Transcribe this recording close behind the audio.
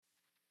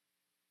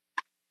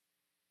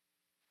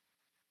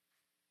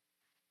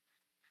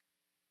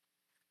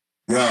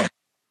Yeah.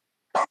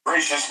 I'm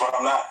gracious, but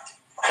I'm not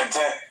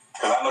content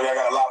because I know y'all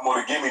got a lot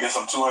more to give me than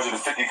some $250,000.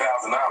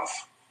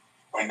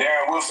 When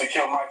Darren Wilson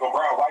killed Michael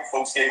Brown, white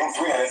folks gave him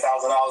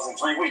 $300,000 in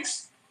 3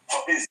 weeks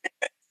for his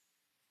death.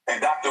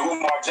 And Dr.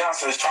 Umar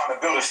Johnson is trying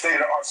to build a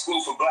state-of-the-art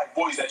school for black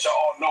boys that y'all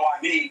all know I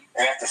need.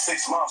 And after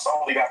 6 months, I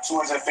only got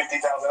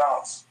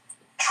 $250,000.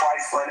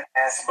 Trifling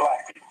ass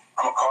black people.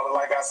 I'm going to call it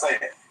like I say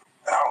it.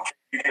 And I don't care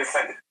if you get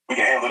offended. We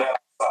can handle that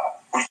outside.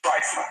 We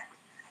trifling.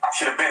 I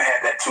should have been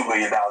had that $2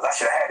 million. I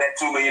should have had that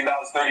 $2 million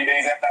 30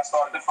 days after I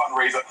started the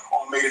fundraiser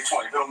on May the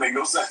 20th. It don't make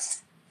no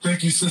sense.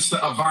 Thank you, Sister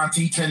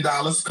Avanti.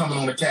 $10 coming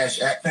on the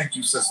Cash App. Thank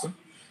you, sister.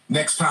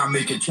 Next time,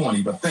 make it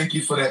 20, but thank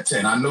you for that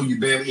 10. I know you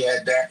barely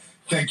had that.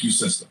 Thank you,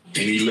 sister.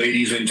 Any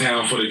ladies in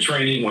town for the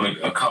training want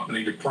to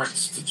accompany the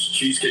Prince to the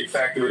Cheesecake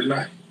Factory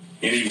tonight?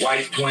 Any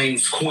White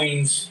Plains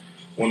queens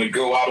want to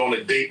go out on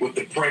a date with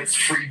the Prince?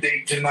 Free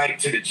date tonight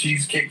to the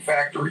Cheesecake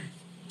Factory?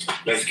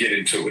 Let's get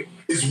into it.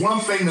 It's one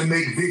thing to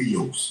make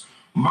videos.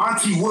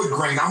 Monty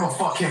Woodgrain, I'm going to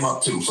fuck him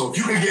up too. So if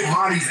you can get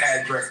Monty's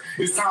address,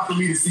 it's time for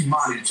me to see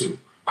Monty too.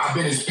 I've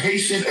been as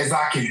patient as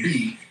I can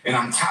be, and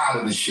I'm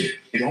tired of this shit.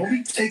 It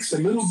only takes a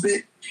little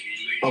bit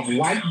of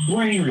white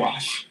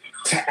brainwash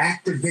to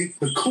activate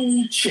the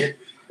cool chip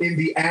in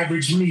the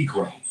average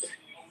Negro.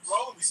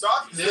 Bro, we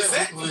started. This is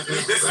it.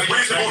 This is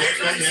reasonable.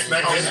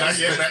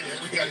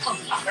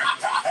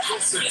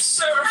 Yes,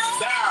 sir.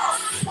 Down.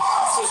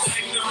 This is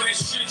ignorant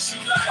shit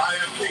you like. I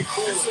am big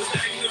cool. This is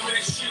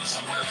ignorant shit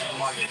you like.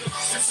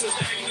 This is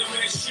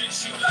ignorant shit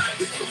you like.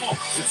 Come on.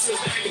 This is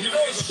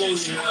ignorant shit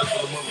you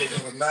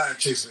like. Nine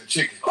chasing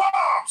chicken.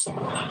 Bombs!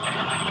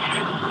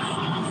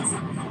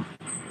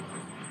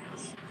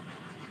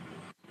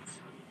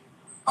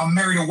 I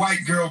married a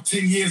white girl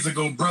 10 years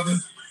ago, brother.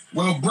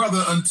 Well,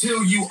 brother,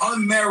 until you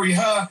unmarry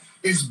her,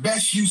 it's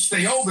best you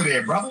stay over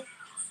there, brother.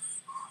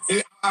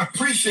 I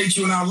appreciate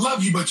you and I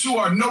love you, but you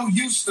are no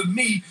use to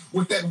me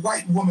with that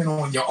white woman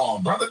on your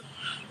arm, brother.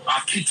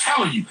 I keep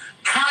telling you,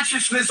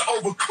 consciousness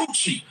over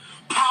coochie,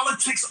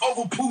 politics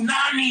over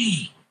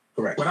punani.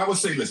 Correct. But I would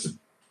say, listen,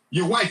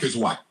 your wife is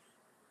white.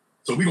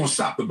 So we're going to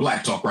stop the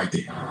black talk right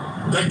there.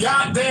 The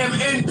goddamn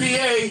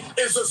NBA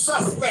is a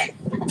suspect.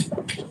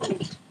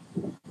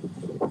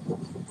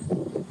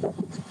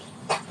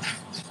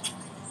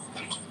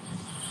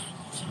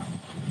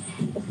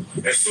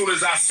 As soon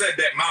as I said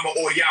that, Mama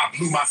Oya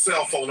blew my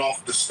cell phone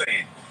off the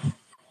stand.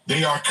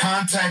 They are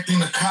contacting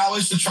the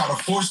college to try to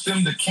force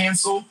them to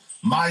cancel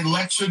my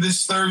lecture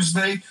this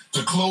Thursday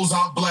to close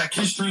out Black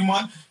History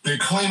Month. They're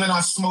claiming I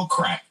smoke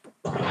crack.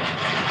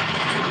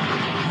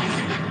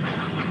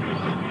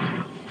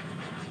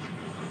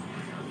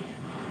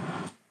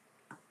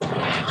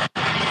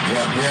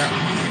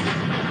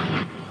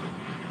 Yeah.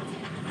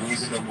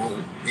 Reasonable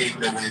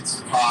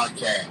Ignorance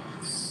Podcast.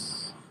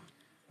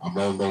 I'm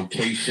on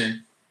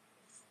location.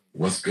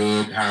 What's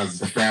good? How's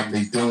the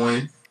family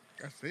doing?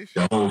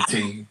 The whole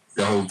team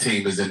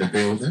is in the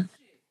building.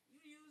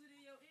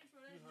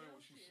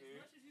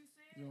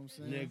 You know what I'm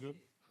saying? Nigga.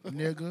 When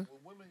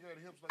women got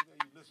hips like that,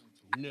 you listen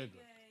to. Nigga.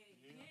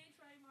 He ain't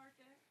trademark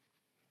that.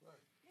 Right.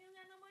 He ain't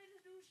got no money to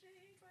do shit.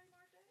 He ain't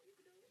trademark that. You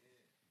can do it.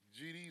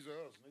 GD's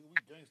us, nigga.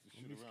 We gangsta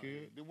shit around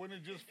here.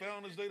 Wasn't it just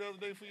Founders Day the other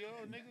day for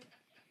y'all, nigga?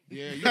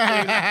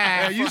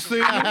 Yeah, you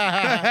seen it.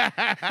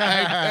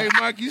 Hey,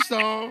 Mike, you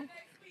saw him.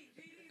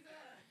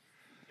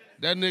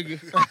 That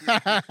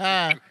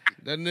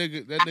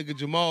nigga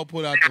Jamal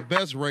put out the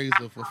best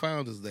razor for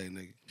Founders Day,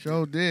 nigga.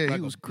 Sure did. Like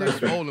he was crispy.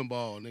 crispy. Bowling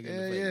ball, nigga. Yeah, in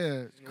the face.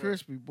 yeah.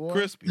 Crispy, boy.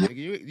 Crispy,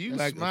 nigga. You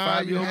like a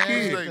smile you 5-year-old had,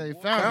 kid. they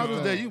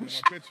Founders Day, you My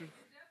was, picture.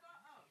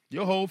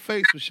 your whole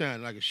face was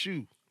shining like a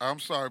shoe. I'm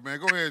sorry, man.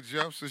 Go ahead,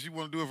 Jeff, since you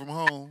want to do it from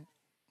home.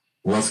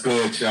 What's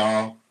good,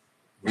 y'all?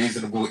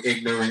 Reasonable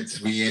Ignorance.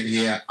 We in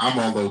here. I'm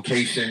on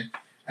location.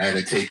 I had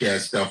to take care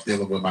of stuff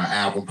dealing with my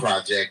album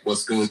project.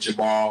 What's good,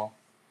 Jamal?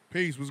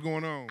 Peace. What's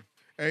going on?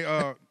 Hey,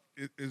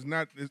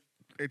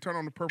 they turn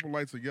on the purple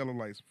lights or yellow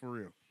lights for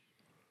real.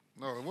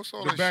 No, what's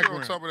all The that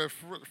background. shit on top of that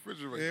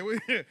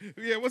refrigerator?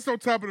 Yeah, what's on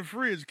top of the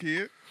fridge,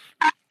 kid?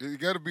 There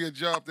got to be a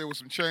job there with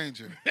some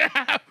change in.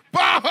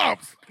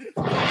 Bombs!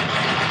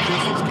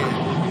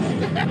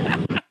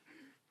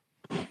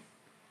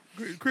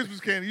 Christmas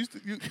candy.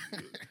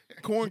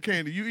 Corn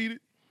candy. You eat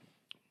it?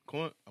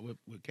 Corn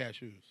with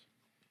cashews.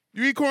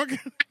 You eat corn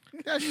candy?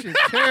 That shit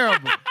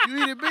terrible.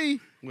 You eat it, B?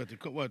 What the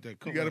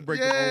You got to break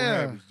the old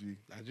habits, G.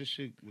 I just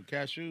shit with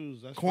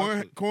cashews. That's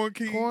Corn candy.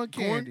 Corn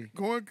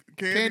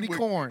Candy with,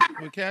 corn.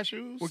 with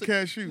cashews. with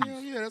cashews.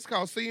 Yeah, that's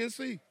called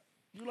CNC.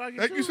 You like it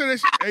Like too? you said,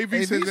 that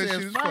AV said that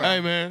shit is fire.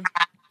 Hey man,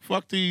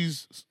 fuck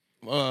these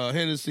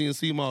Hennessy and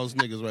C-Malls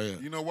niggas right here.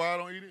 You know why I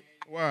don't eat it?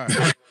 Why?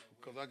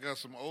 Because I got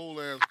some old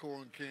ass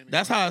corn candy.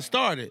 That's how it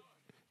started.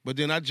 But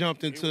then I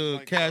jumped into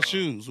like,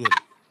 cashews with it.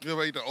 You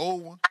ever ate the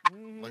old one?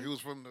 Like it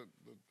was from the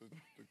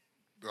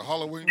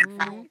Halloween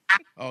before?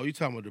 Oh, you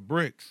talking about the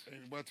bricks?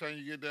 And by the time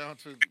you get down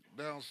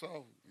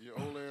south, your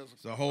old ass.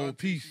 It's a whole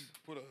auntie, piece. she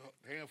put a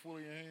handful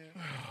in your hand.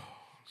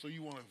 So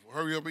you want to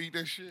hurry up and eat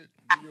that shit?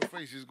 Your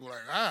face just go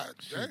like,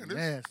 damn,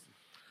 Nasty.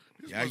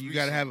 This Yeah, must you be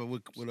gotta some- have it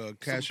with some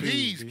cashews.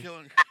 peas B.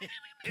 killing.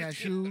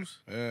 Cashews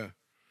Yeah. It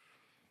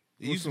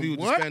With used to some be with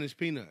what? the Spanish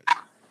peanuts.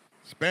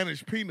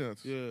 Spanish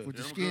peanuts. Yeah. with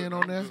the them skin good, on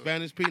them there. good.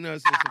 Spanish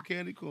peanuts and some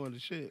candy corn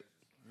and shit.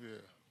 Yeah.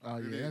 Oh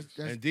It yeah, is.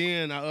 that's And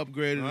then I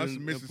upgraded No, that's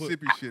and, some and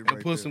Mississippi shit and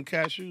right put there. some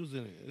cashews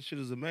in it. That shit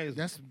is amazing.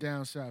 that's some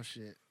down south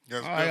shit.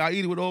 That's I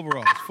eat it with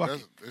overalls. Fuck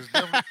that's, it. it's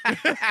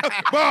definitely,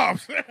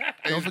 Bob's.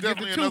 it's forget the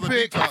definitely another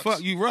toothpick. detox.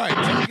 Fuck you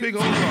right. Too big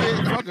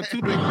overalls. Fucking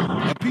too big.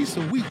 A piece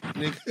of wheat,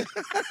 nigga.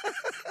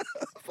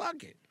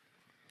 Fuck it.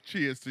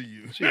 Cheers to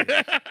you.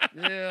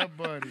 Yeah,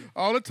 buddy.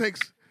 All it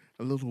takes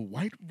a little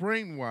white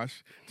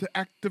brainwash to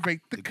activate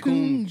the, The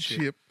coon coon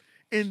chip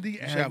in the You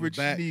should have a average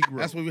bag- Negro.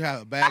 That's why we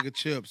have a bag of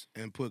chips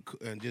and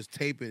and just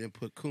tape it and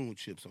put coon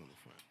chips on the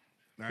front.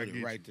 I Put it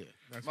get right you. there.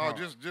 That's No, hard.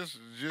 just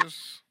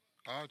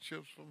our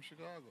chips from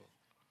Chicago.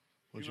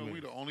 What you you know, mean? we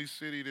the only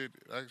city that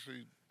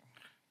actually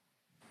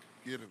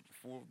get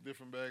 4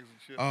 different bags of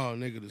chips. Oh,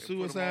 nigga, the put 'em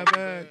suicide all in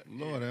bag? the bag.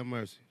 Lord have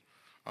mercy.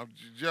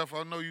 Jeff,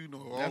 I know you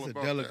know all That's a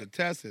about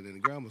delicatessen in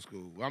grammar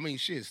school. I mean,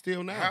 shit, still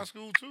that. now. High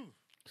school too.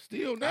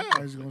 Still I now. thought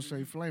he was gonna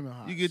say flaming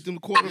hot. You get them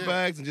quarter Yeah.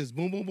 bags and just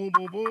boom, boom, boom,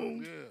 boom,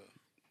 boom. Yeah.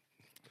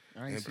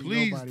 I ain't and seen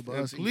please- nobody but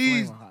and us eat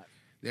please- flaming hot.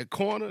 That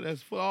corner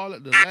that's for all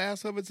the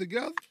last of it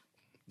together,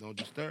 don't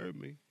disturb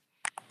me.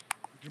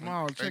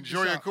 Jamal, check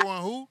Enjoy this your out.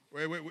 corn who?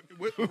 Wait.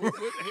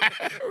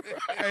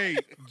 Hey,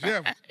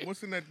 Jeff,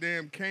 what's in that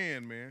damn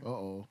can, man?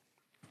 Uh-oh.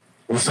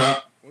 What's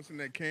up? What's in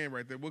that can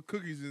right there? What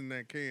cookies in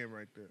that can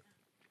right there?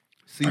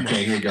 See, I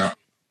can't hear y'all.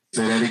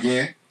 Say that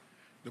again.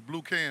 The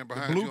blue can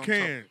behind blue you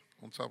can.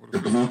 on top of The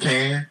the blue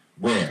can.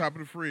 Where? Top of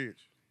the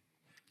fridge.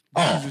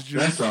 Oh, Jesus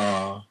juice. that's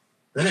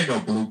that ain't no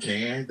blue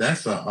can.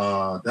 That's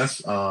hot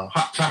it's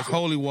chocolate.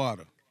 holy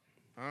water.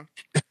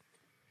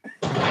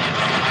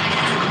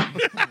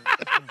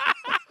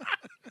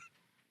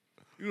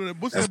 You know,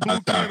 what's That's that blue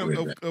hot can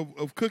chocolate,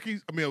 of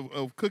cookies? I mean,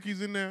 of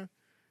cookies in there.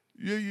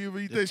 You ever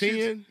eat The that shit?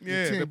 tin?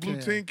 Yeah, The the tin blue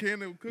can. tin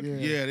can of cookies.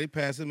 Yeah. Yeah, they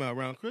pass them out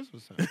around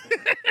Christmas time.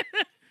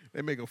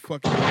 They make a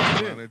fucking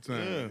around that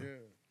time. Yeah. Yeah.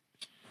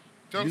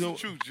 Tell You us know- the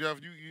truth, Jeff.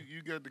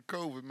 You got the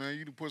COVID, man.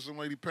 You done put some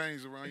lady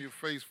panties around your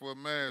face for a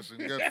mask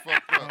and got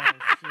fucked up.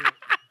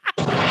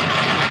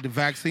 Got the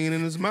vaccine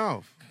in his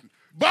mouth.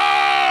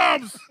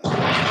 Bombs!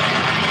 Somebody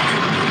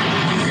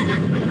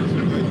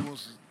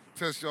wants to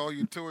test all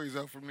your toys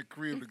out from the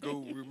crib to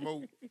go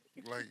remote.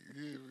 Like,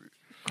 yeah.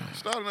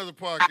 Start another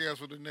podcast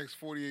for the next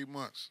 48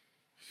 months.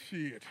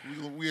 Shit.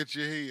 We at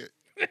your head.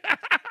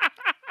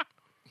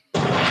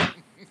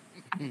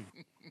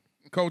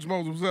 Coach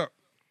Moses, what's up?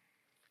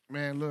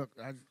 Man, look,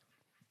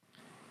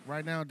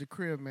 right now at the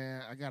crib,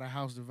 man, I got a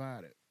house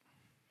divided.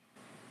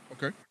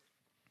 Okay.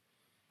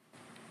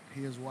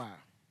 Here's why.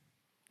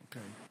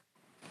 Okay.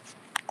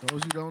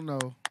 Those who don't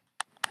know,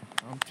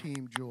 I'm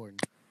Team Jordan.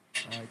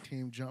 All right,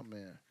 Team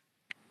Jumpman.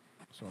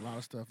 So a lot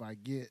of stuff I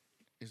get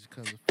is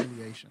because of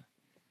affiliation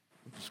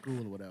with the school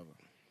or whatever.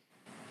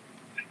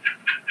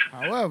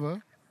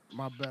 However,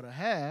 my better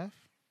half,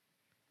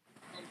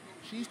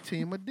 she's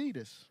Team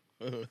Adidas.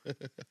 His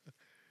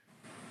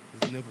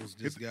nipples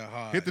just got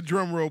hard. Hit the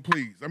drum roll,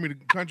 please. I mean,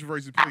 the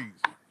controversy, please.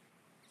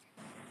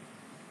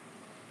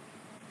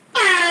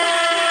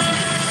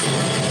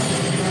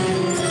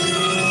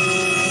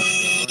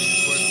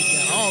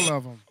 Got all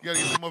of them. You gotta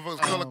get the motherfuckers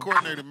color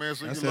coordinated, man,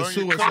 so you That's can learn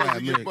that your colors suicide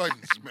and your mix.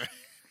 buttons, man.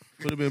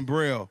 Could have been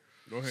Braille.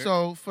 Go ahead.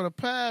 So for the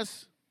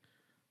past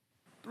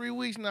 3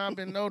 weeks now, I've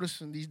been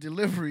noticing these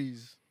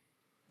deliveries.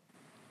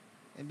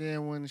 And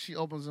then when she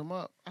opens them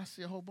up, I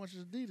see a whole bunch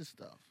of Adidas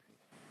stuff.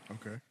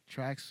 okay.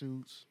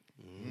 Tracksuits,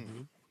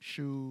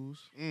 shoes,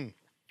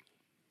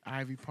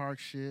 Ivy Park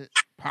shit.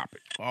 Pop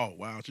it. Oh,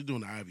 wow. She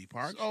doing the Ivy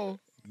Park? So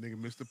Nigga,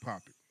 Mr.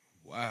 Pop it.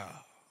 Wow.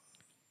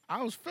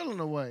 I was feeling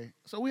away.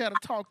 So we had a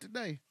talk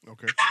today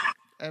Okay.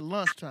 at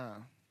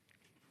lunchtime.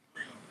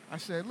 I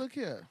said, look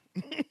here.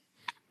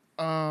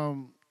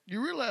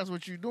 You realize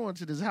what you're doing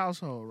to this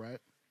household, right?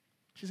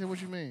 She said,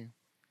 what you mean?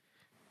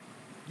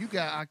 You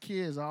got our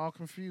kids all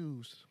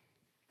confused.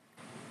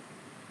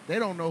 They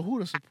don't know who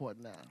to support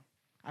now.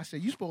 I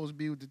said, you supposed to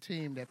be with the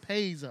team that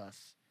pays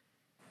us.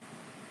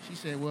 She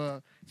said,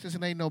 well, since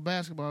it ain't no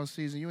basketball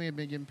season, you ain't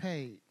been getting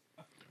paid.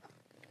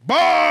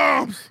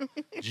 Bombs!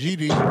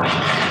 GD.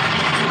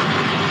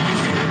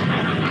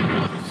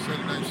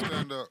 Saturday night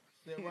stand up.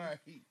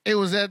 It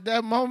was at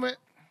that moment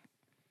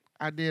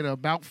I did a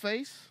about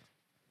face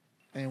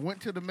and went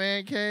to the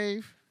man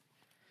cave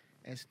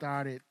and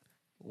started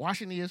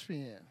watching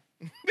ESPN.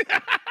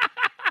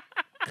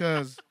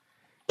 Because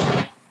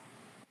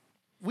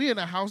we in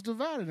a house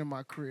divided in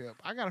my crib.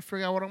 I got to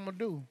figure out what I'm going to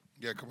do.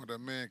 Yeah, come on, that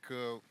man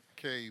cub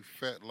cave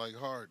fat like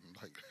Harden.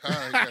 Like,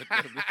 I ain't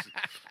got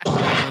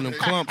that. One of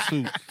them clump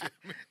suits.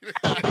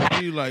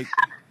 He like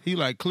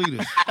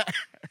Cletus.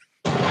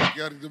 You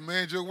gotta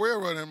demand your wear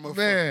on that motherfucker.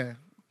 Man,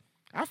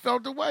 I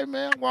felt the way,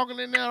 man. Walking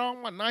in there, all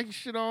my Nike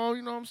shit on,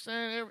 you know what I'm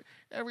saying?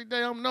 Every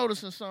day I'm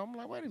noticing something. I'm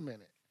like, wait a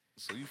minute.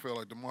 So you felt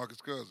like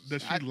DeMarcus Cousins.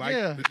 Does she I- like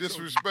yeah. The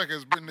disrespect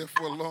has been there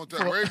for a long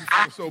time. Way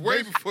so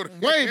before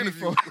the Way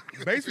interview. before.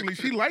 Basically,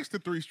 she likes the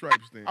 3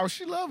 stripes then. Oh,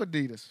 she love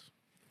Adidas.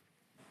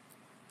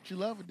 She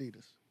love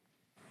Adidas.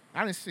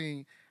 I done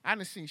seen.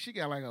 She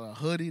got like a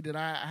hoodie that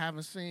I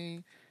haven't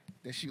seen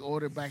that she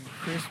ordered back at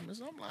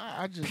Christmas. I'm like,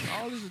 I just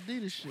all this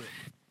Adidas shit.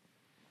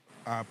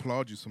 I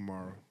applaud you,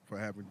 Samara, for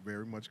having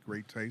very much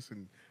great taste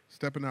and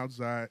stepping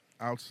outside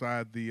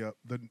the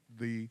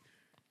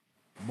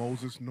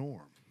Moses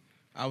norm.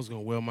 I was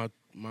gonna wear my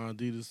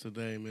Adidas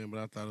today, man, but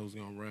I thought it was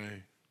gonna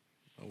rain.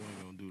 I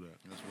wasn't gonna do that.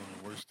 That's one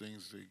of the worst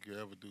things that you could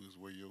ever do is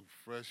wear your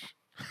fresh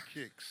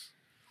kicks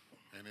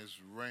and it's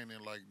raining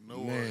like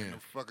Noah and the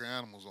fucking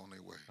animals on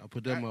their way. I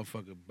put that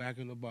motherfucker back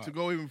in the box. To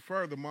go even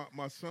further,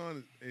 my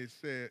son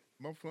asked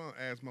my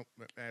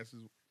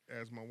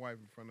wife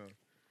in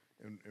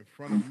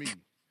front of me,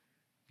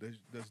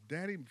 does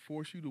Daddy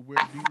force you to wear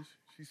Adidas?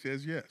 She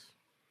says yes.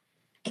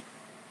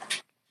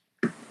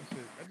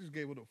 I just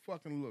gave her the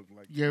fucking look.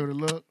 Like, you gave her the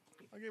look?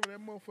 I gave her that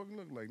motherfucking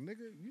look. Like,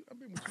 nigga, I've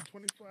been with you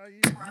 25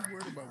 years. You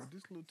worried about what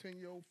this little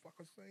 10-year-old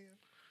fucker saying?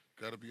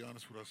 Gotta be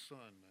honest with her son,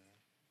 man.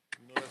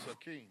 You know that's her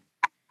king.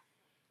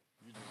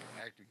 You just an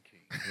acting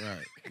king.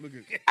 Right. Look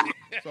at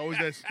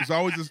it's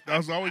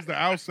always the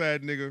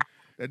outside nigga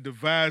that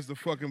divides the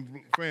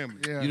fucking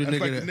family. Yeah. You the That's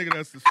nigga like the nigga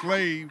that's the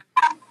slave.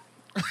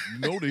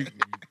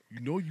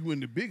 You in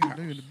the big house.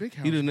 They in the big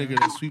house. He the man. nigga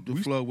that sweep the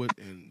floor with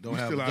and don't We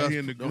have still a out here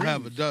in the don't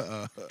have greens.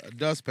 a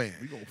dustpan.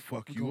 We gonna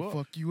fuck We you gonna up.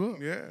 fuck you up.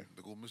 Yeah, There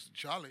go Mr.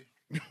 Charlie.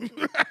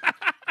 Mr.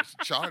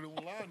 Charlie don't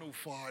allow no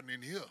farting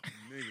in here.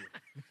 nigga.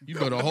 You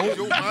better hold.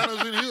 Your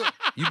manners in here.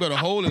 You better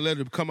hold and let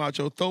it come out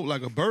your throat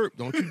like a burp.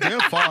 Don't you dare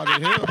fart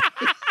in here.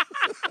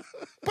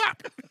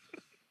 Pop.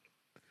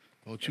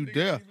 Don't you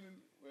dare.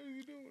 What are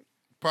you doing?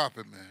 Pop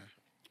it,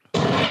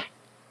 man.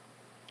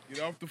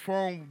 Get off the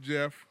phone,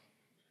 Jeff.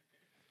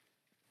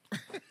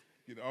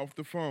 Get off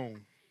the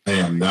phone. I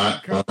am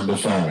not on the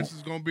phone. This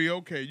is gonna be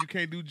okay. You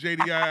can't do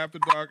JDI after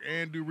dark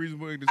and do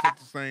reasonable ignorance at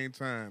the same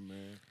time,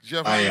 man.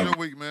 Jeff, I how's am. your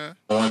week, man?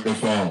 On the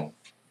phone.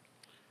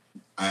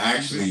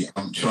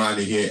 I'm trying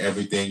to hear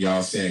everything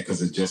y'all saying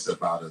because it's just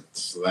about a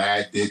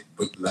slide bit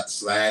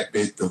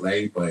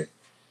delay, but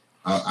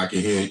I can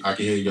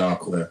hear y'all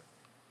clear.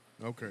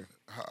 Okay.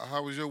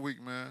 How was your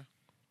week, man?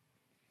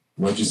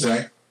 What'd you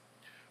say?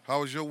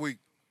 How was your week?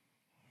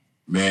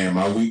 Man,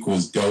 my week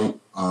was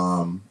dope.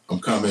 I'm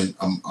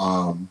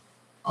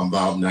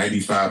about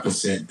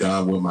 95%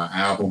 done with my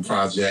album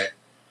project.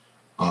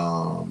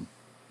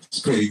 It's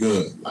pretty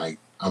good. Like,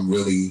 I'm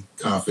really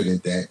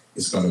confident that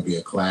it's gonna be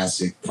a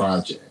classic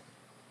project,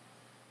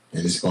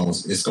 and it's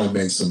gonna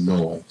make some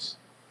noise.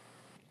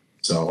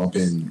 So I've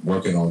been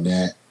working on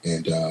that,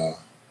 and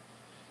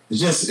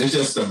it's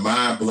just a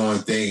mind blowing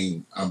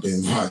thing I've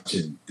been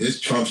watching. This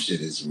Trump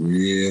shit is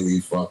really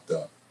fucked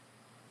up.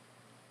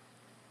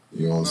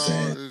 You know what I'm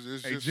saying?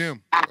 It's Hey, just,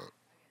 Jim. All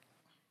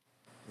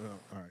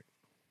right.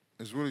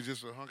 It's really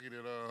just a hunky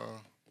that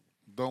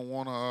don't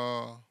want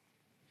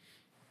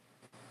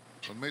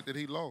to admit that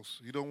he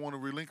lost. He don't want to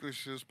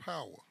relinquish his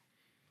power.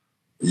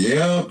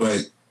 Yeah,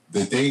 but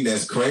the thing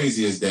that's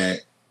crazy is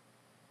that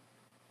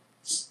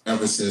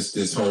ever since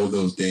this whole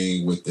little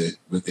thing with the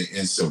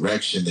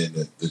insurrection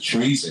and the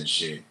treason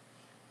shit,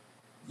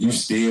 you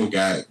still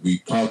got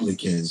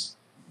Republicans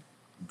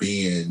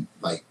being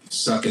like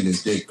sucking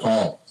his dick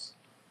paws.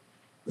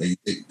 They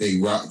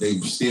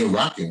still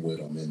rocking with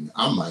him, and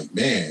I'm like,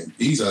 man,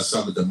 these are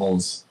some of the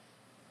most.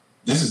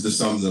 This is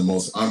some of the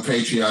most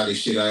unpatriotic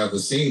shit I ever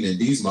seen, and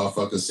these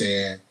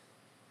motherfuckers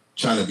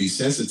trying to be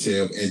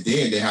sensitive, and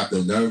then they have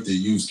the nerve to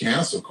use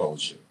cancel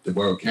culture, the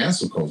word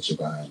cancel culture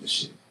behind the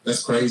shit.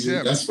 That's crazy.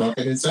 Yeah. That's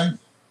fucking insane.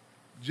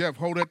 Jeff,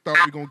 hold that thought.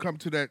 We're gonna come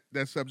to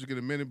that subject in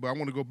a minute, but I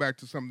want to go back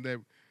to something that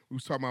we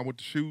was talking about with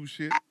the shoes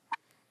shit.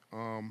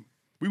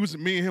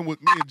 Me and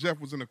Jeff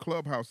was in the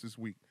clubhouse this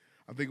week.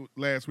 I think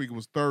last week it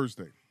was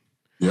Thursday.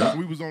 Yeah.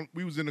 We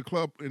was in the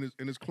club in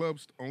his club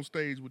on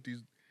stage with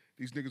these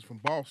niggas from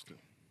Boston.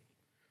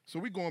 So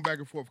we going back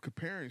and forth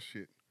comparing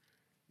shit.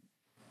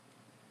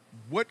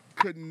 What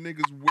couldn't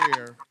niggas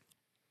wear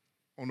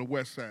on the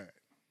West Side?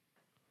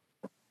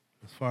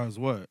 As far as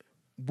what?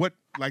 What,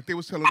 like they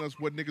was telling us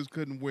what niggas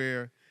couldn't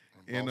wear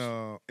in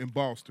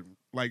Boston.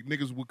 Like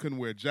niggas couldn't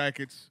wear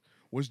jackets.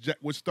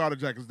 What starter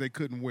jackets they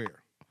couldn't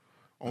wear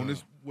on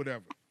this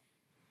whatever.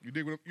 You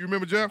dig what you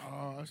remember, Jeff?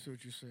 Oh, I see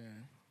what you're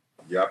saying.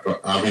 Yeah,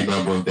 I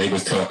remember they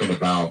was talking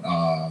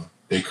about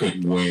they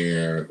couldn't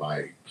wear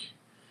like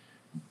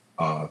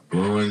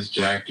Bruins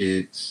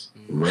jackets,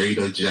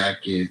 Raider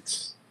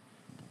jackets,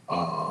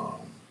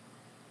 bunch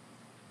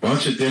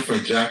of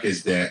different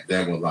jackets that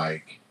were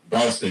like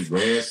Boston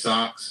Red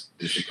Sox,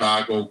 the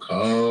Chicago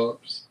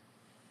Cubs.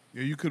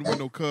 Yeah, you couldn't wear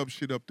no Cubs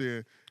shit up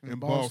there in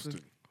Boston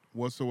Boston.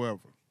 whatsoever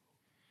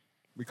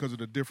because of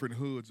the different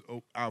hoods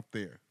out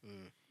there.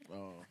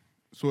 Oh.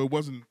 So it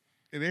wasn't,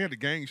 and they had the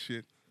gang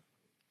shit,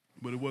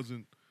 but it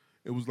wasn't.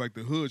 It was like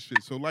the hood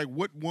shit. So like,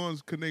 what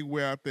ones could they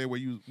wear out there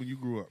when you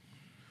grew up,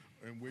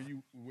 and where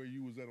you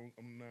was at on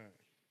 9,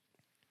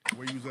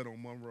 where you was at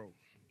on Monroe,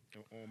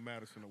 on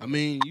Madison? I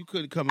mean, you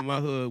couldn't come in my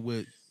hood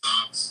with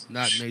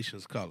not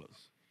nation's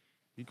colors.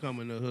 You come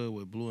in the hood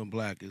with blue and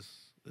black,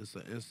 it's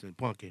an instant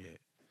punky head.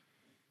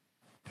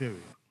 Period.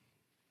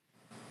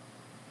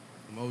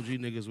 Them OG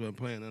niggas weren't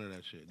playing none of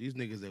that shit. These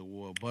niggas that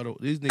wore butter,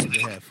 these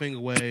niggas that had finger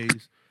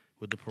waves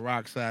with the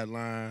peroxide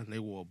line, they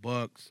wore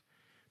bucks.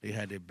 They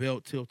had their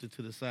belt tilted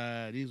to the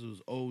side. These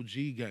was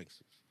OG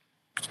gangsters.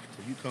 So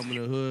you come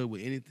in the hood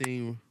with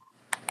anything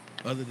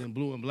other than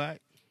blue and black,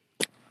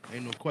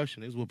 ain't no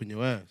question. They was whooping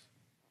your ass.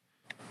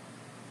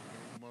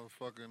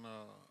 Motherfucking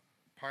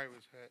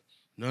Pirates hats.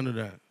 None of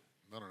that.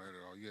 None of that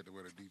at all. You had to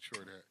wear the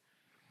Detroit hat.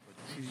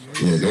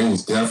 Yeah, they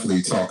was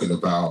definitely talking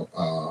about.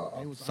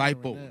 They was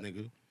Sypo, honoring that.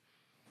 nigga.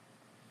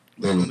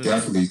 They was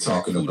definitely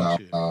talking about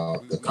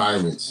the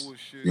Pirates. You know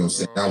what I'm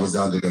saying? That was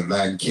under the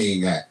Latin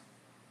King Act.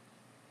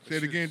 Say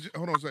it again.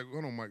 Hold on a second.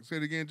 Hold on, Mike. Say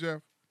it again,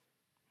 Jeff.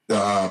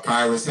 The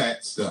Pirates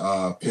hats,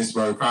 the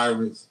Pittsburgh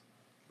Pirates,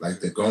 like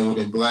the gold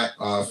and black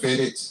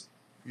fitteds.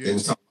 Yeah. They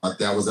was talking about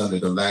that was under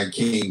the Latin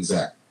Kings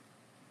Act.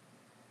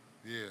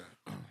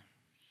 Yeah.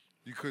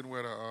 You couldn't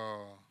wear the.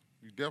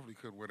 You definitely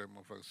couldn't wear that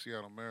motherfucking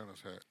Seattle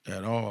Mariners hat.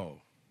 At all.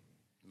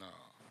 Nah.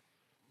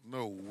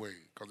 No way.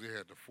 Because it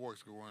had the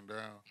forks going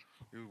down,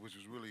 which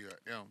was really a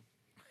M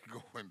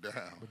going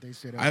down. But they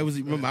said I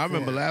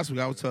remember last week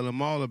I was telling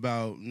them all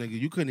about, nigga,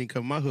 you couldn't even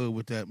come in my hood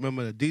with that.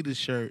 Remember the Adidas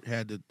shirt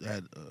had the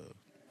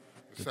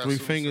three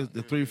fingers,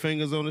 the three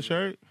fingers on the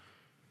shirt?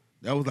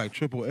 That was like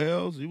triple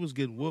L's. You was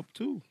getting whooped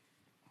too.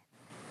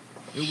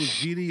 It was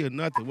GD or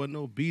nothing. Wasn't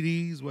no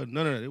BDs, wasn't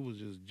none of that. It was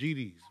just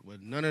GDs.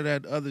 Wasn't none of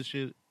that other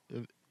shit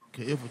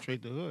could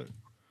infiltrate the hood.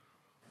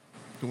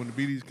 So when the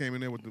BDs came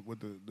in there with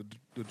the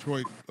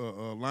Detroit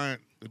line,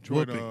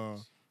 Detroit the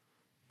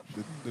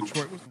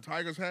Detroit, what's the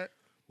Tigers hat?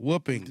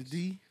 Whoopings. The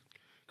D.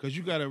 Because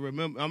you got to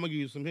remember, I'm going to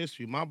give you some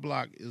history. My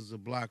block is a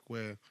block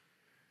where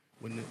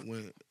when the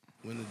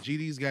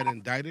GDs got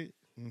indicted,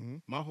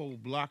 my whole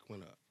block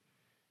went up.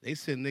 They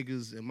sent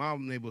niggas in my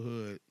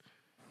neighborhood,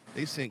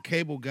 they sent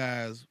cable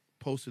guys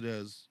posted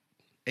as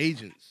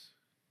agents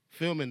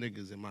filming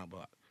niggas in my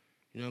block.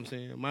 You know what I'm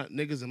saying? My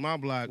niggas in my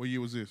block. What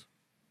year was this?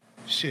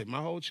 Shit, my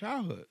whole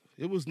childhood.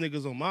 It was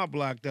niggas on my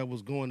block that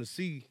was going to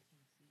see,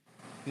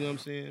 you know what I'm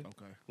saying?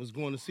 Okay. Was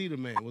going to see the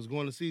man, was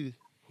going to see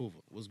Hoover,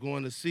 was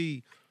going to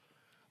see,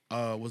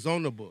 was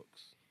on the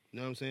books. You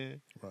know what I'm saying?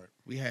 Right.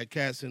 We had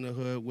cats in the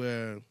hood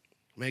where,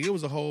 man, it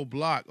was a whole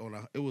block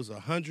it was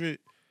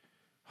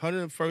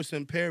 101st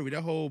and Perry.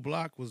 That whole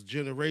block was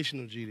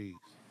generational GDs.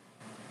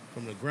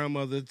 From the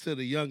grandmother to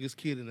the youngest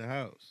kid in the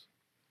house.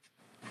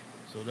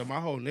 So that my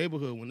whole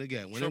neighborhood, when it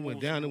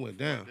went down, it went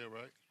down. Right there,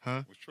 right?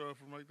 Huh? Was Trevor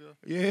from right there?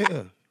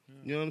 Yeah.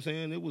 You know what I'm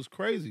saying? It was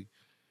crazy.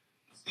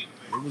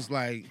 It was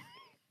like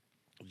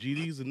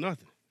GDs or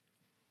nothing.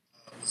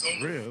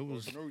 For real. It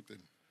was.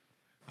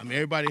 I mean,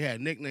 everybody had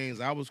nicknames.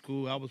 I was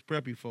cool. I was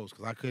preppy folks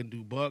because I couldn't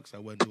do bucks. I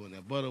wasn't doing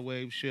that butter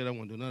wave shit. I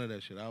wasn't doing none of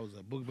that shit. I was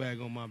a book bag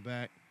on my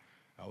back.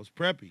 I was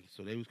preppy.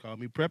 So they was calling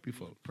me preppy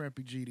folks.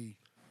 Preppy GD.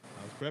 I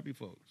was preppy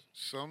folks.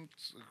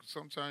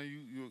 Sometimes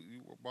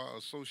you by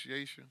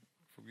association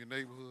from your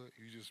neighborhood,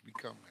 you just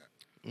become that.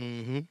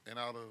 Mm-hmm. And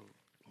out of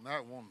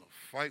not wanting to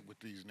fight with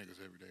these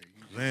niggas every day,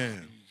 you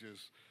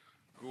just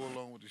go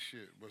along with the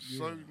shit. But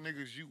certain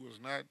niggas, you was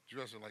not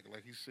dressing like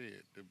he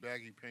said, the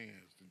baggy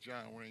pants, the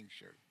John Ring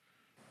shirt,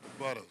 the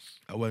butters.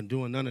 I wasn't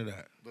doing none of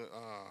that. The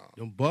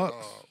them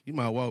bucks. You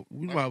might walk.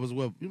 You might as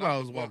well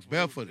walk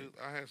barefooted.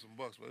 I had some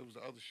bucks, but it was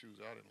the other shoes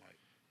I didn't like.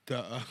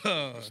 The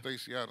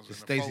Stacey Adams. The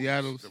Stacey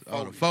Adams. The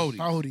Oh, the 40s.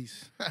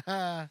 40s.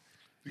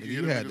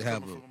 You had to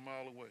have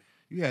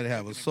You had to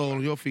have a sole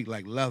on your feet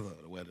like leather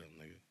to wear them,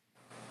 nigga.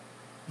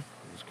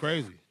 It was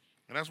crazy.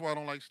 And that's why I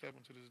don't like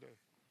stepping to this day.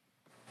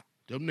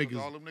 Them niggas.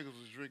 All them niggas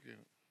was drinking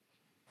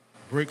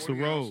bricks of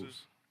 40 rose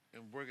ounces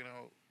and breaking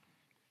out,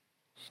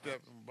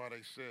 stepping by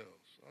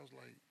themselves. I was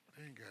like,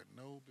 they ain't got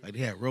no business. Like they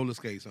had roller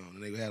skates on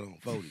and they had on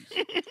 40s.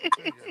 It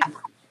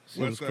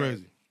was West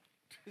crazy.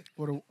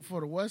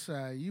 For the West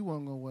Side, you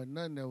wasn't gonna wear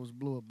nothing that was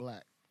blue or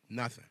black.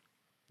 Nothing.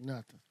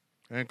 Nothing.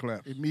 Hand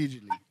claps.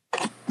 Immediately.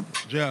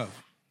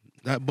 Jeff,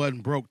 that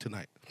button broke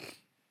tonight.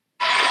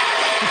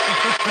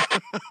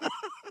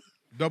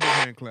 Double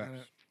hand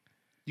claps.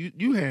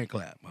 You hand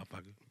clap,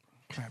 motherfucker.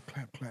 Clap,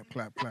 clap, clap,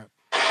 clap, clap.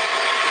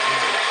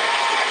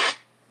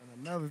 And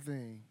another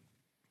thing,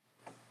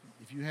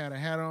 if you had a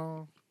hat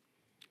on,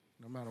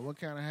 no matter what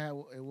kind of hat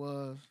it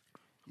was,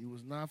 you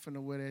was not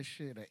finna wear that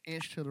shit an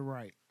inch to the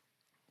right.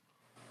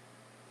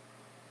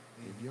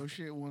 If your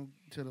shit went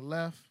to the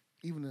left,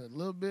 even a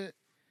little bit,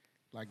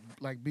 like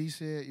B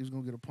said, you was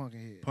gonna get a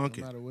punkin head.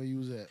 Punkin'. No matter where you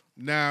was at.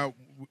 Now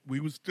we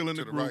was still in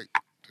To the the group. right.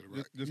 To the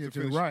right. Just Yeah, to to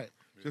the finish, right.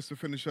 Just to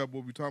finish up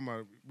what we talking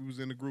about, we was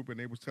in the group and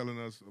they was telling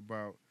us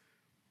about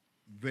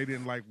they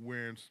didn't like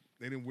wearing.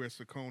 They didn't wear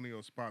Saucony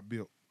or Spot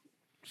Built.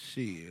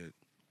 Shit.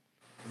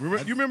 You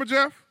remember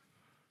Jeff?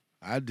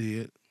 I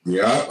did.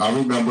 Yeah, I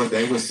remember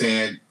they were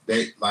saying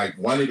they like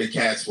one of the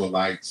cats were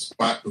like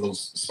spot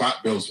bills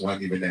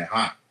wasn't even that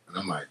hot, and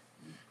I'm like,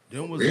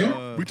 Them was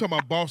Real? We talking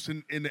about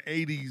Boston in the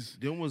 '80s.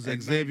 them was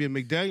and Xavier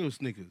McDaniel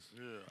sneakers.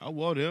 Yeah. I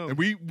wore them. And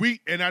we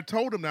I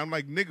told him that I'm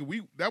like,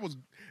 nigga, that was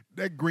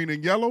that green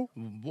and yellow.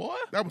 Boy,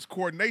 That was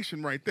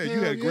coordination right there. You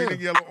Hell had green yeah.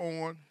 and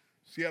yellow on,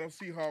 Seattle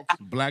Seahawks,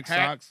 black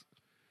hat. socks.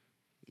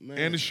 Man.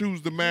 And the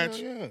shoes to match.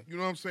 Yeah. You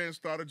know what I'm saying?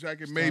 Starter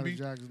jacket, Starter maybe.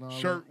 jackets and all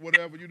Shirt,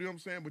 whatever. You know what I'm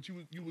saying? But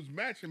you was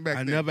matching back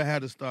I then. never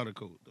had a starter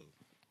coat though.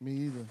 Me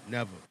either.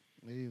 Never.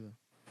 Me either.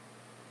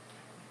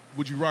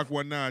 Would you rock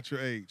one now at your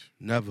age?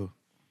 Never.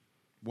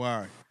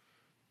 Why?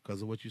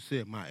 Because of what you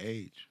said, my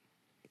age.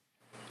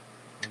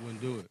 I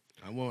wouldn't do it.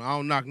 I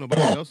don't knock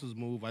nobody else's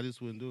move. I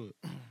just wouldn't do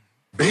it.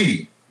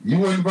 B, you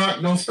wouldn't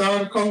rock no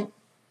starter coat?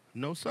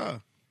 No,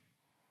 sir.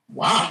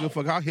 Wow. Good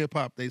fuck how hip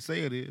hop they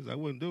say it is. I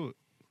wouldn't do it.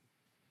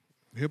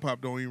 Hip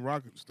hop don't even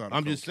rock starter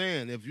I'm coats. just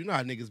saying, if you know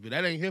how niggas be,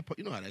 that ain't hip hop.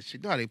 You know how that shit. You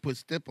know how they put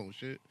step on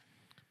shit.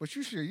 But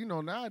you should,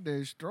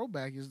 nowadays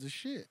throwback is the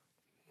shit.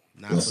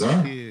 Not Yes, for the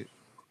sir. kid.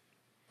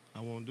 I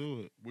won't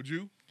do it. Would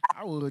you?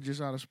 I would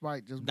just out of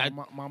spite, just That-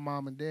 my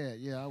mom and dad.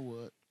 Yeah, I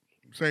would.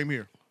 Same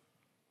here.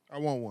 I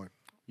want one.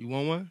 You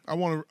want one? I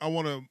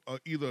want a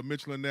either a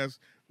Mitchell and Ness.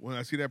 When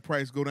I see that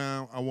price go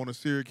down, I want a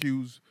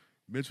Syracuse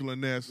Mitchell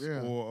and Ness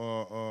Yeah.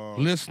 or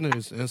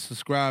Listeners and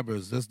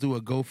subscribers, let's do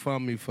a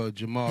GoFundMe for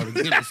Jamal to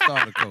get a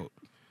starter coat.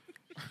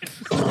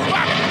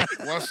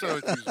 Why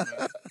Syracuse, man?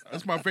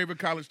 that's my favorite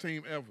college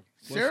team ever.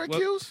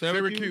 Syracuse?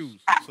 Syracuse.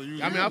 So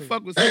you I mean, I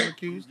fuck with Hey,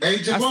 Syracuse. hey, I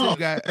Jamal. still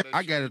got.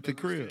 I got it at the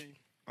crib.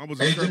 I was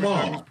Hey, a Kirby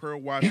Jamal. Douglas, Pearl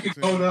You Washington,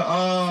 can go to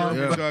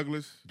Yeah.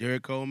 Douglas,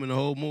 Derek Coleman, the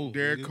whole move.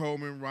 Derek nigga.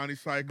 Coleman, Ronnie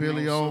Cyclone,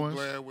 Billy I'm so Owens.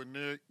 glad when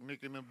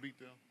Nick and them beat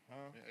them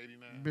in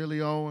 '89.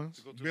 Billy Owens.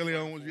 To go to Billy the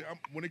Owens. Final Yeah,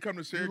 when it comes to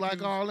You Syracuse,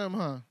 like all them,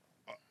 huh?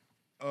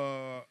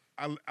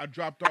 I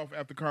dropped off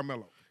after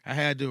Carmelo. I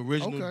had the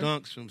original Okay.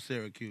 dunks from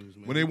Syracuse,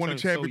 man. When they won the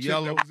Turned so championship,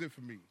 yellow. that was it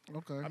for me.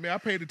 Okay. I mean, I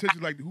paid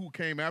attention like who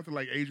came after,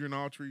 like Adrian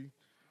Autry.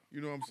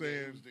 You know what I'm Four. Yeah,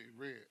 saying? it was the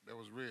red. That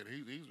was red.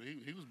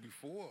 He was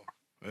before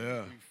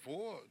Yeah.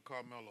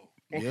 Carmelo.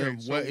 Okay, Yeah.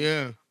 so, What?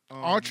 Yeah.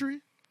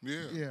 Autry?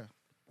 Yeah. Yeah.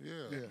 Yeah.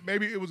 Yeah.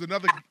 Maybe it was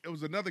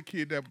another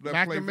kid that played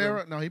for McNamara?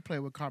 them. No, he played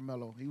with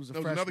Carmelo. He was a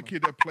There was freshman. another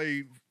kid that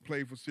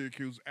played for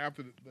Syracuse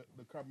after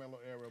the Carmelo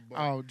era. But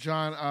Oh,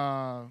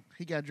 John.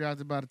 He got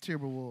drafted by the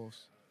Timberwolves.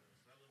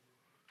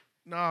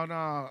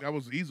 No. that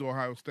was East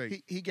Ohio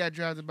State. He got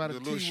drafted by the The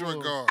little T-Wolves.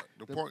 short guard,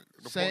 the point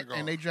guard.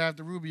 And they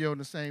drafted Rubio in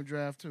the same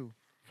draft too.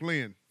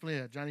 Flynn.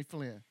 Johnny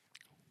Flynn.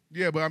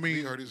 Yeah, but I He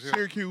mean, hurt his hip.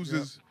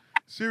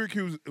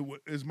 Syracuse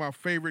is my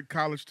favorite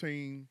college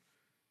team.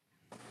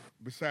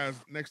 Besides,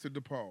 next to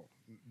DePaul.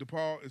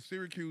 DePaul is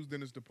Syracuse,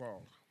 then it's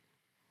DePaul,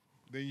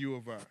 then U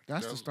of I.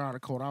 That's the starter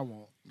coat I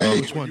want.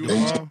 Hey, Which one? You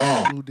hey, are?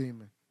 Jamal, Blue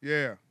Demon.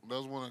 Yeah, That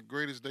was one of the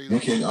greatest days. you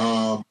can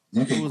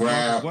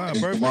grab Marcus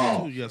hey, birthday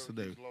Jamal, too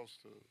yesterday. Syracuse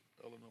lost to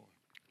Illinois.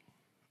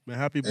 Man,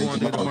 happy Hey, born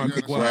day to Jamal, you Marcus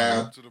can Guard.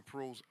 grab- To the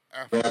pros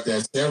after. grab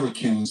that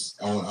Syracuse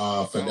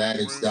on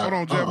Fanatics.com. hold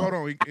on,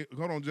 Jeff.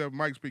 Hold on, Jeff.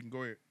 Mike speaking.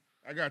 Go ahead.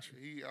 I got you.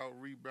 He out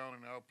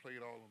rebounded and outplayed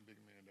all them big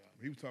men down.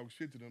 He was talking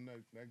shit to them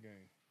that game.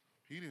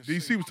 He didn't.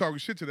 DC say- was talking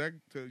shit to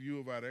U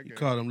of I that You game.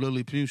 call them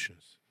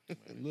Lilliputians.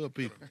 Little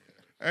people.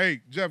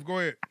 Hey, Jeff, go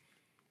ahead.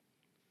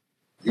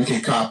 You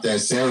can cop that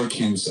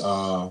Syracuse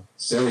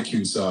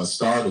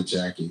starter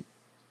jacket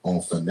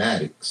on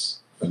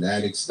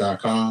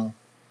Fanatics.com.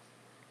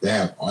 They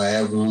have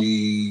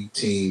every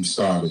team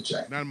starter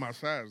jacket. Not in my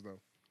size though.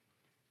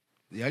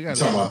 Yeah, I You got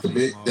talking about the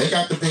big? They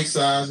got the big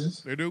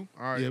sizes. They do.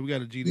 All right. Yeah, we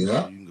got a GD Yeah.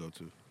 store you can go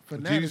to.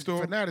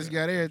 Fanatics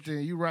got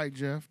everything. You right,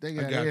 Jeff. They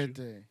got got you.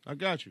 everything. I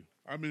got you.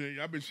 I mean,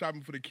 I've been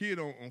shopping for the kid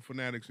on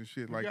Fanatics and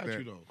shit I like got that.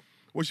 you though.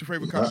 What's your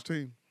favorite Yeah. college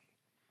team?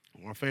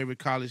 My favorite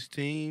college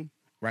team,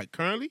 right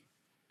currently?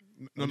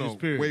 No, Or no, just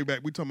period? way back.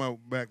 We talking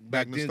about back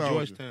Back then,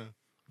 nostalgia. Georgetown.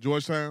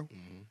 Georgetown.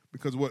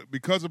 Because what?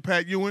 Because of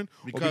Pat Ewing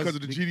or because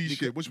of the GD be-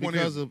 shit? Which one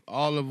because is? of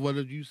all of what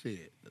you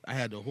said. I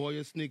had the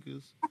Hoya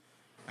sneakers.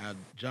 I had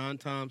John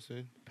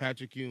Thompson,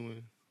 Patrick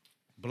Ewing,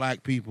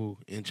 black people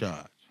in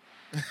charge.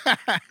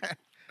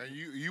 And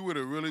you would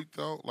have really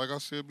thought, like I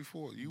said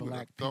before, you would have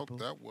Black thought people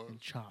that was in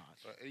charge.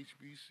 a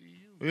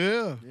HBCU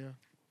Yeah,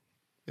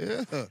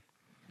 Yeah. yeah.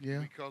 Yeah.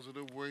 because of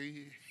the way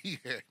he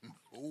had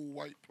no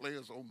white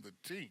players on the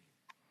team.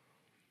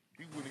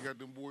 He would have got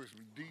them boys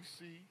from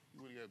DC. He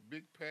would have got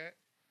Big Pat.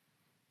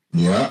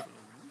 Yeah.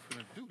 We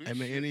finna do this Hey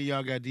man, shit. any of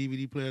y'all got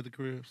DVD player at the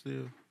crib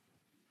still?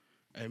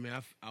 Hey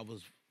man, I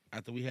was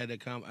after we had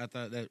that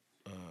after that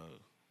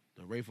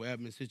the Rayful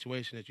Edmonds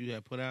situation that you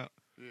had put out.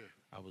 Yeah.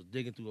 I was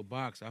digging through a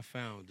box. I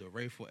found the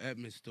Rayful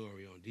Edmonds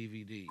story on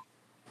DVD.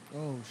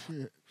 Oh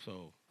shit.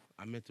 So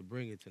I meant to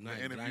bring it The tonight.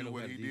 But I interview ain't know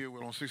what who he had did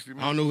with on 60 I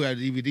Minutes. don't know who had a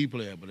DVD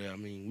player, but I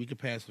mean we could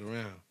pass it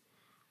around.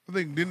 I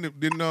think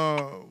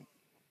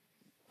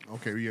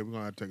okay, yeah, we're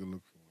gonna have to take a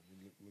look.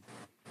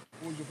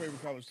 What was your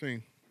favorite college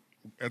team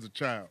as a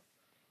child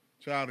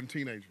and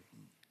teenager?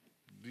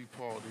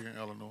 DePaul there in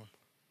Illinois.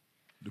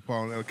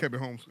 DePaul, kept it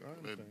home.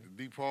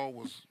 DePaul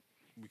was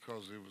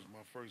because it was my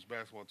first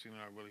basketball team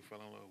that I really fell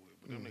in love with.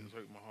 But them niggas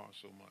hurt my heart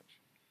so much.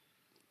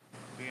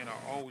 Then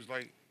I always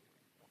liked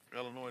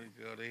Illinois.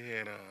 They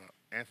had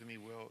Anthony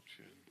Welch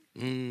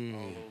and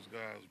all those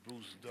guys,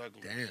 Bruce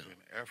Douglas Damn.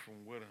 and Ephraim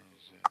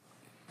Witters.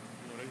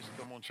 And, they used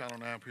to come on Channel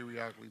 9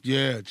 periodically. too.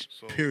 Yeah,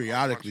 So,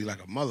 periodically I like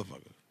watched a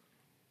motherfucker. it.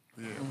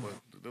 Yeah,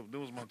 but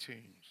those was my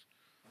teams.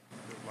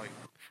 Like,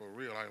 for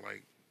real, I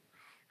like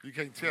You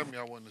can't tell me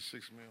I wasn't a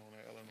 6 man on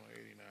that Illinois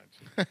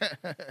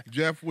 89 team.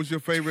 Jeff, what's your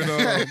favorite?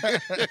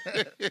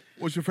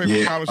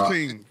 College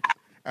team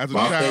as a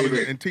child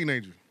and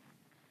teenager?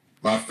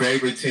 My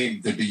favorite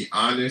team, to be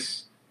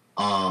honest,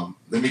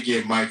 let me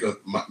give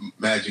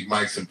Magic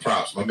Mike some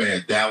props. My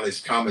man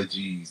Dallas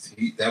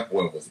Comagese, that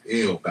boy was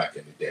ill back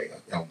in the day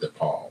on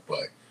DePaul.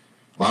 But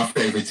my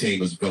favorite team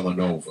was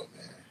Villanova,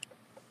 man.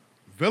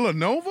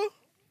 Villanova?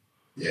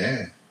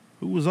 Yeah.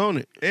 Who was on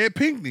it? Ed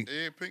Pinckney.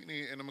 Ed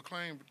Pinckney and the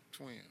McLean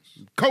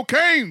twins.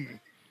 Cocaine.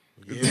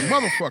 It's a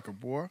motherfucker,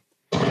 boy.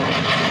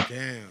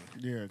 Damn.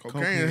 Yeah,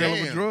 Cocaine, hell of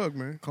a drug,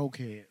 man.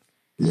 Cokehead.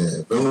 Yeah,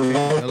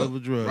 Villanova. Hell of a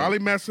drug. Riley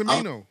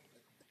Massimino.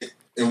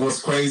 And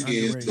what's crazy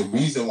is the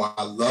reason why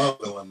I love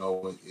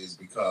Villanova is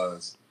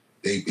because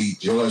they beat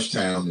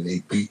Georgetown and they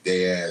beat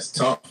their ass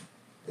tough.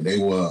 And they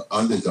were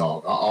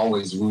underdog. I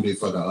always rooted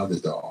for the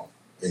underdog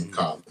in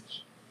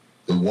college.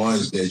 The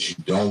ones that you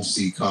don't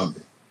see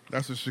coming.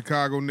 That's a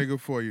Chicago nigga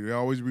for you. They're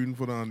always rooting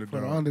for the underdog.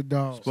 For the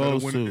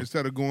underdog.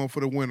 Instead of going for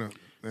the winner.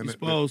 You're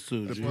supposed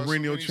to. The G.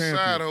 perennial champion.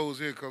 Side hoes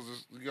here because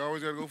you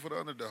always got to go for the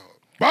underdog.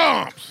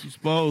 Bombs! You're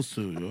supposed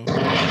to, yo.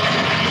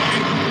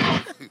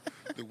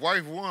 The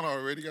wife won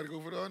already. Got to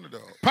go for the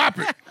underdog. Pop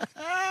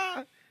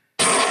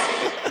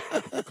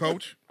it.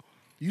 Coach.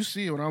 You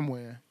see what I'm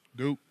wearing.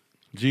 Duke.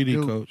 GD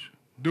Duke. coach.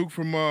 Duke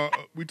from,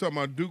 we talking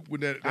about Duke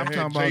with that I'm had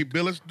talking Jay about-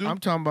 Billis Duke. I'm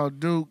talking about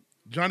Duke,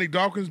 Johnny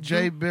Dawkins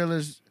Jay Duke.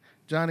 Billis,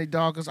 Johnny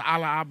Dawkins,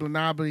 Ala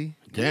Ablanabli.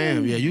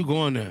 Damn, yeah, you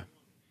going there.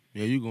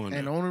 Yeah, you going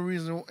And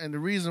there. the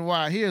reason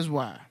why, here's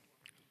why.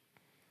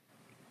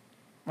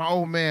 My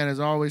old man has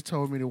always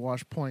told me to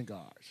watch point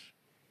guards.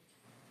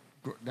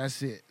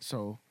 That's it.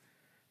 So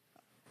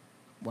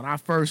when I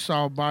first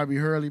saw Bobby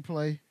Hurley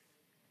play,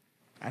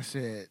 I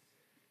said,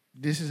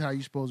 this is how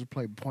you're supposed to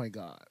play point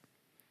guard.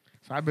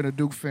 So I've been a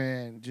Duke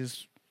fan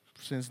just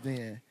since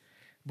then.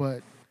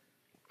 But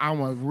I'm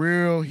a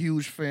real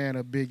huge fan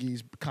of Big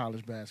East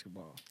college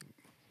basketball.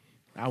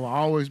 I will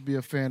always be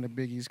a fan of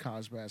Big East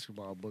college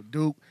basketball. But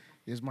Duke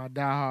is my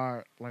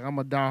diehard, I'm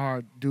a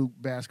diehard Duke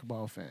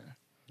basketball fan.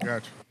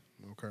 Gotcha.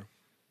 Okay.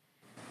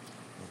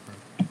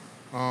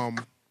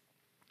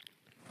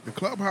 The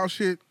clubhouse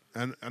shit,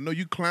 and I know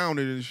you clown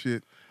it and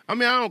shit. I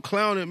mean, I don't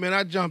clown it, man.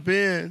 I jump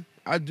in.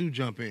 I do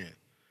jump in.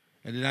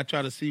 And then I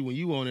try to see when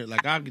you on it,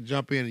 like I could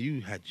jump in and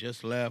you had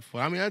just left.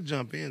 I mean, I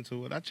jump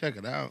into it. I check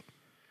it out.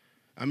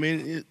 I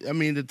mean,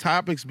 the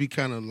topics be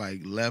kind of like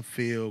left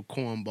field,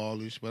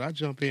 cornballish, but I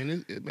jump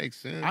in. It makes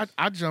sense.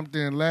 I jumped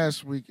in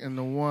last week in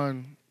the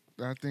one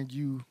that I think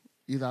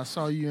I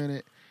saw you in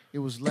it. It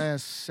was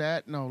last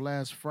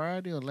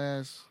Friday or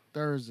last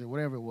Thursday,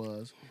 whatever it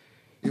was.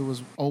 It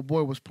was, old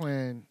boy was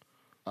playing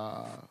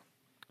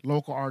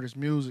local artist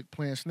music,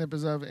 playing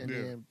snippets of it, and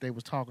then they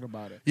was talking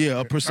about it.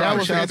 Yeah,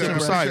 precise. Shout out to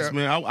Precise,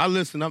 man. I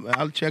listened.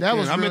 I checked That in.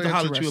 was I meant to really holler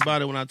at you interesting.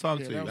 about it when I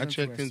talked to Yeah, you. that I was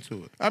checked interesting.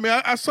 into it. I mean,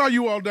 I saw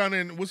you all down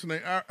in what's the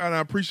name, and I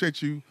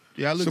appreciate you.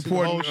 Yeah, I listened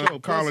supporting to the whole show.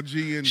 Carla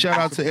G and Shout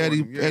out to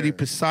supporting them, Eddie yeah.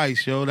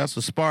 Precise, yo. That's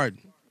a Spartan.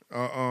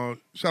 Shout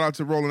out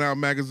to Rolling Out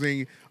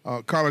Magazine.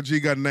 Carla G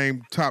got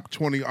named top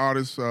 20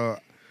 artists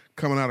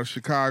coming out of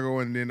Chicago,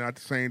 and then at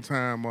the same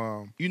time,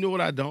 You know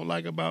what I don't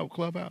like about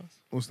Clubhouse?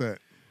 what's that?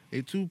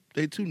 They too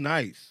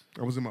nice.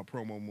 I was in my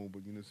promo mode,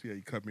 but see how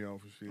you cut me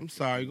off and shit. I'm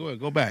sorry. Go ahead.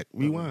 Go back.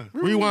 Rewind.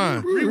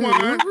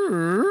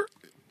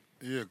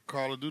 Yeah,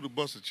 Carla, do the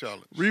Buster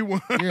Challenge.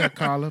 Rewind. Yeah,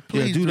 Carla,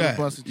 please Yeah, do that.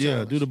 the Buster Yeah,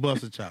 Challenge. do the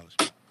Buster Challenge.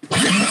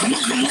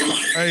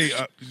 Hey,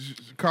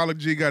 Carla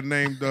G got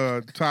named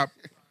top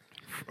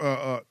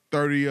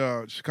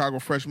 30 Chicago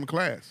freshman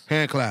class.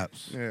 Hand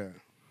claps. Yeah.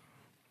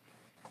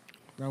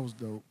 That was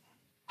dope.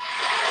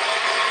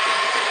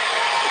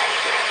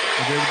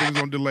 If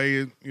everything's on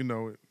delay,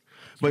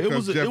 But it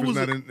because was Jeff is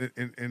a-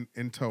 not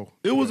in tow.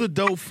 It was a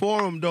dope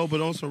forum though,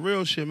 but on some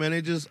real shit, man.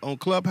 They just on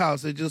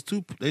Clubhouse. They just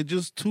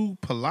too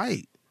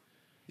polite.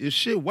 If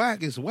shit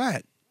whack, it's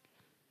whack.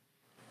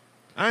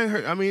 I ain't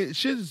heard. I mean,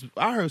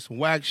 I heard some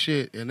whack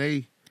shit, and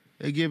they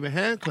giving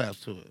hand claps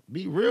to it.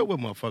 Be real with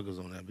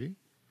motherfuckers on that, B.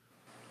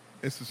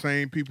 It's the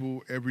same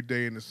people every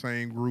day in the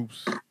same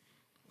groups.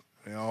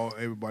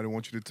 Everybody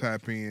wants you to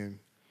tap in.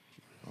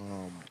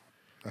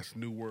 That's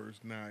new words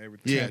now.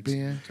 Everything. Yeah. Tap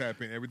in.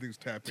 Tap in. Everything's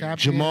tap in. Tap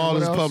in. Jamal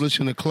What is else?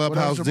 publishing the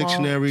Clubhouse Jamal?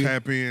 Dictionary.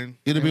 Tap in.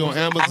 It'll be on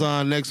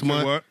Amazon next Say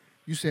month. what?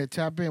 You said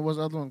tap in. What's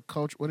the other one?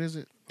 Coach, what is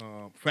it?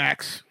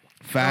 Facts.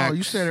 Facts. Oh,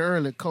 you said it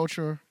earlier.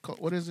 Culture.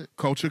 What is it?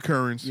 Culture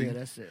currency. Yeah,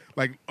 that's it.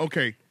 Like,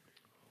 okay,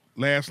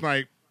 last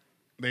night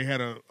they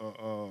had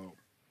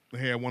they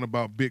had one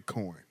about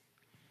Bitcoin.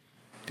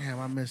 Damn,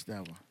 I missed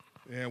that one.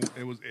 And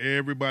it was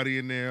everybody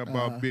in there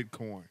about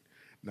Bitcoin.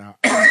 Now,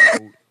 I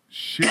don't know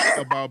shit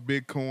about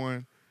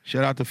Bitcoin.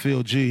 Shout out to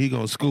Phil G. He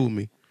gonna school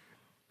me.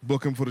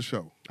 Book him for the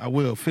show. I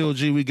will. Phil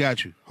G. We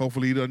got you.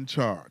 Hopefully he doesn't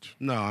charge.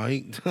 No, I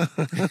ain't.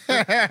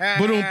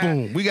 Boom,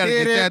 boom. We gotta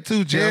Hit get it. that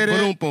too, Jeff. Hit it.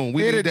 Boom, boom.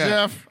 We Hit need it, that.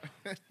 Jeff.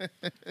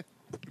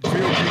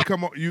 Phil, G,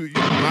 come on. You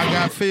My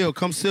guy Phil,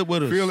 come sit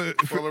with us. feel it.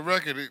 For the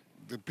record,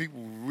 the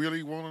people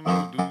really want to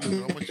know,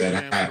 dude, how much you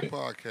paying for the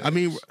podcast. I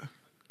mean,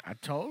 I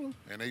told him.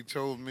 and they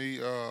told me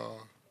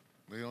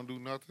they don't do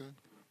nothing.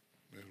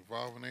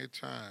 involving their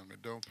time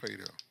that don't pay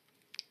them.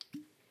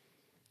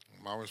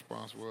 My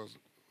response was,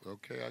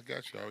 okay, I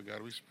got you. I got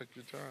to respect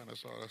your time.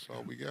 That's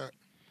all we got.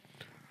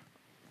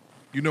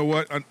 You know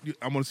what? I'm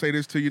going to say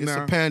this to you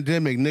now. It's a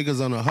pandemic.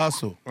 Niggas on a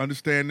hustle.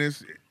 Understand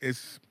this.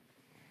 It's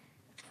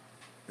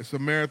a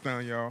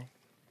marathon, y'all.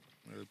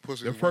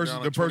 The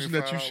person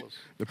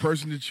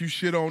that you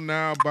shit on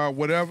now about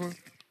whatever,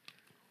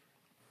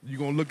 you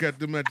gonna look at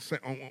them at the same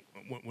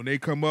when they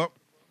come up,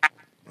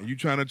 and you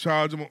trying to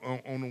charge them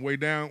on the way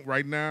down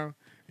right now.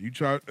 You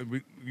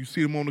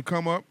see them on the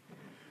come up,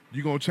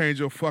 you gonna change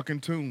your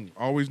fucking tune.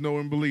 Always know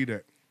and believe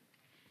that.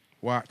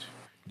 Watch,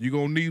 you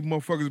gonna need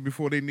motherfuckers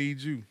before they need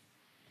you.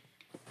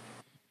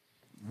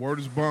 Word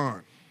is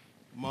bond.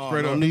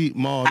 Don't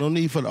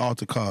need for the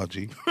altar call,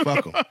 G.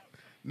 Fuck them.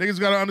 Niggas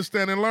gotta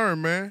understand and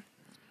learn, man.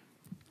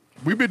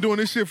 We've been doing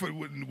this shit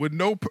with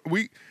no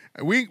we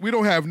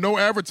don't have no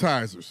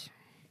advertisers,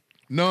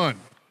 none.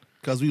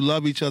 Cause we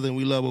love each other and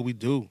we love what we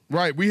do.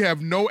 Right, we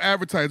have no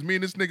advertisers. Me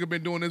and this nigga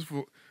been doing this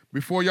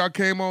before y'all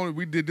came on.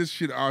 We did this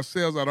shit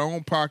ourselves out of our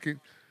own pocket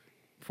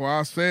for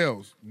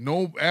ourselves.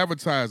 No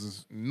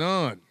advertisers,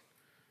 none.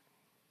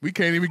 We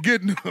can't even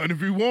get none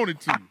if we wanted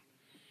to.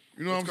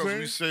 You know what I'm saying?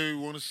 We say we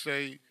want to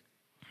say,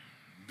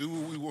 do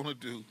what we want to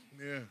do.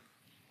 Yeah.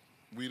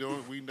 We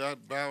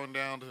not bowing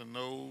down to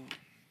no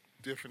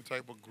different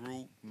type of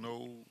group,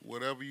 no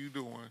whatever you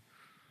doing.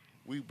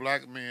 We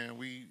black men,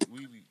 we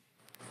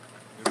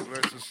in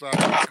black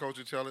society,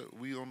 culture tell it,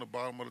 we on the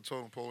bottom of the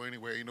totem pole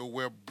anyway. Ain't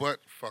nowhere but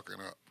fucking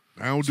up.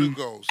 I don't to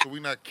go. So we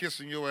not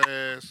kissing your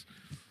ass.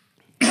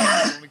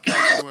 The only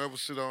couch you don't ever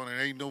sit on, and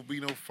ain't be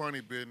no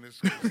funny business.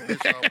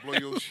 Bitch, I'll blow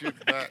your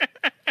shit back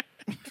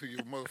to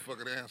your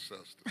motherfucking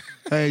ancestors.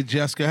 Hey,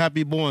 Jessica,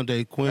 happy born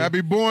day, Queen.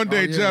 Happy born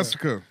day,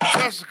 Jessica.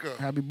 Jessica.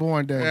 Happy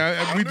born day.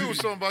 I knew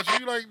something about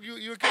you.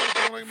 You a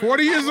kid like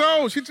 40 years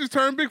old. She just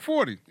turned big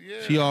 40.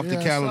 Yeah. She off the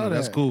calendar.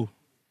 That's cool.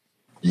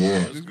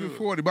 Yeah. It's good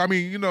 40. But I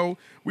mean, you know,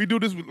 we do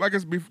this like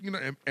it's, you know,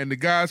 and the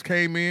guys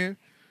came in.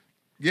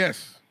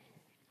 Yes.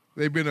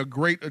 They've been a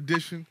great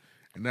addition.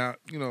 And now,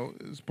 you know,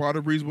 it's part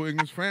of Reasonable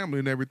Ignorance family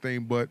and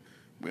everything, but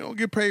we don't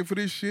get paid for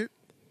this shit.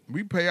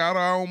 We pay out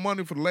our own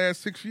money for the last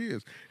 6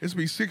 years. It's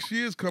be 6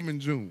 years coming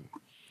June.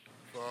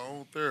 For our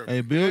own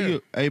therapy.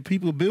 Hey,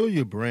 people, build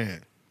your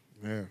brand.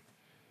 Yeah.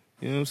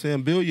 You know what I'm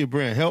saying? Build your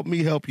brand. Help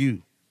me help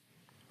you.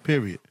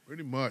 Period.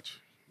 Pretty much.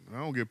 I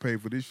don't get paid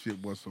for this shit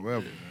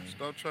whatsoever. Yeah.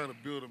 Stop trying to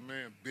build a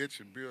man, bitch,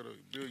 and build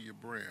your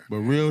brand. But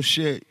real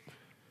shit,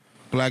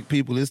 black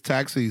people, it's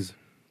tax season.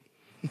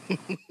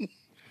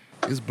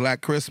 It's Black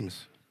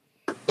Christmas.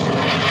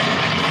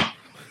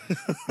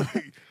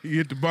 You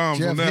hit the bombs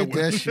Jeff on that hit one.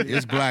 that shit.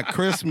 It's Black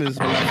Christmas,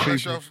 black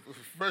people.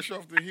 Fresh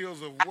off the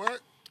heels of what?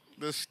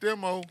 The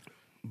stemo.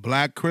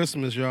 Black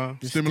Christmas, y'all.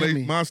 The Stimulate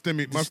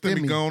stimmy. my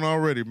stimmy gone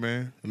already,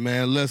 man.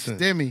 Man, listen.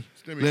 Stimmy.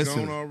 Stimmy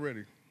Listen. gone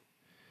already.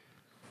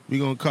 We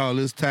gonna call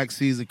this Tax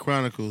Season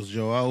Chronicles,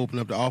 Joe. I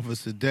opened up the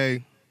office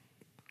today.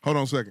 Hold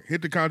on a second.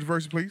 Hit the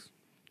controversy, please.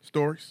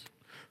 Stories.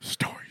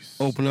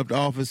 Open up the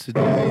office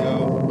today,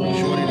 yo.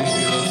 Shorty didn't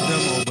get a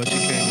demo, but she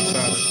came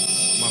inside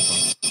us. My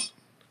fault.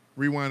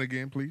 Rewind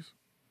again, please.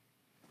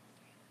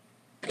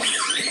 Hit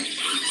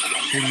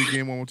it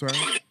again one more time.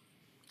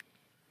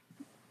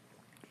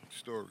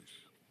 Stories.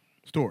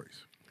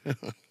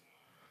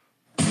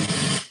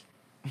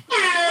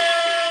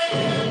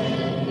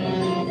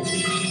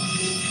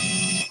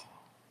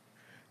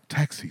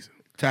 Tax season.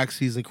 Tax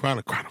Season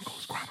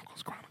Chronicles.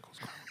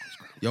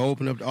 Yo,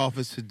 open up the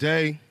office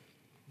today.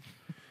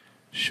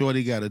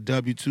 Shorty got a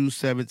W-2,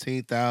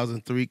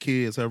 17,000, 3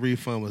 kids. Her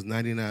refund was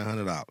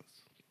 $9,900.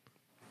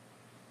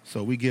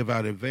 So we give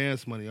out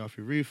advance money off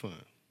your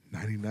refund.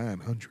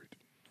 $9,900.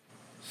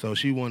 So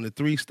she wanted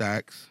 3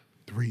 stacks.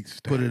 3 stacks.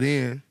 Put it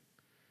in.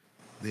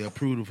 They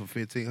approved it for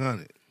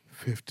 $1,500.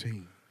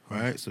 15.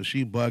 Right? So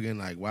she bugging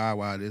like,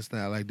 why this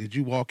now? Like, did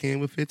you walk in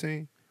with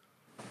 15?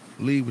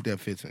 Leave with that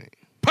 15.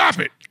 Pop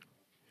it.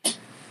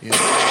 You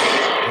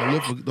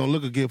know, don't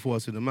look a gift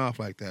horse in the mouth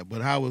like that.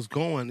 But how it's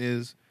going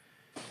is,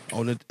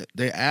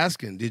 they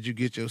asking, did you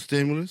get your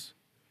stimulus?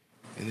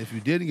 And if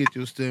you didn't get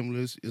your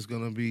stimulus, it's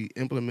gonna be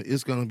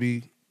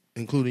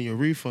including your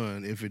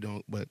refund if you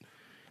don't. But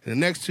in the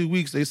next 2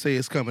 weeks, they say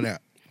it's coming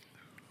out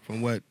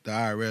from what the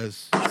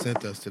IRS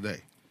sent us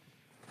today.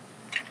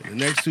 In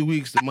the next 2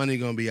 weeks, the money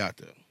gonna be out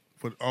there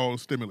for all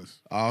stimulus.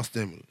 All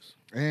stimulus.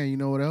 And you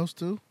know what else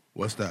too?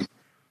 What's that?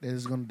 Joe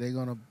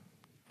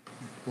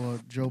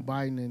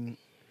Biden and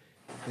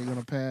they're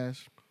gonna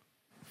pass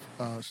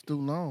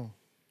student loan.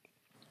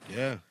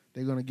 Yeah.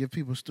 They're gonna give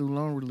people student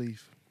loan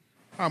relief.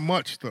 How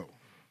much though?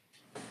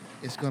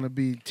 It's gonna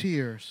be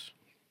tiers.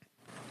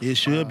 It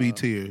should be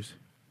tiers.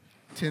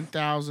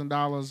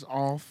 $10,000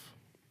 off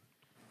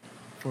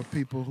for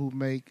people who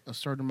make a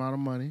certain amount of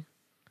money.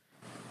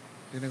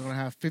 Then they're gonna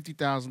have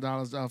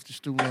 $50,000 off the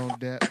student loan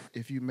debt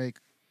if you make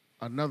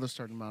another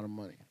certain amount of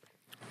money.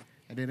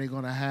 And then they're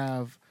gonna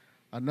have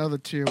another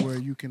tier where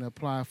you can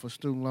apply for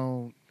student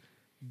loan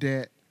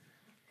debt.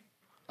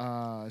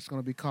 It's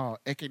gonna be called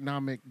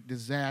economic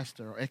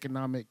disaster or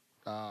economic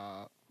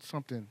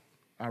something.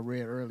 I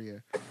read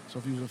earlier. So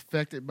if you was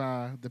affected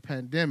by the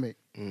pandemic,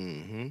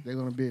 they're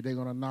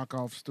gonna knock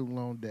off student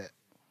loan debt.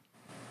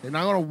 They're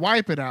not gonna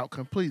wipe it out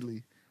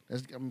completely.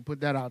 I'm gonna put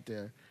that out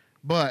there.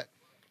 But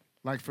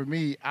like for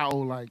me, I owe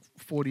like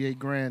 48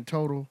 grand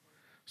total.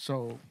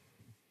 So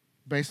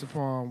based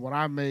upon what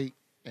I make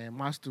and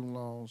my student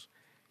loans,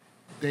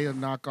 they'll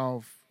knock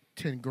off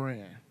 10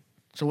 grand.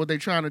 So what they're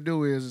trying to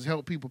do is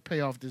help people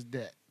pay off this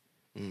debt.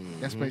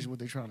 That's basically what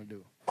they're trying to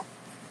do.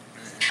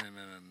 And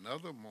in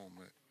another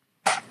moment,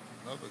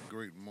 another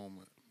great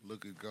moment,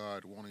 look at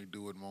God, won't he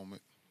do it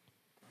moment.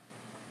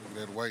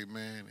 Look at that white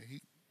man.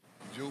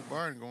 Joe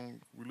Biden going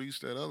to release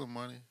that other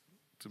money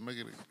to make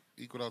it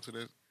equal out to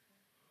that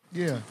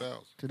 10,000.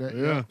 To that,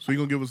 Yeah. So you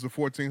going to give us the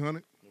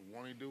 1,400?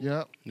 Won't he do it?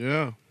 Yep.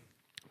 Yeah.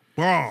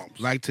 Bombs.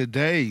 Like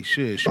today,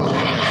 shit.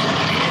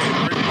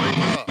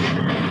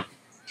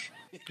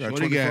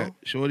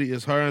 Shorty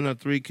is her and her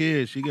 3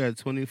 kids. She got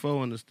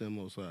 24 on the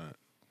STEMO side.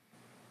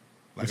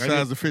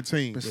 Besides the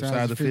 15.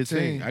 Besides the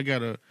 15. I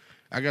got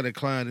a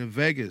client in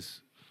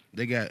Vegas.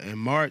 They got in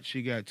March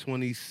she got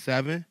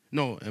 27.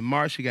 No, in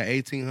March she got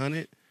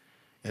 1,800,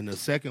 and the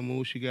second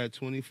move she got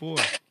 24.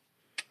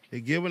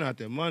 They giving out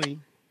their money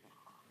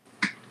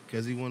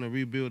because he want to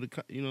rebuild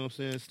the. You know what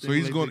I'm saying? So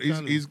he's going.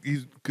 He's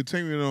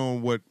continuing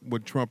on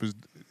what Trump is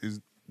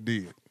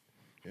did.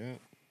 Yeah.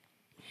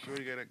 Sure,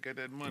 you got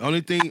that money.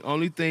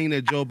 Only thing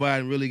that Joe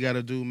Biden really got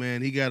to do,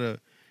 man, he gotta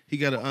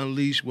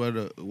unleash where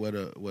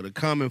the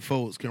common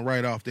folks can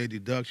write off their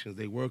deductions,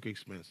 their work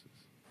expenses,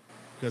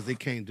 because they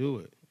can't do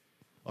it.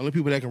 Only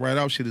people that can write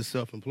off shit is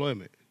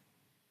self-employment.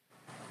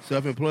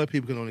 Self-employed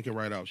people only can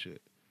write off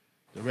shit.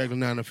 The regular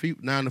 9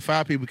 to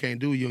 5 people can't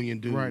do union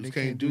dues, Right, they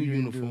can't do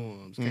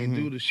uniforms, can't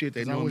do the shit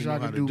they normally know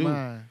how to do.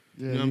 Mine.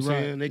 Yeah, you know what I'm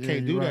saying? They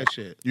can't do that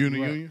shit. You in the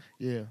union?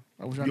 Yeah.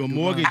 I wish I Your could do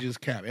mortgage mine. is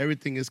capped.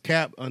 Everything is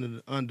capped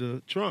under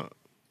Trump.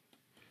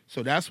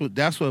 So that's what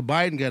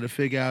Biden got to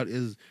figure out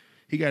is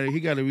he got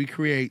to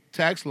recreate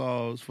tax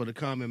laws for the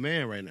common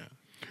man right now.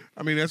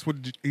 I mean, that's what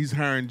he's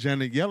hiring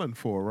Janet Yellen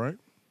for, right?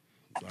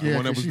 Yeah,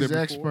 One that 'cause was she's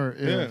there expert.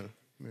 before. Yeah.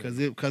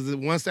 Because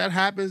once that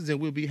happens, then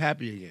we'll be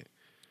happy again.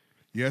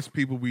 Yes,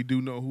 people, we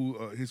do know who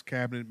his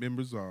cabinet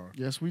members are.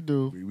 Yes, we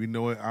do. We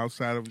know it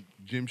outside of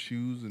gym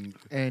shoes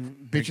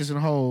And bitches and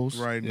hoes.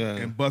 right, Yeah.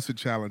 and busted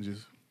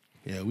challenges.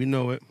 Yeah, we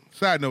know it.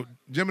 Side note,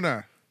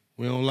 Gemini,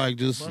 We don't like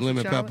just Busted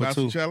lemon challenge? pepper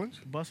busted too.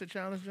 challenge. Busted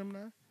challenge, Gemini.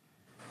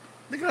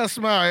 Look at her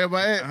smile,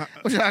 everybody. Hey,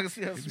 wish I could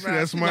see her You see smile.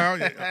 that smile?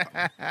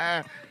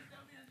 Yeah.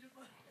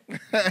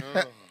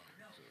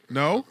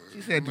 No,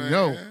 She said Man.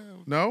 no.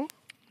 no.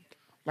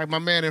 Like my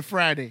man in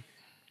Friday.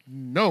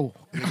 No.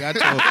 Nigga,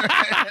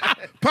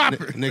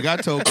 I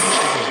told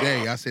Chris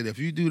today, I said, if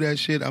you do that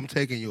shit, I'm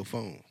taking your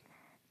phone.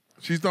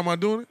 She's talking about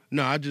doing it.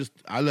 No,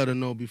 I let her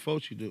know before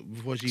she She think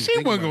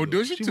wasn't about gonna do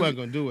it. She She wasn't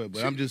gonna do it,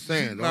 but I'm just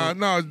saying.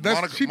 No,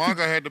 that's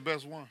Monica had the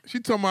best one. she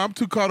told me I'm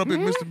too caught up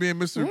in Mr. B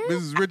and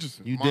Mrs.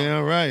 Richardson. You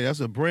damn right.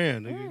 That's a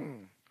brand, nigga.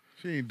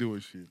 She ain't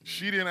doing shit.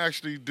 She didn't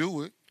actually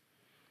do it.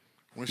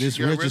 When Miss she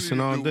got ready Richardson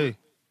to all do day. it,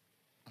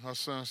 her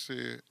son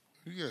said,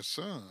 "You got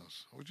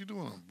sons. What you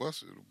doing on a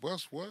bus? The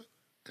bus what?"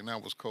 And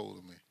that was cold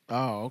to me.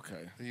 Oh,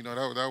 okay. You know,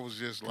 that was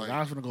just like. I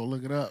was gonna go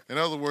look it up. In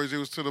other words, it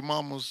was to the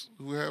mamas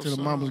who have To the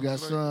sons. mamas got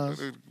like,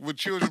 sons. with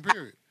children.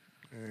 Period.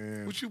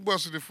 And What you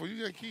busted it for?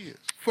 You got kids.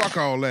 fuck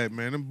all that,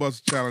 man. Them bus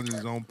challenges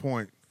is on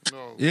point.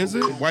 No, Is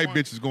it? White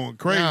bitches going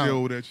crazy Now,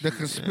 over that the shit.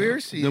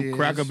 conspiracy Them is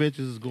cracker bitches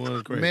is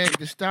going crazy. Meg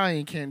Thee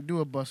Stallion can't do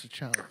a busted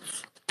challenge.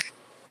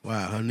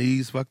 Wow, her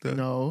knees fucked up.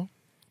 No,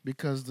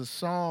 because the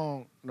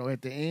song,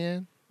 at the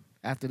end,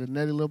 after the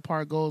nutty little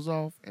part goes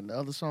off and the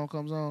other song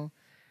comes on,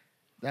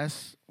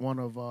 that's one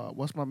of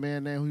what's my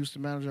man name who used to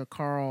manage her,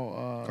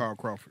 Carl. Carl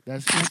Crawford.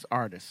 That's his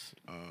artist.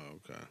 Oh,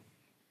 okay.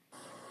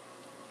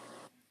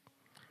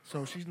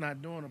 So she's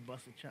not doing a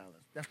busted challenge.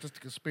 That's just a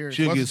conspiracy.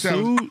 She'll get Busted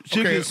challenge. sued.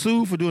 She'll Okay. get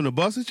sued for doing a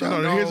busted No,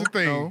 challenge. no, here's the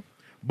thing. no.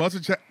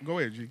 Busted Go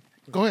ahead, G.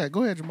 Go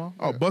ahead, Jamal.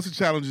 Oh, Busted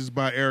Challenge is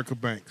by Erica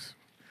Banks.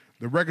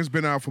 The record's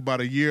been out for about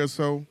a year or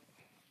so.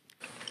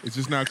 It's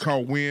just not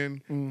called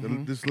Win.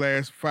 This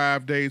last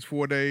 5 days,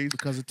 4 days.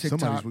 Because of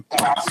TikTok.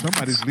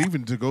 Somebody's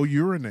leaving to go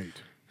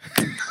urinate.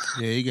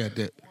 Yeah, he got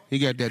that. He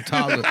got that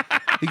toddler.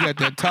 He got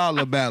that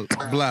toddler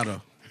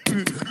bladder.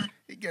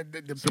 He got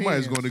the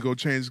Somebody's pins. going to go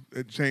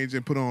change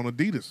and put on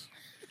Adidas.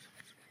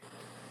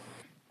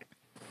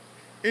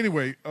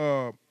 Anyway,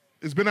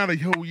 it's been out a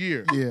whole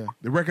year. Yeah.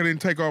 The record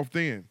didn't take off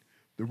then.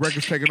 The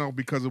record's taken off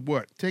because of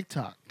what?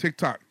 TikTok.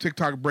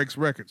 TikTok breaks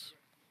records.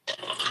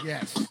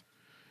 Yes.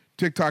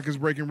 TikTok is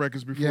breaking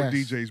records before Yes.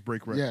 DJs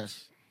break records.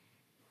 Yes.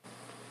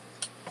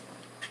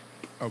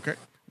 Okay.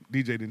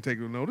 DJ didn't take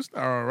no notice.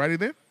 All righty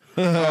then.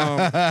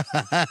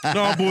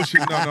 No,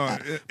 bullshit. No.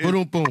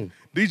 Boom, boom.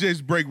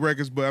 DJs break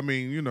records, but I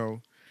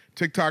mean,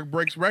 TikTok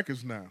breaks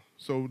records now.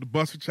 So the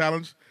Busted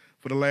Challenge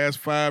for the last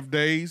 5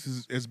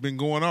 days has been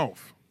going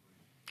off.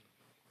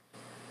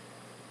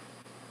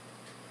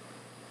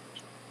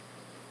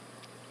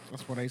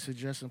 That's why they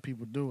suggesting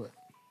people do it.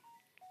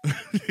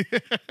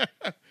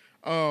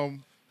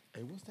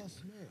 Hey, what's that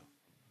smell?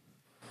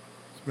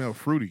 Smell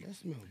fruity. That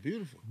smells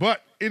beautiful.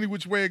 But any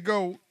which way it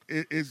go,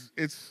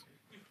 it's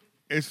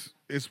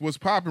what's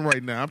popping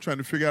right now. I'm trying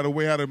to figure out a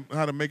way how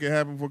to make it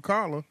happen for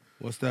Carla.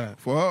 What's that?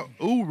 For her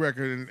Ooh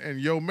record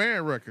and Yo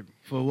Man record.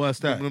 For what's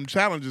that? Them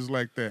challenges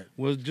like that.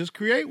 Well, just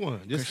create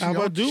one. Just how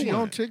about do one? She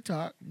on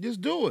TikTok.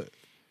 Just do it.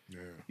 Yeah.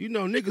 You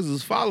know, niggas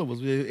is followers.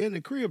 They're in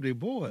the crib, they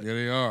bored. Yeah,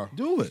 they are.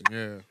 Do it.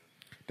 Yeah.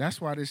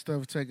 That's why this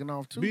stuff taking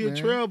off too. Be man. a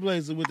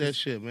trailblazer with that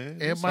shit, man.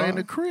 Everybody in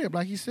the crib,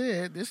 like he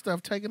said, this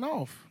stuff taking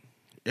off.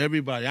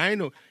 Everybody. I ain't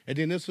know. And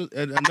then this was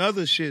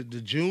another shit,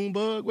 the June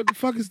bug. What the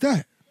fuck is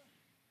that?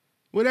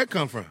 Where'd that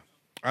come from?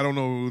 I don't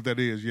know what that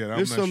is yet. I'm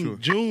There's not some sure.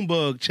 June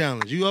bug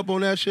challenge. You up on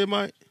that shit,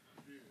 Mike?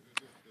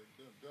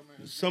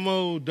 Some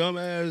old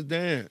dumbass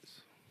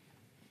dance.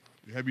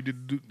 Have you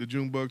did the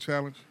June bug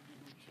challenge?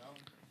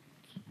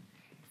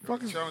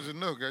 Fucking challenging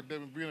Nook.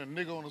 Goddamn it, being a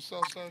nigga on the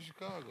south side of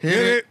Chicago. Hit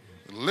it.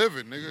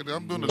 Living, nigga.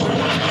 I'm doing the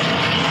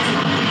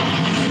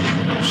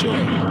Sure.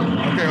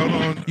 Okay, hold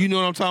on. You know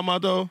what I'm talking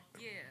about, though?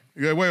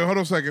 Yeah, wait, hold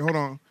on a second. Hold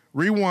on.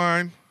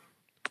 Rewind.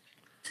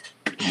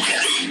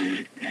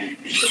 $2,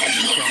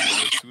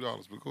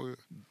 but go ahead.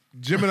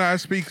 Gemini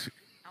speaks.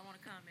 I want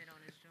to comment on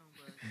this June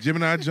bug.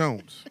 Gemini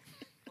Jones.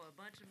 For a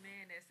bunch of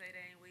men that say they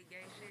ain't with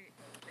gay shit,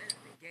 that's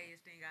the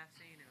gayest thing I've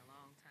seen in a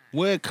long time.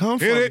 Where it come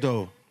Hit from, it.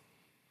 though?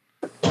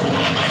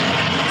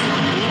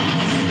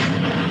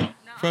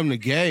 No, From the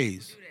people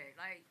gays. do that.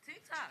 Like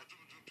TikTok.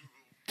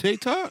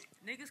 TikTok?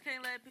 Niggas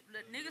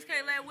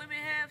can't let women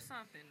have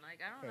something.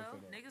 Like, I don't know.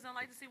 Niggas don't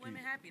like to see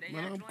women happy. They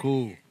Man, gotta I'm join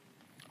cool. in.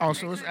 Oh, They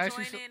so it's couldn't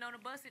actually. join in on the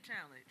busted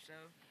challenge. So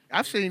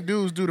I've seen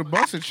dudes do the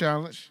busted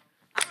challenge.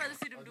 I'd rather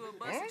see them do a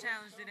busted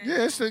challenge than that.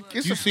 Yeah, it's a. June bug.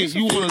 It's You a. see, it's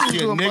you want to see a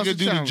do nigga busted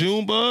do the challenge.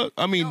 June bug?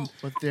 I mean, No.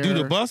 But do the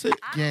they're busted? I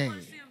don't want Gang.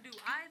 to see them do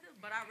either,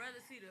 but I'd rather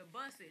see the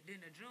busted than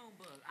the June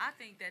bug. I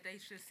think that they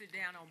should sit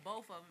down on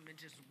both of them and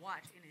just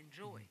watch and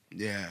enjoy.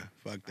 Yeah,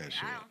 fuck that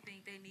shit. I don't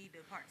think they need to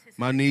participate.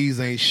 My knees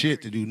ain't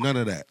shit to do none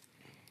of that.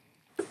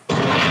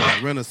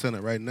 Rent a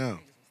center right now.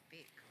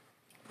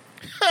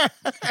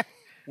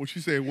 What she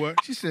said,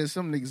 what? She said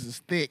some niggas is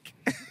thick.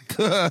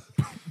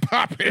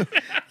 Pop it.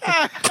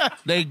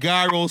 They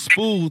gyro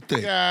spool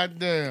thing. God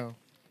damn.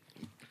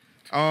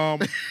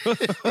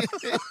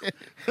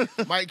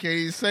 Mike can't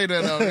even say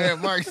that on there.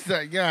 Mike's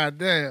like, God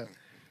damn.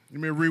 You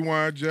mean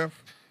rewind,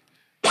 Jeff?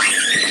 You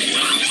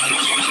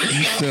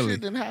silly.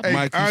 Shit didn't happen. Hey,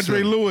 Mike, you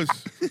Andre silly. Lewis.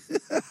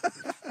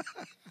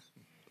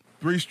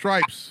 3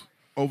 stripes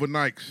over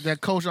Nikes.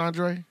 That Coach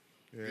Andre?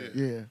 Yeah.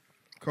 Yeah.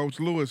 Coach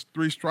Lewis,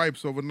 3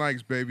 stripes over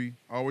Nikes, baby.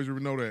 Always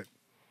know that.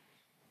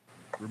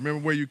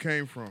 Remember where you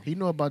came from. He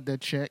know about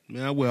that check.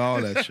 Man, I wear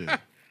all that shit.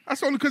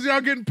 That's only because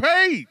y'all getting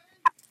paid.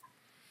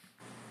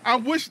 I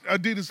wish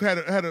Adidas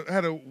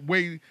had a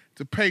way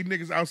to pay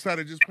niggas outside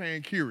of just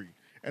paying Curie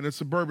and the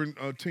suburban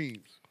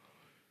teams.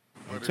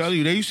 I'm telling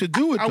you, they used to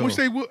do it, I though. wish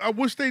they would. I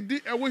wish they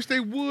did. I wish they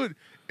would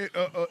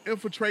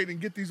infiltrate and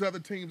get these other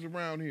teams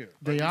around here.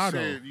 They are though.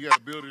 Said you got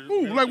to build it.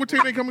 Ooh, like what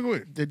team they coming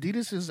with? The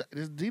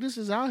Adidas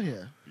is out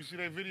here. You see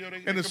that video?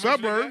 In the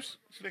suburbs.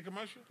 See that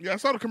commercial? Yeah, I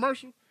saw the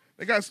commercial.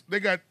 They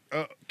got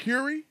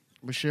Curie.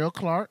 Michelle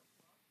Clark.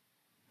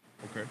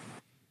 Okay.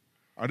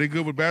 Are they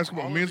good with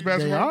basketball? Men's They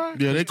basketball? are.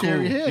 Yeah, they cool.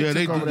 Terry Hill Yeah,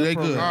 they took over good. that They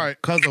good. program. All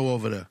right. Cuzzo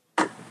over there.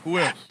 Who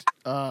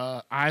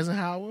else?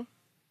 Eisenhower.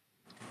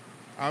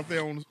 Out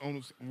there on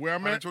where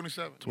I'm at?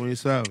 127.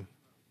 27.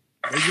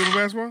 They good with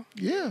basketball?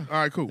 Yeah.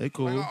 All right, cool. They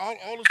cool. Like,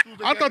 all the schools.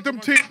 I thought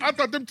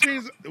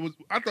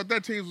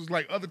that teams was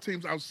like other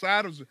teams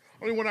outside of.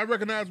 Only one I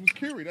recognized was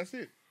Curie. That's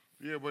it.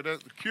 Yeah, but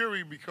that's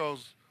Curie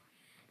because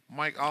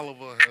Mike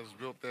Oliver has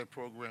built that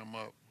program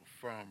up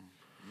from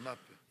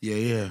nothing.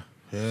 Yeah.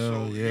 Hell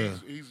So yeah.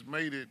 he's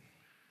made it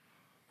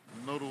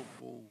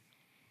notable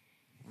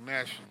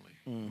nationally.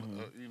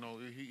 You know,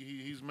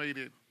 he's made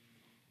it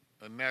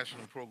a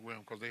national program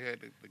because they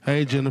had the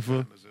Hey, Jennifer.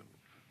 and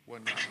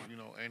whatnot, you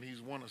know, and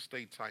he's won a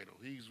state title.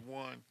 He's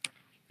won.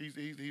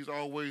 He's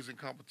always in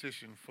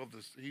competition for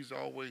this. He's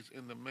always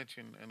in the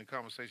mention and the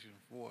conversation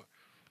for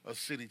a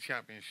city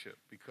championship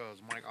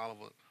because Mike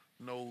Oliver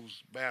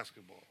knows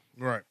basketball.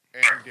 Right.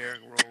 And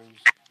Derrick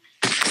Rose.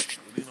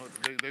 You know,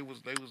 they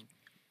was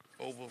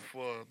over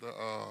for the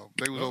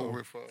they was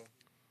over for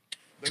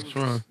they was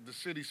wrong? the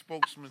city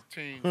spokesman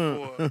team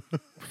for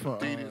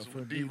Adidas for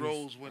when D Adidas.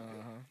 Rose went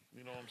there.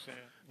 You know what I'm saying?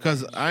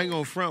 Because I ain't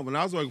gonna front. When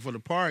I was working for the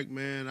park,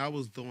 man, I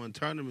was doing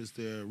tournaments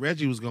there.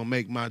 Reggie was gonna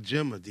make my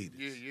gym Adidas.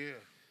 Yeah.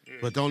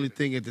 But the only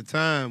thing at the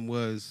time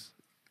was,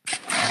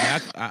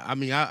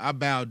 I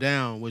bowed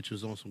down, which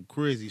was on some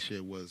crazy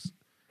shit. Was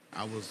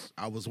I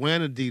was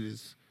wearing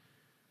Adidas,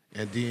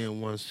 and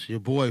then once your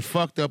boy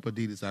fucked up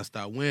Adidas, I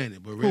stopped wearing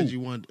it. But Reggie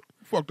wanted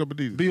Fucked up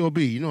Adidas.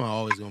 B.O.B. You know I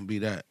always gonna be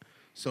that.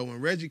 So when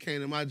Reggie came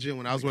to my gym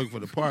when I was working for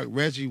the park,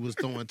 Reggie was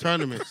throwing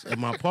tournaments at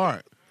my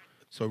park.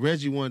 So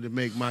Reggie wanted to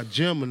make my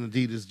gym an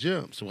Adidas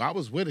gym. So I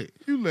was with it.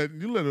 You let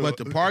her. But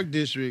the park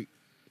district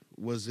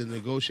was in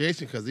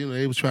negotiation because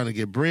they was trying to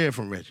get bread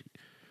from Reggie.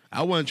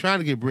 I wasn't trying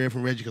to get bread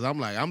from Reggie because I'm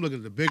looking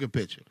at the bigger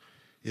picture.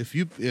 If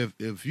you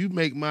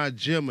make my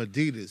gym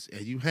Adidas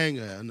and you hang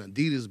an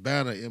Adidas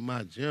banner in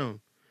my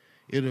gym,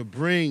 it'll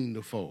bring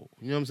the fold.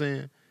 You know what I'm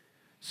saying?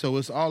 So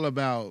it's all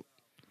about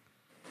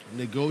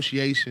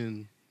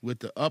negotiation with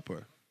the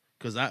upper.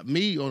 Cause on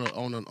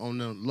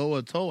the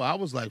lower toe, I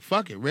was like,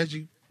 fuck it,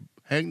 Reggie,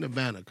 hang the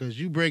banner. Cause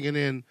you bringing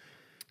in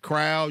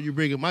crowd, you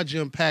bringing my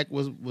gym pack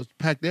was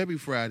packed every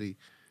Friday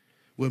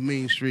with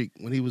Mean Streak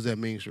when he was at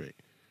Mean Streak.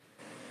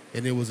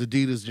 And it was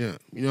Adidas gym.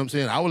 You know what I'm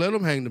saying? I would let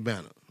them hang the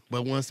banner.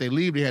 But once they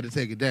leave, they had to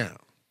take it down.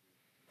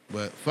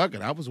 But fuck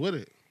it, I was with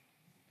it.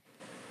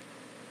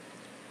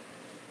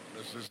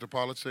 This is the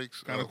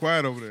politics. Kind of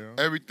quiet over there.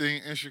 Huh?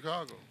 Everything in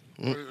Chicago.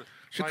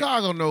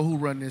 Chicago know who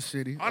run this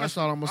city. That's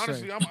all I'm gonna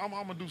honestly, say. I'm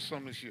gonna do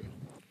something this year.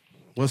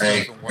 What's I that?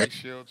 want some white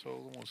shell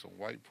toes. I want some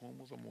white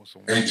Pumas. I want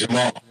some Hey, white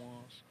Jamal.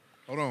 ones.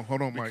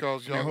 Hold on, Mike.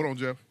 Because y'all, hold on,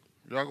 Jeff.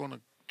 Y'all gonna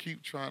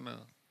keep trying to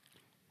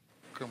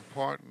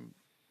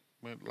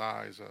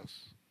compartmentalize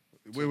us.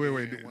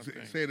 Wait.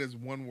 Say it as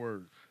one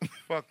word.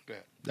 Fuck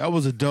that. That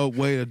was a dope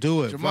way to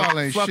do it. Jamal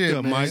ain't fuck shit,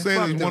 them, man. Mike. Say it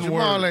Fuck as them. one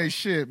Jamal word. ain't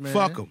shit, man.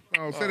 Fuck them.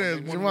 Oh, say that as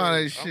one Jamal word.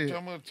 ain't shit.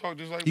 I'm gonna talk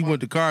just like He my went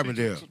to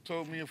Carbondale. teacher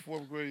told me in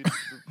fourth grade, the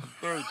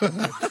third time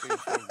I had to say in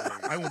fourth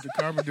grade. I went to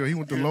Carbondale. He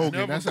went to Logan.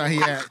 never That's how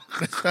he act.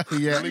 That's how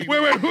he act. Wait,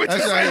 what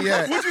That's how he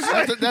act.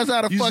 That's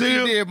how the You fuck see he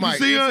him? did, Mike.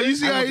 You see I how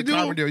went he to do?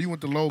 Carbondale. You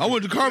went to Logan. I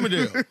went to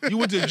Carbondale. You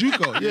went to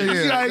JUCO. Yeah, you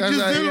see how he that's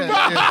just how did he him?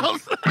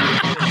 act,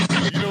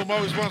 You know my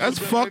response. That's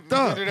was fucked that,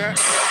 up. That,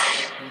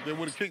 they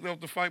would have kicked off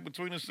the fight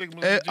between the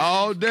Sigmas and the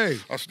All G's. day.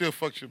 I still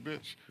fucked your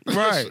bitch.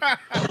 Right.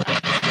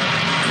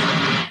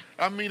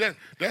 I mean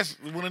that's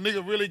when a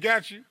nigga really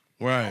got you.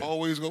 Right.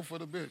 Always go for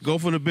the bitch. Go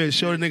for the bitch.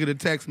 Show the nigga the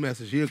text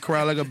message. He'll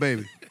cry like a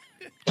baby.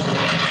 God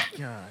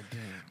damn.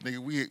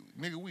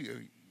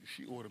 Nigga,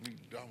 she ordered me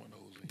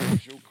Domino's and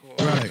used your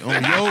card. Right.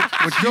 On your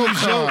With your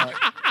card.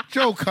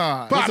 Your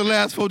card. What's the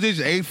last 4 digits?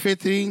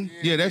 815?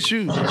 Yeah, that's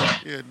you. Yeah,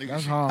 nigga.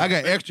 That's she, hard. I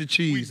got extra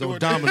cheese We on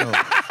doing that. Domino.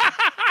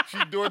 she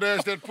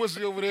DoorDash that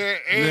pussy over there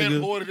and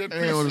Nigga. ordered that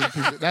And ordered the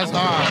pizza. pizza. That's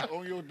hard.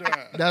 On your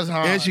dime. That's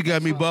hard. And she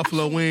got me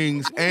buffalo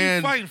wings Who we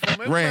and fighting for,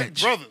 man?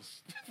 ranch. Like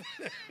brothers.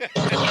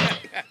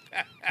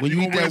 When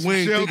you eat that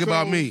wing, think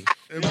about me.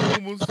 And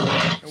Pumas.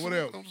 And what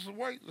else? Some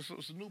white,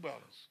 some New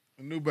Balance.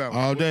 A New Balance.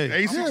 All day.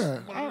 Aces. Yeah.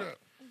 One of that.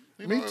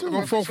 You Me know, too. if Go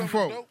I see 4 for something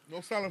 4. dope,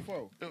 Go solid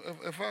 4.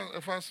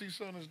 If I see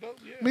something that's dope,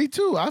 yeah. Me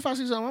too. If I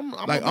see something,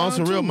 I'm Like gonna on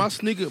some buy real,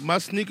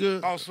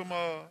 too. Oh, some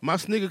my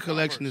sneaker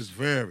collection is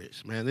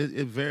varies, man.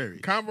 It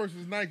varies. Converse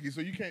is Nike,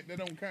 so that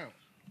don't count.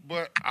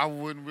 but I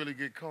wouldn't really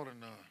get caught in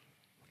none.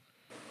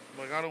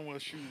 Like I don't wear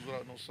shoes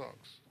without no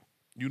socks.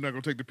 You're not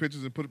gonna take the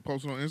pictures and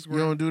post it on Instagram? You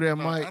don't do that,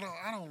 No, Mike.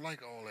 I don't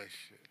like all that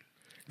shit.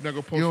 You're not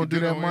gonna post You don't your do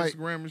dinner that, on Mike?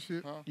 Instagram and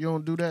shit? Huh? You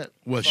don't do that.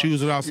 What, shoes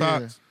without Yeah.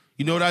 socks?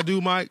 You know what I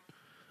do, Mike?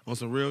 On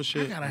some real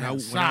shit. gotta When have I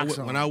socks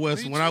when on. I wear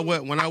Me when I too.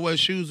 wear when I wear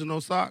shoes and no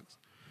socks,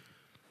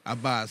 I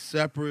buy a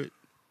separate.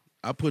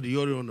 I put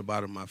deodorant on the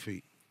bottom of my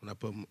feet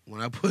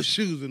when I put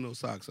shoes and no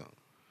socks on.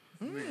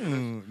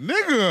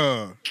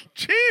 Nigga.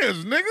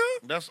 Cheers, nigga.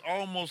 That's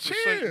almost the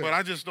Cheers. same, but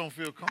I just don't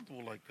feel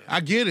comfortable like that. I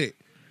get it,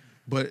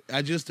 but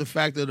I just the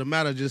fact of the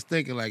matter, just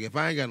thinking like if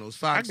I ain't got no I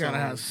socks gotta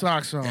on have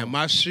socks on. and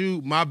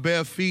my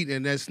bare feet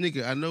and that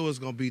sneaker, I know it's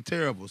gonna be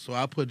terrible. So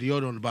I put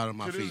deodorant on the bottom of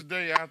my to this feet.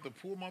 day, I have to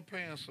pull my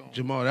pants on.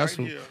 Jamal, that's right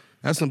some here,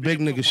 that's some big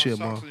then put nigga my shit,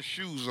 socks man. and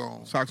shoes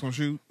on. Socks on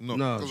shoes? No.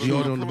 No, 'Cause deodorant when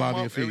I on the put bottom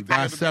of your them feet. up, Buy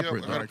everything had to be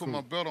separate. up. I gotta Alright, put cool.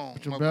 my belt on.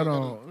 Put your My belt gotta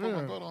on, Put my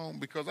yeah. belt on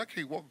because I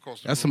can't walk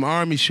across the That's room some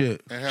army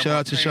shit. And have Shout my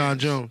out to Sean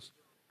pants. Jones.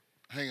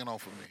 hanging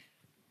off of me.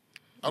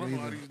 I don't know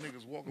how these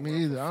niggas walk Me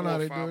around either. for I don't 4 know how or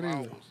they 5 do it either.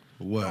 hours.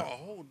 What? No, a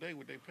whole day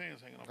with their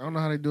pants hanging off. I don't know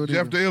how they do it.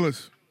 Jeff the either.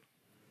 illest.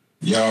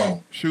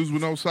 Yo, Shoes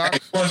with no hey,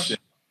 socks?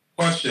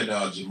 question,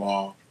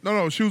 Jamal.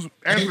 No, shoes.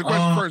 Answer the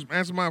question first.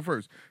 Answer mine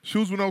first.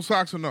 Shoes with no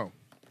socks or no?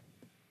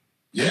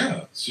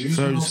 Yeah, shoes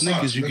Certain with no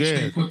sneakers socks. you Make sure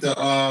get. you put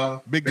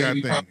the Big guy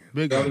baby thing. pop-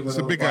 Big belly guy. It's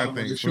a button big on guy the bottom of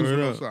thing. the Shoes shoe. with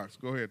no up. socks.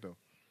 Go ahead, though.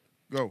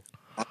 Go.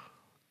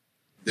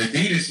 The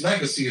Adidas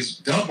legacy is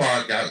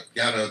Dunbar got an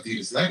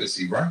Adidas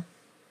legacy, right?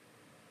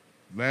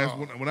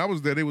 When I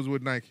was there, they was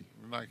with Nike.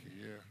 Nike,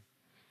 yeah.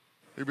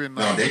 They been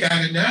No, they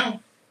got it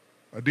now.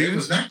 It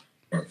was Adidas? Nike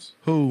first.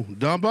 Who?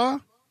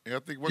 Dunbar? Yeah, I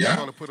think what Yeah. you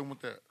call it, put him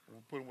with that.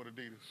 We'll put him with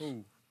Adidas.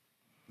 Who?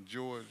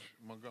 George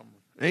Montgomery.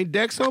 Ain't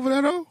Dex over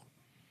there though?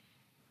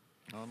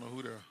 I don't know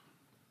who they're,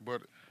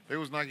 but they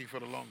was Nike for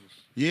the longest.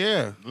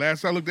 Yeah.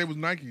 Last I looked, they was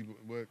Nike,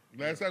 but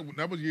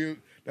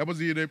that was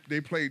the year they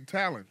played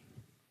Talon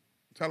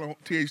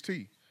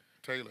THT,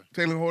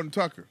 Taylor. Horton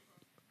Tucker,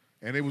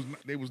 and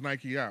they was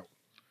Nike out.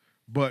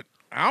 But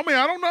I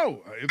don't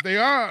know if they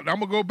are. I'm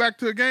gonna go back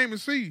to the game and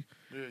see.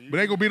 Yeah, But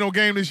ain't gonna be no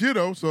game this year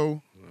though.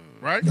 So,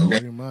 right?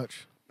 Pretty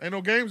much. Ain't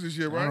no games this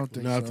year, I right? don't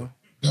think Nothing.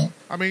 so.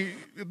 I mean,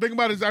 the thing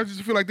about it is, I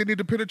just feel like they need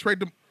to penetrate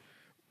the.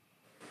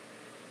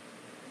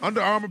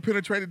 Under Armour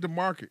penetrated the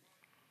market.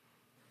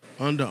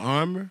 Under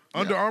Armour?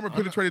 Under Armour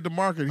penetrated the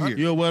market here.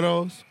 You wear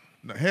those?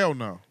 No, hell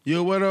no.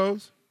 You wear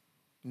those?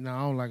 No, I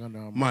don't like Under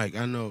Armour. Mike,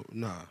 I know.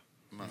 Nah.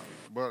 No,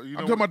 but you know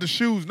I'm talking about the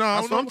shoes. No,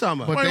 That's what I'm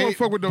talking about. I ain't gonna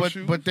fuck with those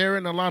shoes. But they're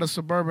in a lot of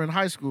suburban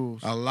high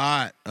schools. A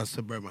lot of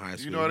suburban high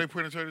school. You know how they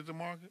penetrated the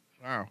market?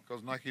 Wow.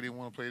 Because Nike didn't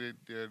want to play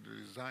their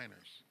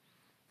designers,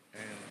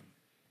 and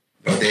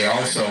But they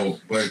also,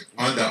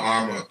 Under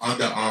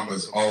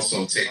Armour's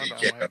also taking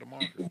care of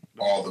people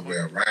all the way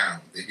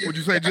around. What'd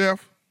you say,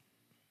 Jeff?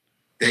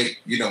 They,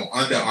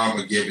 Under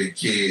Armour giving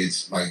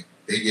kids, like,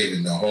 they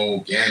giving the whole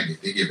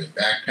gamut. They giving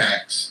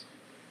backpacks,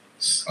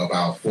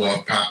 about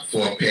four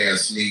pair of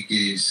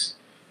sneakers,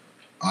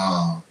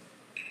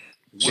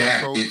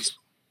 jackets,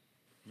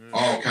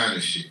 all kind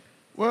of shit.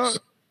 Well,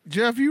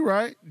 Jeff, you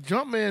right.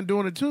 Jumpman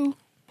doing it too.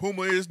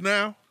 Puma is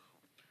now.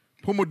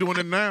 Puma doing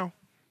it now.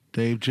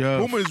 Dave Jeff.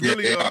 Puma is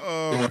really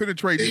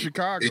penetrating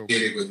Chicago. They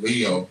did it with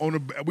Leo.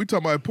 We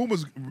talking about Puma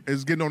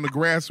is getting on the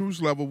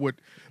grassroots level with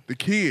the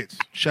kids.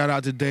 Shout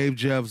out to Dave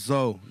Jeff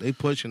Zoe. They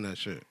pushing that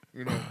shit.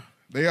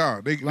 They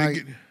are. They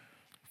Like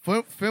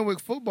Fenwick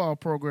football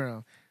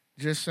program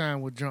just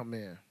signed with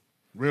Jumpman,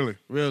 really.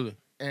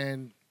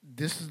 and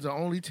this is the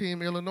only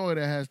team in Illinois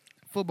that has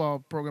football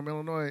program.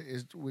 Illinois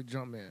is with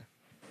Jumpman.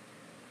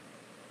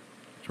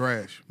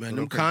 Trash. Man,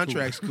 them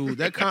contract schools.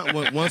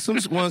 Once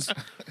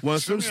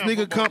some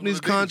sneaker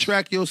companies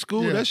contract your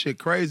school, that shit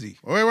crazy.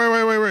 Wait.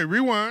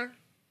 Rewind.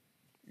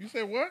 You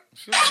said what?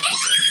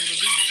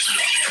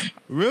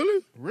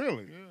 Really?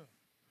 Really? Yeah.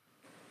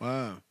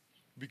 Wow.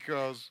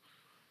 Because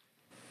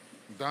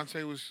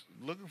Dante was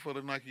looking for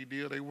the Nike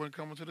deal. They weren't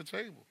coming to the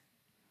table.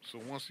 So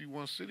once he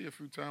won City a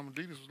few times,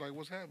 Adidas was like,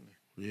 what's happening?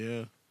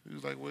 Yeah. He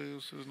was like, well,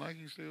 since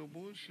Nike still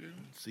bullshit.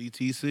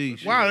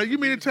 CTC. Wow, you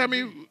mean to tell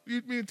me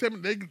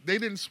they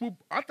didn't swoop?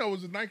 I thought it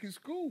was a Nike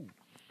school.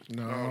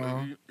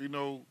 No,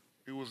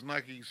 It was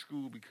Nike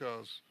school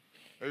because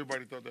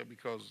everybody thought that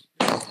because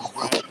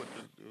LeBron put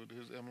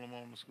his emblem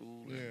on the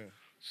school. Yeah.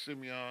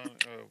 Simeon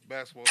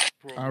basketball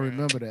program. I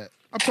remember that.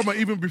 I'm talking about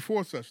even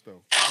before such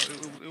though.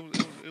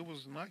 It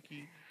was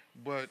Nike,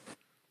 but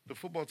the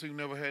football team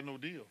never had no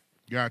deal.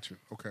 Gotcha.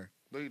 Okay.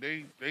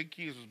 They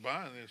kids was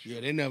buying that shit.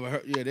 Yeah, they never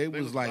heard. Yeah, they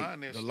was like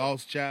the stuff.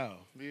 lost child.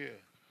 Yeah.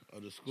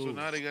 Of the school. So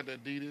now they got the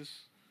Adidas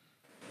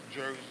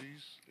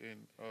jerseys and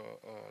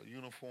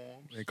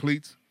uniforms And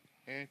cleats.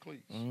 and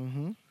cleats.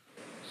 Mm-hmm.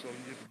 So you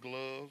get the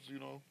gloves,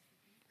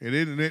 And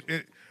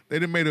they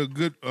done made a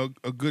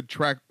good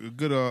track,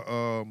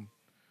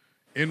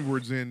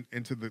 inwards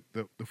into the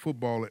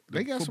football.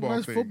 They got some football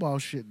nice thing. football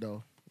shit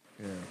though.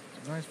 Yeah,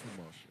 some nice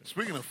football shit.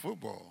 Speaking of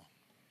football,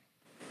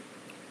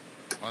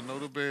 I know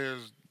the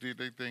Bears did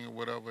their thing or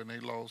whatever, and they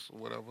lost or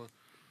whatever.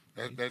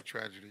 That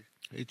tragedy.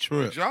 They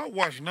trip. But y'all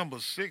watch number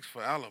 6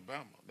 for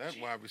Alabama. That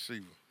wide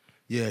receiver.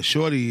 Yeah,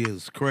 Shorty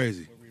is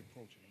crazy.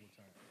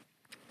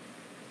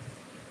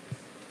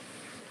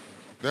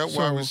 That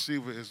wide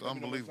receiver is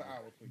unbelievable.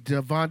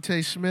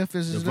 Devontae Smith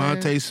is his name?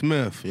 Devontae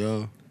Smith,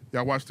 yo.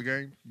 Y'all watched the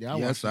game? Yeah,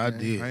 Yes, I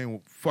did. I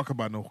ain't fuck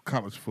about no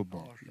college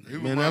football. He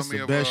Man, that's remind me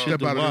the of, best shit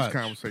to About this watch.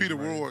 conversation. Peter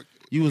man. Rourke.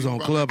 You was on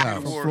Peter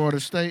Clubhouse. Rourke. Florida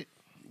State.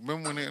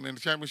 Remember when in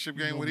the championship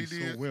game, what he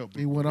did? Well,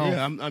 He went off.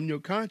 Yeah, I'm your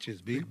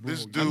conscience, B.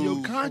 This I'm your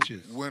dude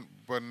conscience. went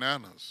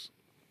bananas.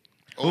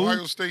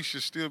 Ohio State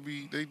should still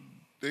be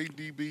they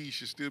DB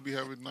should still be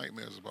having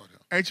nightmares about him.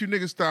 ain't you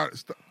niggas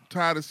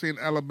tired of seeing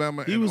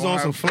Alabama? He and was on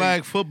Ohio some State flag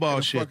in football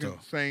the shit, fucking though.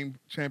 Same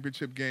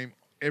championship game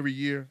every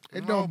year.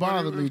 It No, don't but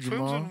bother it- me, Clemson-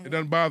 Jamal. It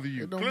doesn't bother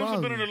you. It don't Clemson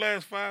bother been in me. the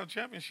last 5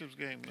 championships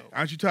game though.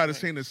 Aren't you tired of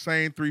seeing the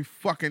same 3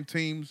 fucking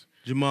teams?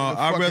 Jamal,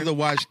 The I'd fucking- rather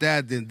watch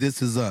that than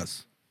This Is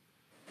Us.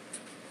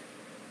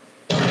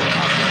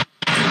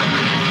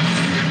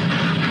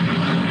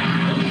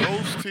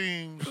 Those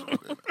teams,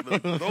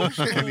 those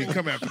I mean, schools,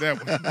 come after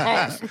that one.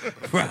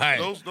 Pause. Right.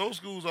 those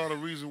schools are the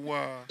reason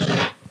why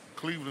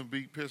Cleveland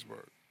beat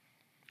Pittsburgh.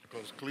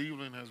 Because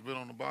Cleveland has been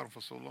on the bottom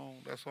for so long.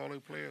 That's all their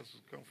players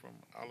come from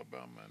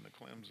Alabama and the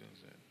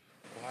Clemsons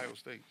and Ohio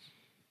States.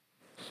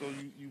 So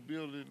you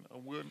building a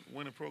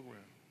winning program.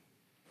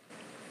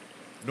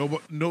 No,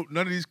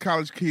 none of these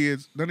college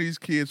kids, none of these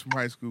kids from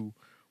high school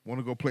want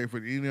to go play for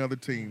any other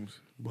teams.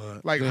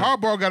 But Like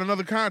Harbaugh got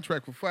another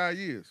contract for 5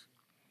 years.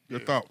 Your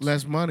thoughts?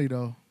 Less money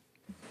though.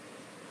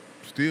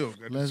 Still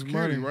got less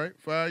security, money. right?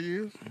 5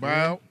 years.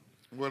 Buyout.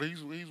 Well, he's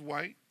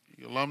white,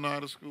 alumni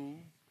of the school.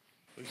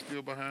 They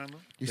still behind him.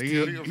 He They-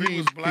 still, If he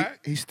was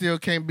black, he still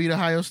can't beat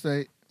Ohio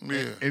State.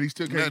 yeah. And he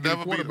still can't get Never a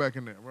beat him. quarterback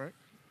in there, right?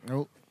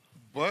 Nope.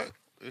 But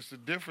it's the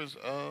difference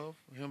of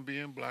him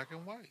being black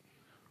and white.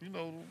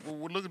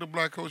 Look at the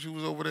black coach who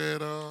was over there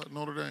at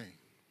Notre Dame.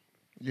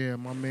 Yeah,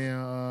 my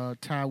man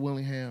Ty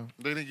Willingham.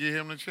 They didn't give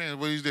him the chance.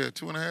 But he's there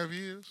 2.5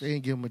 years. They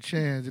didn't give him a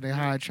chance, and they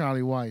hired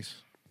Charlie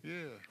Weiss. Yeah.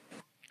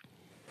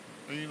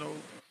 And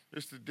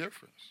it's the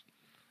difference.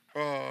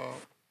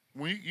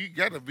 When you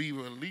got to be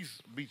at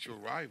least beat your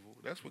rival.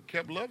 That's what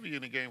kept Lovey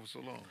in the game for so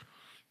long.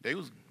 They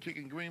was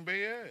kicking Green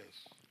Bay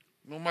ass.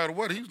 No matter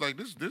what, he was like,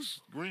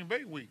 this Green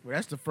Bay week. Well,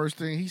 that's the first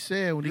thing he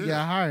said when he Yeah.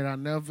 got hired. I'll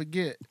never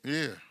forget.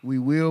 Yeah. We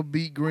will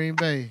beat Green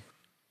Bay.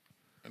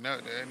 And now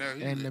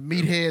And the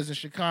meatheads in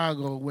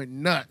Chicago went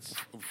nuts.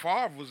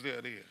 Favre was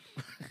there then.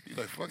 He's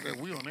like, fuck that,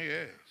 we on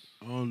their ass.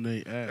 on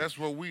their ass. That's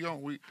what we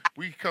on.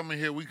 We come in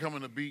here, we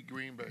coming to beat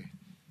Green Bay.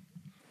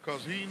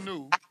 Because he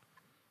knew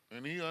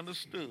and he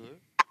understood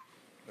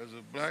as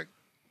a black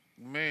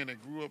man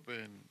that grew up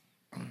in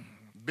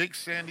Big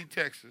Sandy,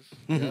 Texas,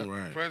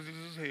 Right. prejudice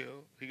as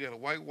hell. He got a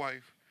white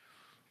wife.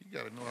 You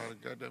got to know how to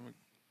goddamn it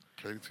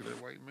cater to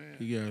that white man.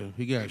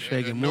 He got to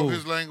shake and know move.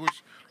 his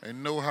language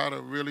and know how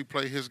to really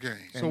play his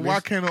game. So why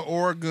can't a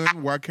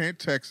Oregon? Why can't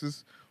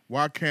Texas?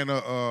 Why can't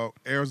a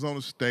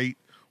Arizona State?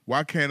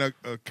 Why can't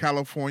a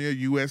California,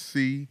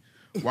 USC?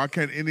 Why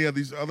can't any of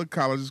these other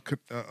colleges,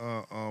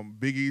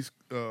 Big East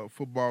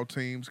football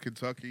teams,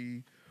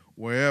 Kentucky,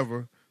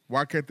 wherever,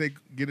 why can't they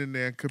get in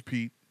there and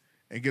compete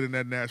and get in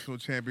that national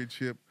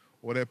championship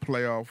or that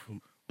playoff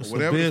or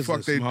whatever the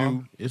fuck they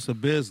do? It's a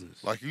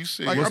business. Like you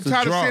said. Like, I'm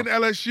tired of seeing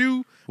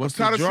LSU. I'm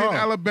tired of seeing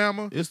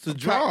Alabama. It's the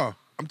draw.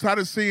 I'm tired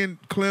of seeing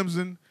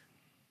Clemson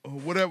or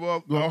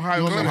whatever,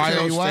 Ohio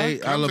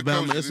State,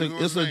 Alabama. It's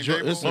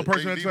one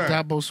person at a time.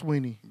 Dabo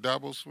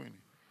Swinney.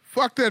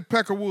 Fuck that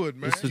Peckerwood,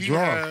 man. It's the He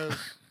draw. has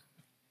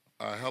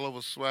a hell of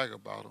a swag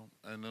about him,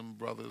 and them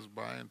brothers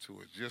buy into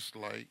it, just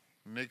like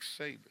Nick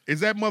Saban. Is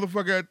that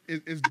motherfucker?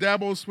 Is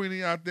Dabo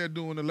Swinney out there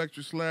doing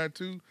electric slide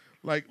too,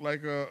 like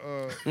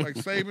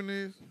Saban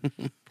is?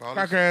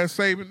 Cocker ass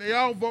Saban. They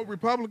all vote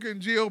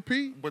Republican,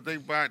 GOP. But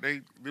them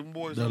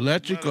boys. The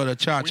electric or the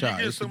cha-cha? When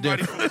you get It's the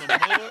somebody from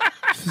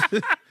the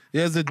mud,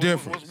 there's a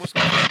difference. What's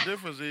the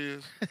difference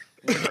is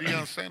what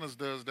Deion Sanders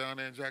does down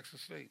there in Jackson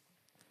State.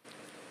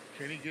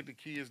 Can he get the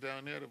kids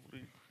down there to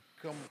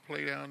come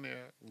play down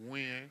there,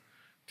 win,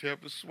 tear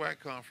up the SWAC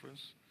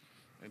conference,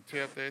 and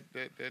tear up that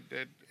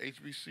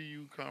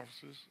HBCU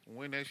conferences,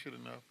 win that shit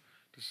enough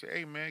to say,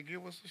 hey, man,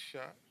 give us a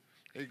shot.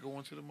 They go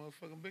into the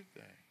motherfucking big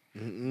thing.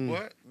 Mm-mm.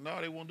 But,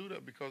 no, they won't do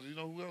that because you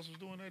know who else was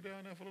doing that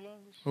down there for the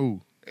longest? Who?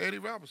 Eddie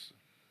Robinson.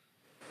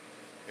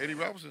 Eddie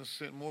Robinson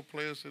sent more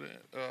players to the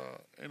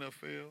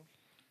NFL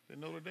than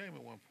Notre Dame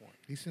at one point.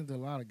 He sent a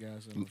lot of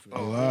guys to the NFL.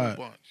 A lot.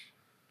 Bunch.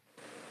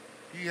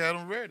 He had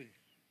them ready.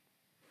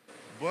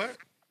 But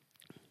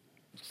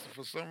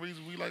for some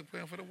reason, we like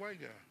playing for the white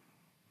guy.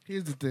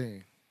 Here's the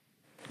thing.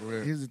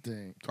 Here's the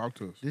thing. Talk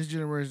to us. This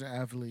generation of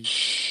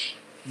athletes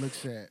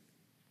looks at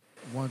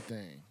one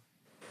thing.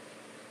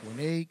 When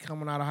they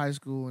coming out of high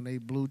school and they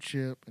blue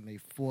chip and they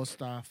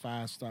 4-star,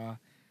 5-star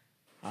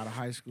out of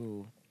high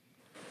school,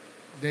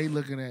 they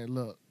looking at,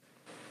 look,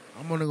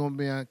 I'm only going to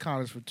be in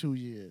college for 2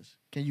 years.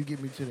 Can you get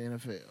me to the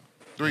NFL?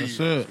 3 years.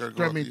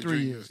 I mean, 3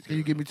 years. Can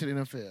you get me to the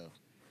NFL?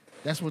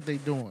 That's what they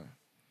doing.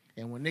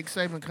 And when Nick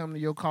Saban come to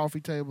your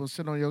coffee table,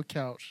 sit on your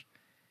couch,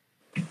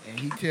 and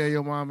he tell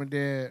your mom and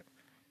dad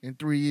in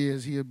 3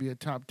 years he'll be a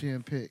top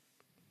 10 pick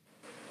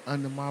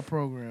under my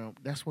program,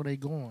 that's where they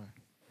going.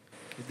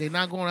 If they're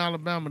not going to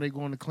Alabama, they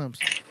going to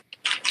Clemson.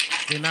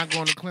 If they're not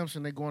going to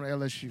Clemson, they going to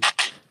LSU.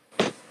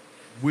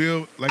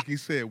 Like he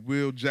said,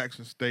 will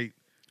Jackson State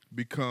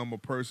become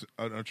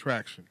an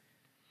attraction?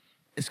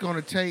 It's going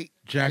to take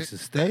Jackson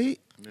State?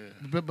 Yeah.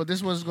 But this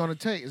is what it's going to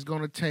take. It's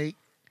going to take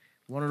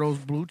one of those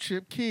blue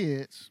chip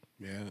kids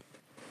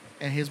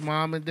and his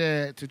mom and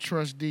dad to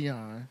trust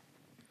Deion,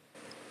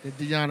 that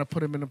Deion will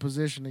put him in a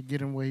position to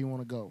get him where he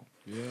want to go.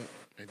 Yeah.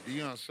 And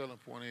Deion's selling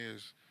point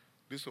is,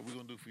 this is what we're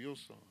going to do for your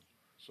son.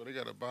 So they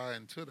got to buy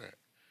into that.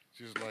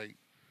 Just like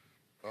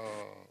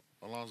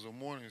Alonzo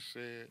Mourning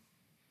said,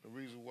 the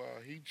reason why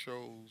he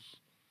chose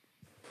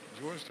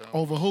Georgetown.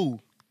 Over who?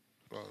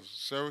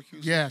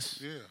 Syracuse? Yes.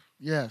 Yeah.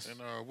 Yes. And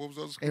what was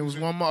the other school? It was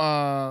one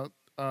more,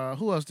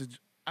 who else did,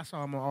 I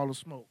saw him on All the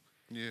Smoke.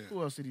 Yeah.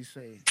 Who else did he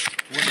say?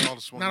 Wasn't All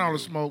the Smoke. Not All the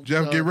Smoke.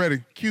 Jeff, get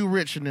ready. Q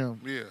Rich and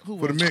them. Yeah. Who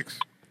For the was it? mix.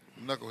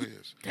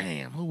 Knuckleheads.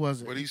 Damn, who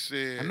was it? But he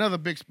said. Another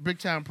big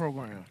time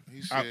program.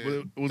 He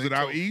said. Was it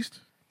out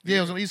east? Yeah,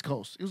 it was on the East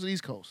Coast. It was the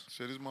East Coast.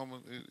 Said his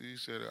mama, he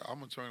said, I'm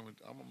going to turn him,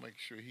 I'm going to make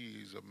sure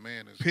he's a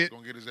man that's Pitt.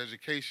 going to get his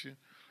education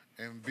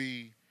and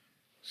be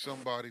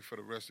somebody for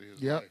the rest of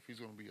his Yep. life. He's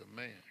going to be a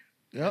man.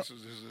 Yep. This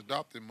is his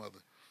adopted mother.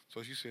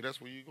 So she said, that's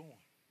where you're going.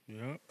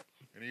 Yep.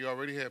 And he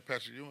already had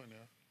Patrick Ewing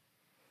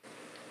there.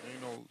 And,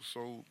 you know,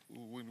 so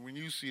when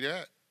you see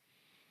that,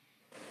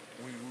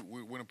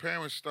 when the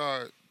parents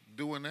start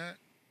doing that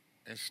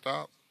and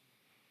stop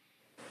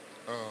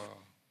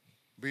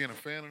being a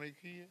fan of their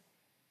kid,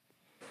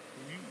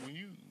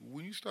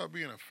 when you start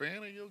being a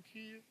fan of your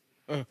kid,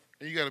 and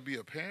you got to be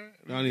a parent,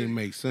 That don't even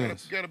make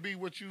sense. You got to be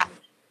what you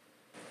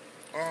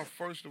are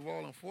first of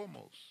all and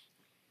foremost.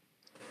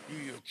 You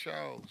your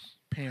child's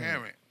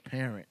parent.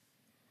 Parent.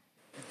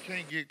 You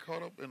can't get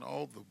caught up in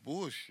all the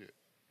bullshit.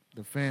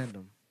 The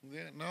fandom.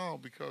 Yeah, no,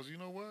 because you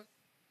know what?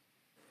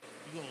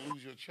 You're gonna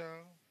lose your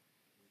child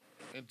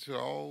into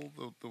all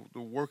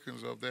the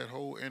workings of that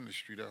whole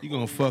industry. You're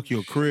going to fuck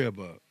your crib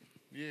up.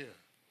 Yeah,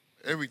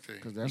 everything.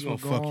 Because that's You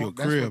what gonna go fuck on, your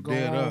that's crib what go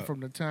dead on up. from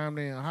the time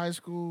they're in high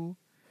school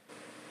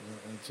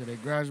until they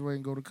graduate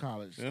and go to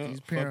college. Yeah, These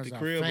fuck parents the are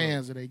crib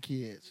fans of their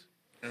kids.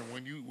 And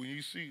when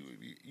you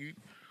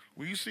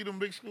see them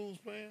big schools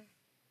playing,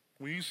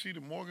 when you see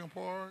the Morgan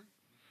Park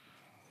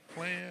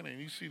playing, and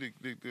you see the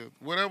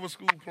whatever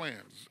school playing,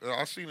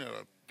 I've seen it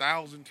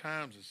 1,000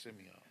 times in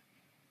Simeon.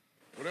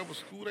 Whatever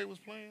school they was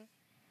playing,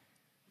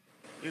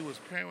 it was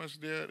parents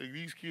there.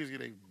 These kids get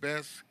their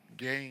best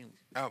game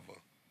ever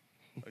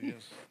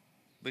against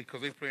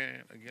because they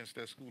playing against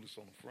that school that's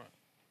on the front.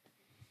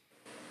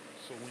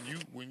 So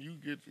when you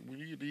get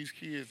these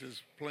kids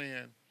that's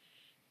playing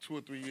 2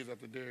 or 3 years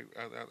after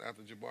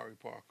Jabari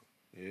Parker.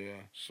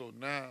 Yeah. So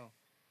now,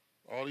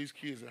 all these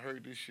kids have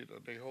heard this shit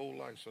their whole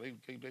life. So they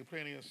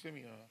playing against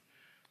Simeon.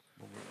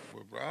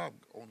 But Rob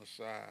on the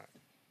side,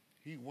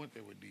 he went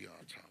there with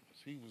Deion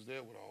Thomas. He was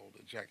there with all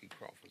the Jackie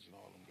Crawfords and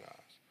all them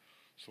guys.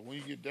 So when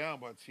you get down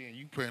by 10,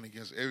 you playing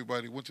against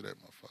everybody who went to that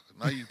motherfucker.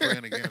 Now you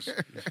playing against.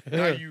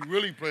 Now you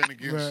really playing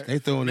against. They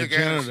throwing the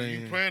janitor.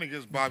 You playing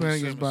against Bobby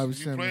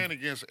Simmons. You playing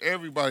against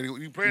everybody.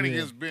 You playing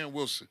against Ben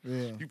Wilson.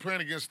 Yeah. You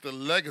playing against the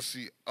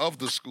legacy of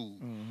the school.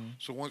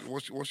 So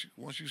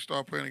once you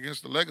start playing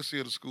against the legacy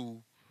of the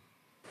school,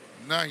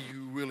 now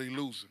you really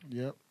losing.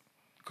 Yep.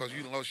 Because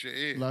you lost your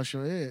edge. Lost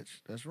your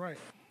edge. That's right.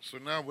 So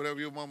now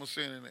whatever your mama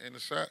saying in the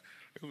side,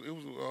 it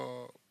was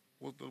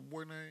what's the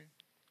boy name?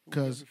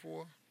 Because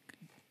before.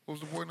 What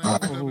was the boy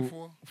name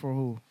before? For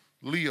who?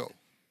 Leo.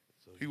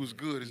 He was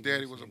good. His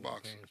daddy was a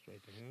boxer.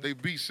 They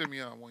beat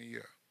Simeon 1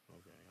 year.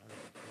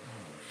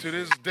 To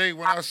this day,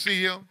 when I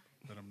see him,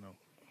 let him know.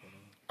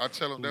 I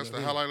tell him that's the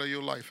highlight of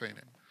your life, ain't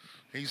it?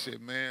 He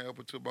said, man, up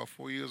until about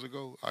 4 years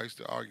ago, I used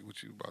to argue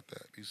with you about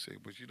that. He said,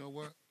 but you know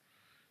what?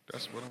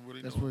 That's what I'm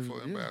really known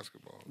for in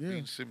basketball.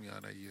 Beating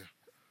Simeon that year.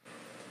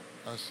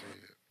 I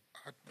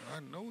said, I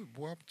know it,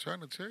 boy. I'm trying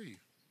to tell you.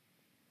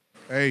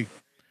 Hey,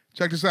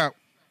 check this out.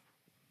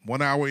 1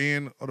 hour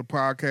in of the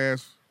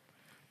podcast,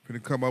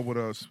 finna come up with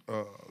a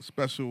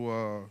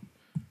special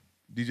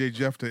DJ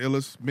Jeff the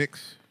Illest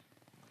mix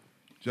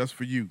just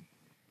for you.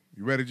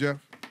 You ready, Jeff?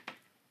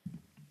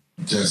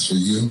 Just for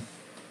you.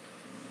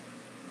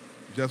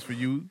 Just for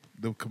you,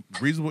 the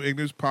Reasonable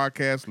Ignorance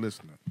podcast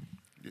listener.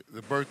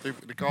 The birthday,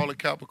 they call it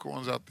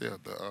Capricorns out there.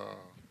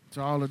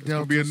 To all the Deltas. It's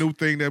gonna be a new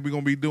thing that we're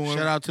gonna be doing.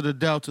 Shout out to the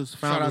Deltas.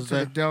 Shout out to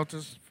the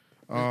Deltas.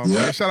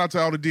 Shout out to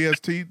all the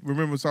DST.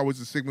 Remember, it's always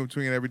a segment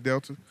between every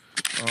Delta.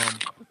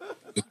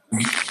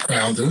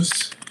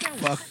 Founders.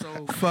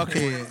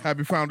 Fuckhead.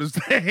 Happy Founders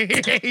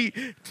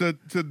Day to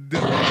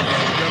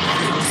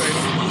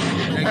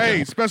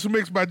Hey, special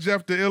mix by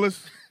Jeff the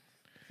Illest.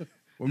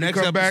 Next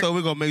episode,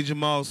 we're gonna make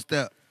Jamal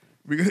step.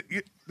 When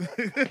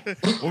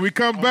we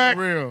come back,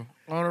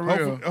 On the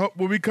real.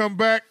 When we come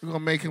back, we're gonna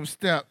make him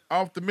step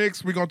off the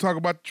mix. We're gonna talk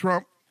about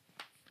Trump.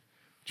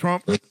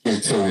 And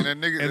that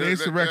nigga, and the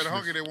insurrection. That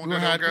hunky that want We're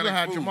that gonna organic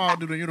have food. Jamal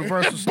do the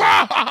universal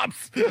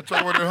Bobs!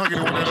 Talk about that hunky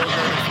that want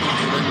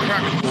that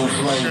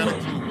organic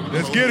food.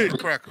 Let's get it.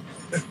 Cracker.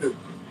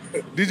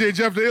 DJ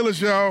Jeff the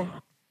Illest, y'all.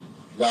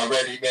 Y'all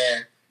ready,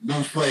 man?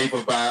 New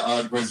flavor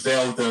by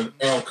Griselda,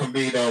 El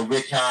Camino,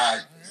 Rick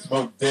Hyde,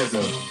 Smoke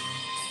Dizzle.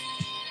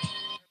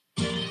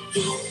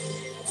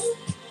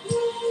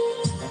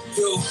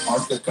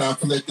 Off the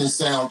Conflicted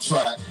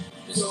soundtrack.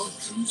 This is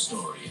a true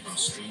story of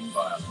extreme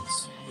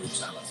violence,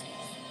 brutality,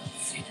 and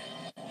fear.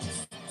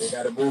 They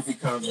got a movie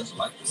coming. Just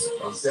like this.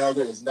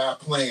 Griselda is not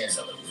playing.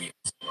 Tell the real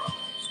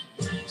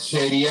problems.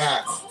 Shady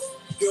Eyes.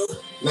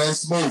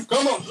 Let's move.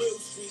 Come on. Real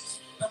streets,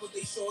 that what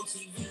they show on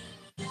TV.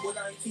 What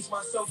I ain't teach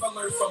myself, I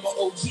learned from an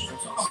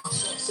OG.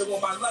 So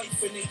on my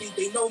life, and they think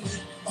they know me.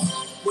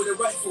 With a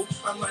rifle,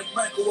 I'm like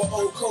Michael or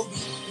old Kobe.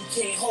 You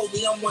can't hold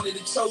me, I'm one of the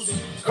chosen.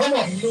 Come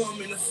on. You know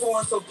I'm in the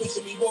forest, so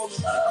picture me rolling.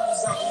 I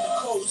was out in the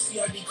cold, see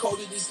I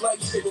decoded this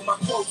life shit with my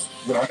quotes.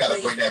 Yo, I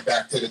gotta bring that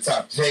back to the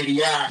top.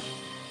 JDI.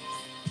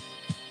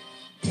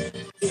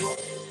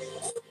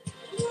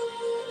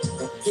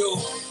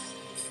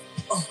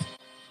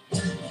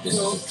 This is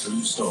a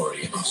true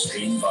story of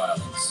extreme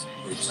violence,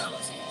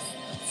 brutality,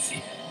 and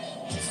fear.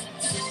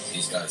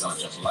 These guys aren't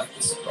just like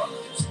the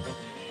Sopranos.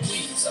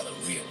 These are the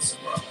real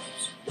Sopranos.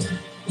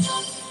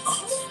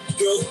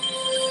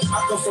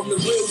 I come from the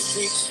real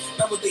streets,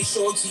 not what they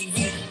show on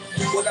TV.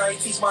 What I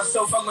ain't teach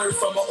myself, I learned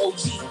from an OG.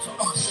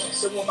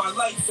 So on my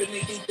life, and they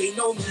think they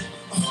know me.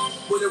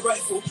 With a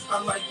rifle,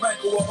 I'm like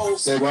Michael or old.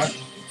 Say what?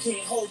 You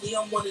can't hold me,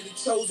 I'm one of the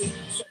chosen.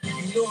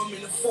 You know I'm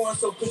in the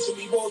forest, so picture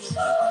me rolling. I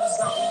was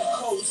out in the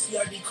cold, see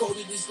I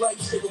decoded this life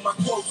shit with my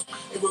quotes.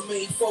 It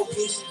remained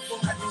focused.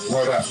 I do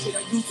this shit,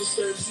 I used to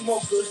serve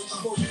smokers.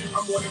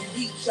 I'm on the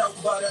beach out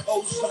by the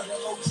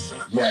ocean.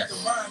 Yes. The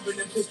rhyme in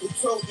the pistol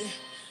toting.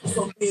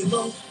 From being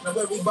low, now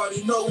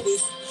everybody know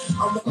this.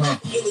 I'm the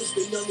illest,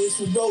 they know this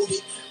who wrote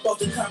it. About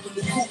the top of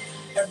the coupe,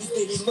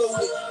 everything is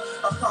loaded.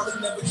 I probably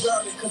never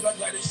drowned it cause I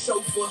got a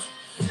chauffeur.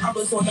 I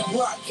was on the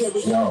block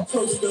carrying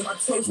toast in my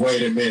toast.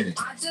 Wait a minute.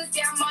 I just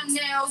got my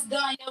nails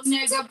done, your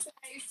nigga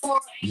paid for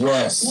it.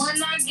 Yes.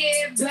 When I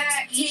get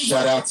back, he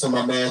Shout out to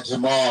my man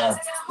Jamal.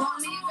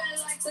 don't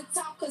even like to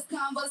talk cause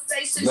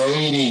conversations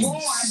Ladies.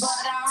 boring. But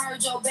I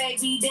heard your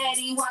baby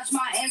daddy watch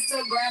my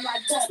Instagram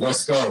like that.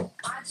 Let's go.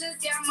 I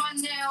just got my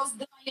nails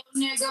done, your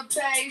nigga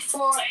paid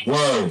for it.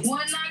 Word. When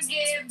I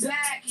get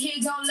back,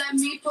 he gon' let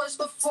me push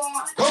the form.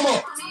 Come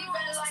on. Don't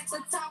even like to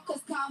talk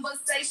cause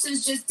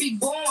conversations just be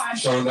boring.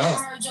 Sure enough.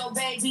 I heard your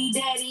baby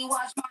daddy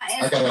watch my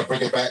Instagram. I gotta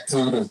bring it back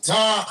to the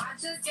top. I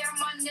just got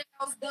my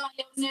nails done,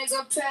 your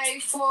nigga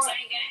paid for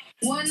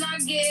it. When I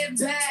get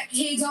back,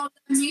 he gon'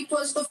 let me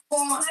push the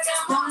form.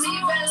 Don't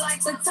even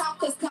like to talk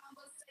cause conversations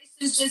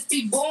conversations just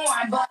be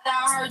boring. But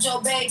I heard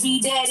your baby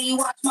daddy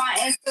watch my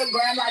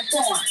Instagram like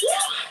porn.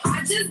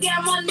 I just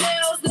got my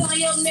nails done,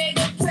 your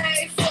nigga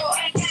pay for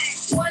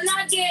it. When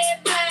I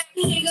get back,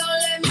 he gon'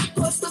 let me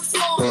push the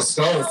floor. Let's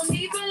go. I don't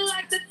even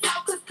like to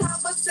talk, cause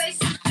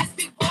conversations just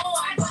be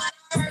boring. But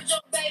I heard your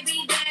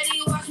baby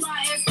daddy watch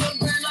my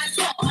Instagram like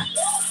porn.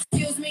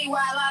 Excuse me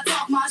while I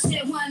talk my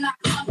shit when I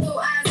come through,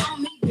 eyes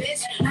on me,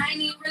 bitch. I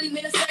ain't even really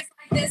mean to sex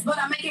like this, but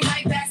I make it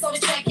right back so the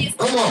check is.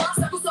 Come on.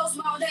 Circle so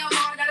small, they don't know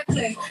I gotta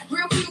click.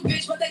 Real cute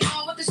bitch, but they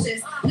going with the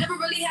shit. Never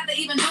really had to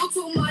even do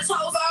too much.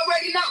 Hoes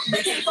already know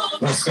they can't fuck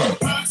with me. Let's go.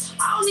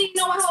 I don't need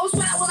no hoes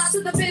trap when I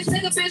took the bitch.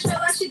 Nigga bitch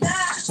felt like she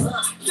died.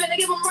 Finna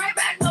give him right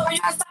back though. You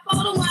can stop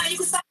all the wine, you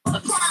can stop all the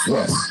crime.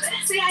 Yes.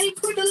 See how he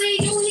quick to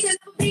leave you, he can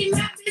never be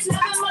mad, bitch,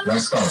 never in my life.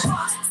 Let's go.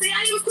 See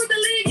how he was quick to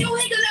leave you,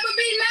 he can never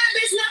be mad,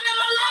 bitch, never in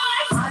my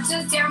life. I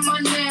just got my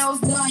nails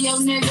done, your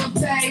nigga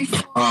pay for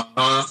it.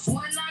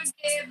 When I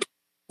get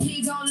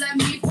he gon' let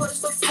me push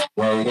the floor.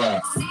 Word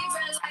up. Don't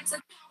even like to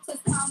talk, cause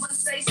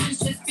conversations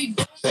just be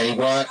boring. Say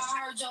what? I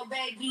heard your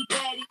baby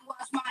daddy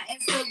watch my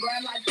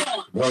Instagram like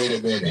porn. Wait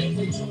a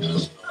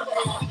minute.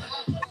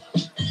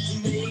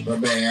 My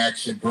man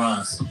Action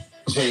Bronson.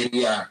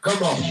 JDI.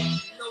 Come on.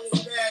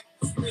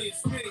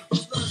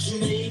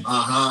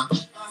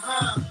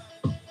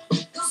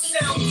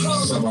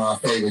 Some of our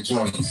favorite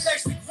joints.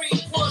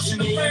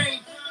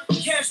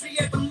 Catch me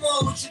at the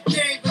mall with your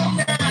gang,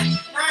 but nah,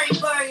 I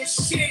ain't buying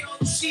shit.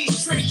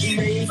 She's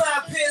drinking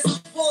 5 pairs of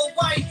full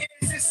white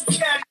hands and some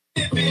Scotty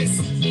Pippins.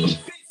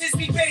 Bitches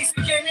be basic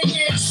and they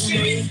ain't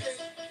shit.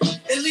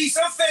 At least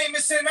I'm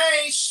famous and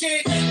I ain't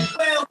shit.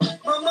 Well,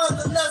 my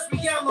mother loves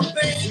me, I'm a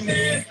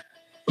baby.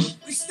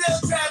 We still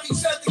drive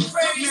each other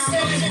crazy.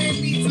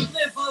 Hand me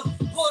deliver,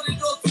 bought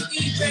it off the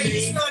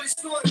eBay. Started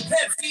snorting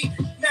Pepsi,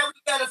 now we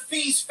got a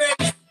feast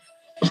face.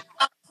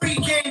 I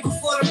pre-game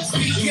before the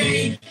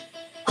pre-game.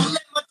 I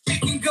let my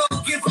chicken go,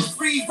 give a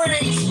free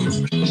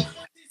range.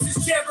 This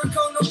is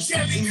Jericho, no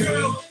Chevy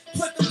girl.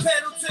 Put the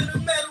pedal to the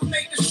metal,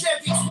 make the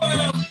Chevy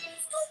twirl.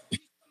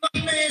 My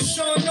man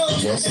Sean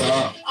knows. Yes,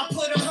 sir. I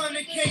put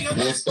 100K on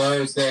this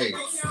Thursday.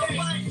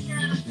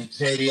 The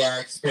JDI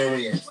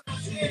Experience.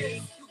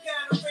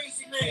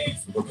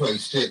 We'll play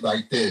shit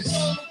like this.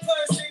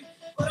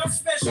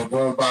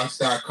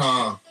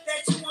 TheBoombox.com.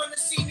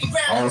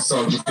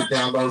 Also, you can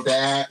download the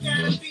app.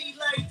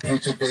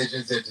 Future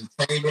Visions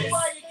Entertainment.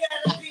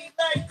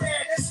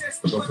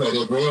 We'll play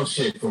the real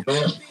shit for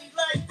them.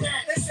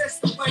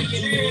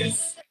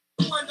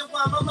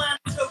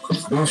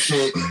 New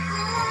shit.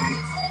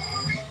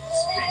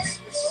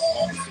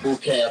 Blue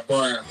Cat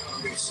Brown.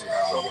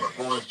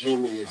 Orange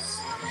Julius.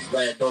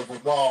 Landover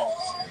Mall.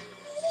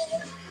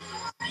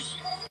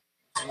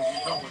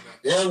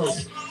 There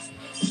was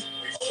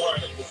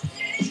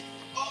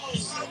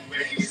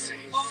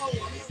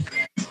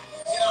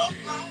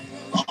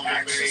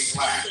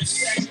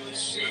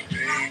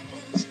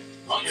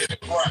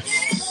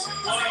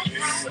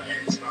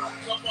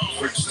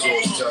Prince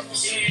George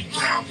Jefferson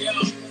County.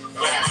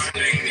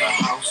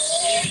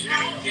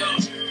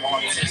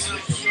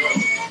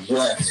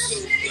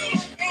 yes.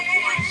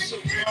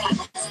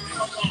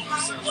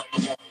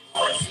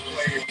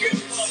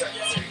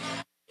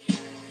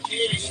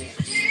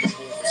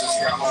 Just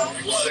got home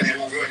from Sam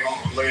Goody,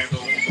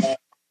 Landover.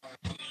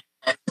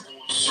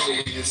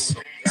 Julius,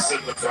 it's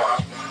in the bar.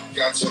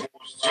 Got your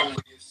horse,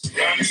 Julius,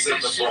 it's in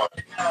the bar.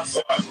 I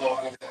love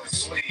on the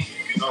sleeve,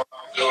 you know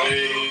how I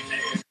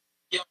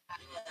go.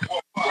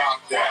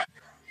 Rock that.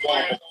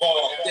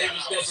 Ball.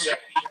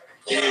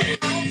 Yeah,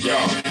 yo,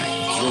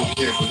 Drew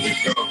Kid with the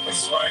gun,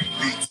 that's right.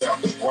 Beats out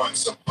the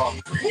brunch, I'm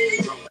hungry.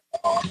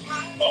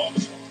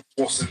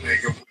 What's a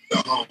nigga with the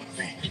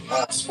Humvee?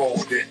 Arms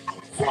folded,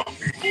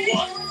 grumpy.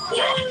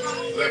 Yo,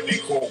 let me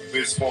call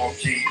Biz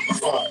Marquis,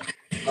 funky.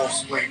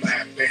 Most claim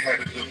that they had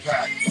in the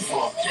pack,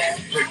 funky.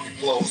 Pick the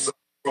clothes up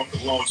from the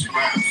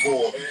laundromat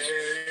for me.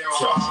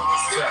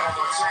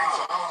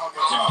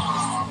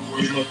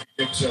 We look at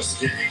them just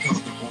getting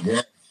comfortable.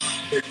 Yeah.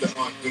 Hit the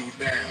undo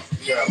now,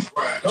 yeah,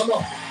 right. Come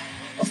on.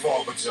 I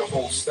fall with your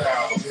whole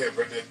style, I'm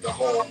hearing it the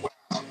whole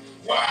wow.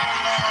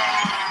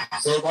 Wow.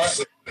 So what?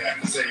 Sitting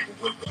at the table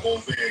with the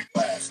whole big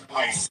glass,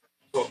 ice.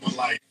 Put my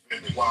life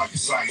in it while you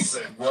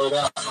slicing. Word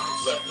up.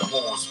 Let the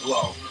horns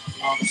blow.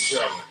 I'm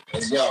chilling.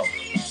 Hey, yo.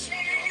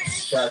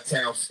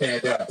 Chi-Town,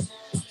 stand up.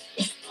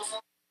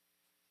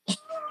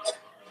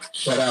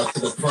 Shout out to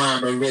the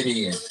Prime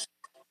Meridian.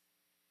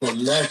 The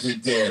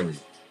legendary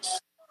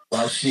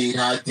Rashid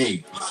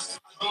Hadi.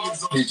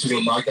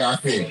 Featuring my guy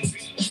Phil.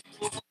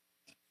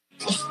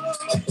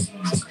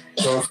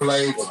 Joe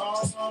Flavor.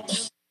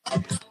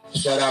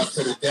 Shout out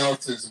to the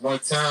Deltas one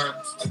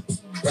time.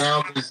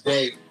 Founders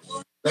Day.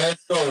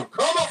 Let's go.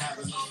 Come on.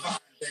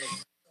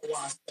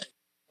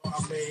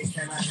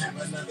 Can I have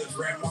another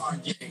grandma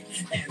game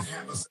and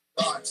have a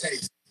cigar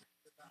taste?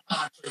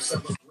 I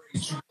celebrate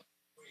you.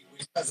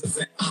 Cousins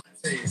and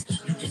aunties,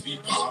 you can be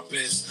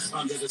pompous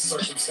under the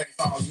circumstance.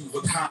 All you've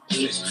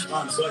accomplished,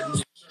 unbutton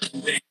your shirt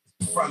and dance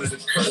in front of the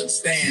curtain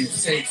stand.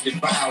 Take your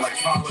bow like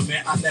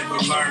Parliament. I never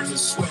learned to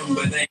swim,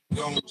 but ain't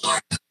gonna drown.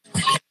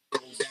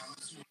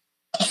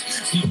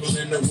 People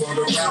in the world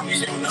around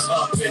me on the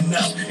up and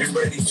up and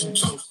ready to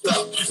toast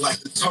up like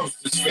the toast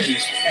is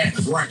finished. At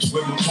brunch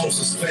with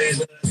mimosas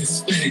fed up and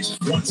spinach.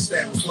 One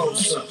step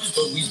closer,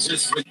 but we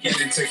just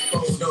beginning. Take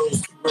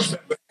photos to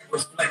remember and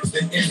reflect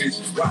the image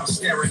while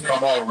staring at.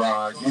 Come on,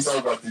 Ron. You know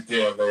what to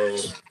do, man.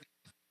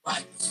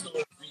 Like the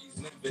stories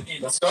never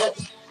end. Let's go.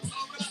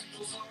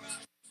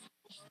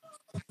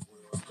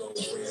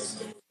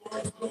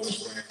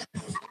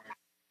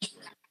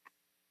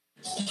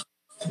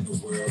 The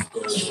world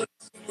goes round.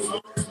 The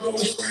world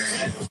goes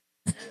round.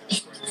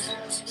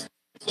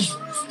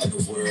 The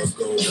world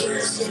goes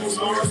round. The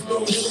world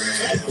goes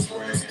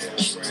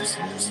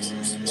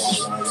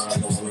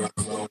round.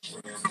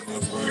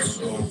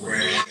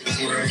 The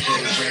world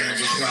goes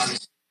round.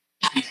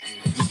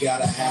 You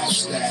gotta have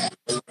style.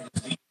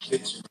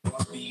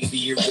 Be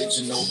the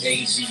original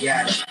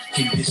Asiatic.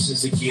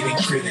 Conditions are getting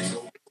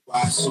critical.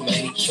 Why so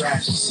many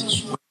tragic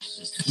situations?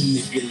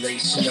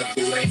 Manipulation of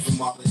the lane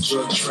from all the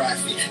drug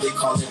traffic. They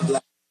call it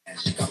black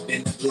magic. I've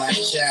been a black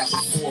child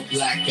before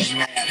black and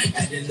mad.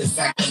 Adding the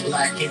fact I'm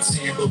black and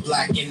tan, but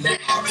black and now.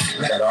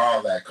 I got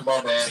all that. Come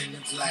on, man. In the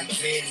black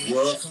van,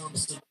 when it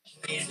comes to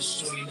playing,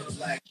 destroying the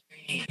black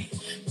man.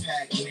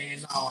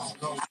 Pac-Man, all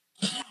go.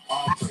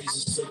 All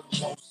praises to the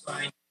most.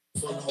 I ain't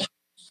full of.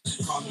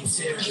 Call me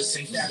terrorist,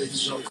 ain't that a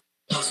joke?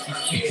 Must be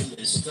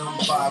careless. Dumb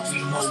by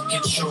remote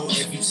control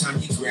every time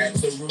you grab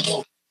the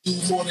remote. Do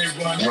more than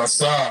run.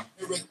 What's up?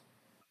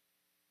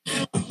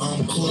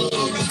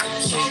 Unplug.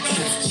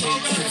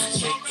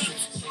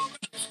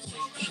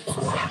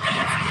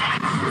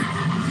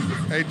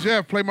 Hey,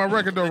 Jeff, play my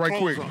record, though, right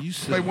quick.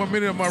 Play 1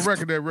 minute of my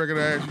record, that record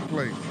I asked you to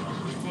play.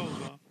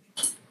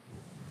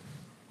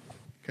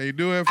 Can you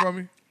do it for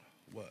me?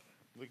 What?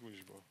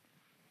 Licorice, bro.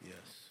 Yes.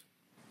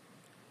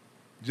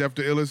 Jeff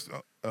the illest.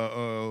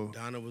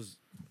 Donna was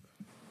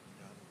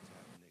having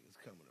niggas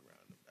coming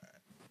around the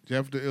back.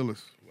 Jeff the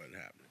illest. Wasn't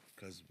happening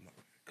because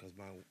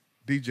my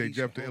DJ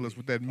Jeff the illest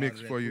with that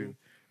mix for you.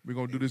 We're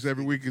going to do this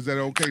every week. Is that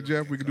okay,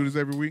 Jeff? We can do this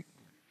every week?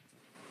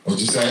 What'd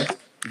you say?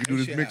 You can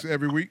do this mix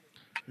every week?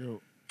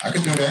 Yo, I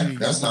can do that.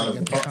 That's not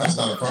a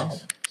problem.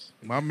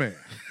 My man.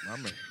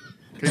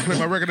 Can you play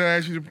my record that I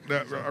asked you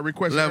to I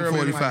requested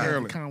earlier?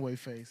 11:45. Conway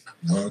face.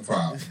 Not a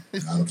problem.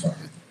 Not a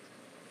problem.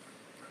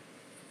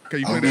 Can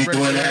you play I'm that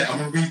record? I'm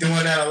gonna be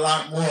doing that a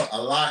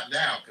lot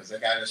now, because I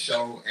got a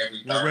show every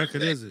Thursday. What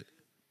record is it?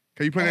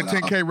 Can you play that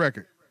 10K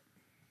record?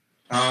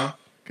 Huh?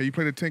 Can you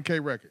play the 10K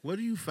record? Where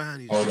do you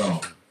find these? Hold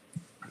on.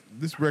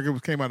 This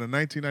record came out in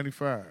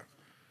 1995.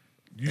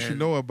 You should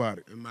know about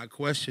it. And my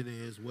question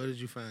is, where did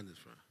you find this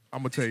from? I'm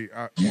gonna tell you.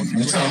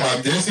 You talking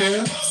about this here?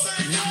 This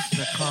is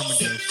a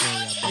Carmondale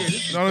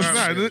story. No, it's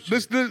not.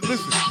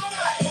 Listen.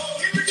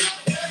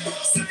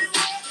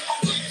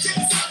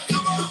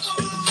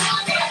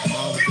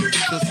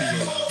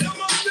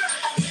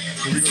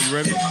 Here we go. You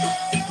ready?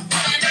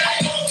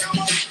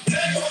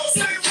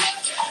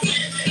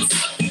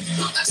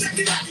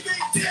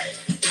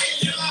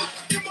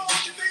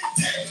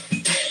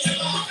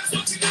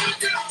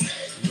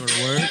 You know the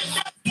word?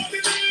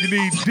 You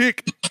need dick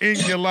in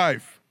your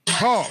life.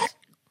 Pause.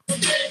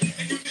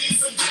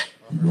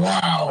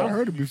 Wow. I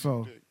heard it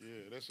before. Yeah,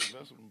 that's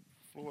some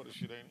Florida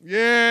shit, ain't it?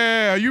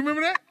 Yeah, you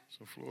remember that?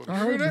 Some Florida I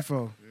shit. heard it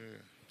before. Yeah.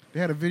 They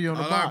had a video on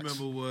the All I box.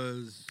 remember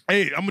was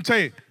Hey, I'm gonna tell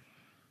you.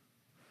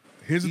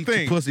 Here's the eat your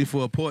thing. pussy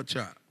for a pork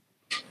chop.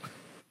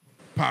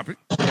 Pop it.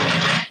 For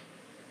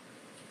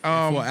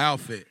an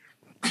outfit.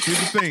 Here's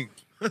the thing.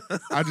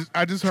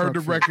 I just heard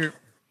the record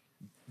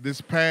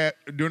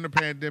during the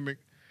pandemic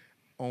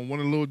on one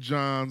of Lil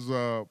Jon's.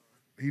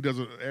 He does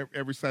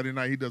every Saturday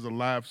night. He does a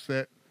live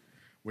set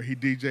where he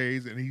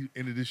DJs, and he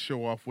ended his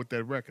show off with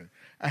that record.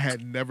 I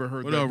had never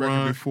heard What that up, record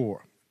Ron?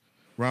 before.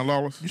 Ron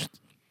Lawless.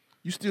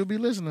 You still be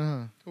listening,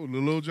 huh? Who,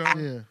 Lil Jon?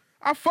 Yeah.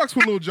 I fucks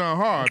with Lil Jon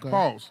hard. Okay.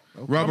 Pause.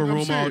 Rubber I'm room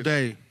all serious.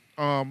 day.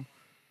 I'm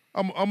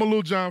a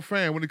Lil Jon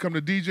fan when it comes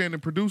to DJing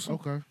and producing.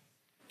 Okay.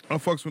 I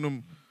fucks with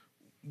him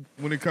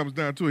when it comes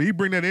down to it. He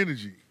bring that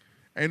energy.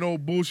 Ain't no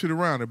bullshit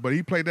around it. But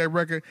he played that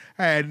record.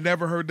 I had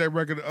never heard that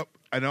record up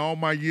in all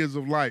my years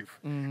of life.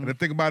 And the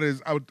thing about it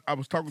is I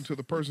was talking to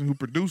the person who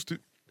produced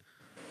it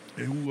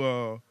and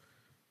who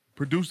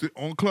produced it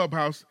on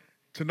Clubhouse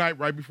tonight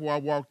right before I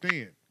walked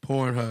in.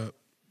 Pornhub.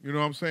 You know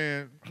what I'm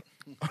saying?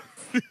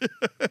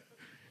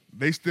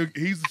 He's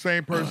the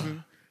same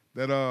person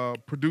that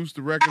produced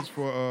the records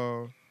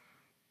for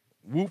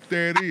Whoop,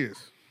 There It Is.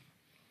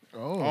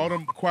 Oh. All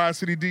them Quiet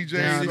City DJs,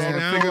 Down all there the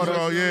in figures, Florida.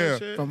 all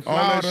yeah, From all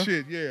that Florida.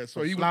 shit, yeah.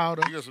 So he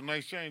Florida. You got some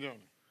nice change on it.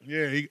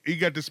 yeah, he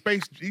got the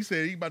space. He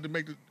said he about to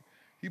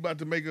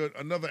make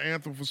another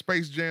anthem for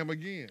Space Jam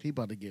again. He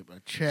about to get a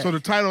check. So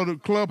the title of the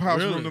Clubhouse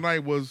Really? room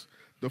tonight was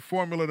 "The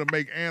Formula to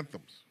Make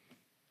Anthems."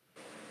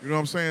 You know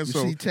what I'm saying? You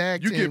So see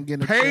Tag you Team get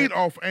getting a paid check.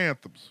 off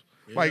anthems.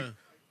 Like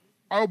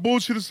all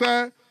bullshit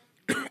aside,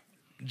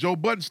 Joe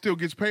Budden still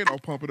gets paid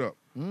off Pump It Up.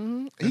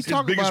 He his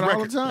talk biggest about it all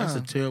record. the time. That's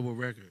a terrible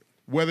record.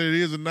 Whether it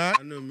is or not,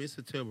 I know it's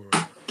a terrible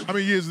record. how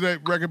many years has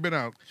that record been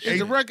out? Is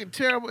the record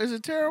terrible? Is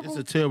it terrible?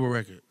 It's a terrible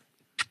record.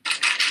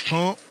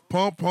 Pump,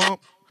 pump, pump,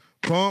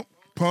 pump,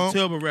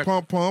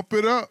 Pump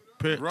it up.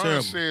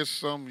 Ron said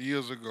something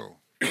years ago.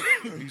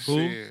 He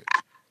said,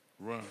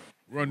 Run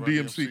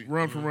DMC.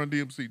 Run from Run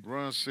DMC.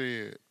 Ron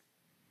said,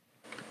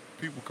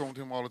 people come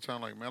to him all the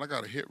time like, man, I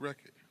got a hit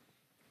record.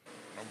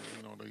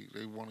 You know,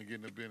 they want to get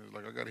in the business.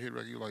 Like, I got a hit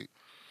record. You're like,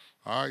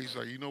 all right. He's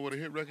like, you know what a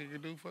hit record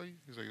can do for you?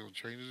 He's like, it'll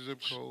change the zip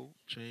code.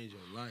 Change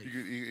your life.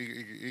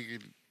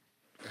 It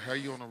can have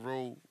you on the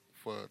road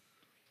for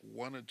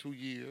 1 or 2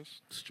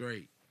 years.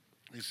 Straight.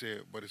 He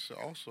said, but it's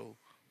also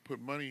put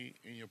money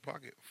in your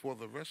pocket for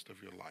the rest of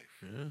your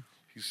life. Yeah.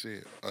 He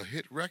said, a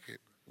hit record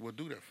will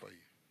do that for you.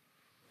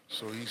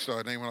 So he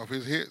started naming off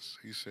his hits.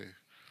 He said,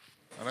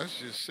 and that's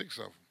just 6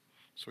 of them.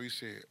 So he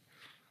said,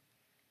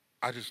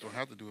 I just don't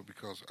have to do it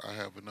because I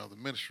have another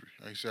ministry.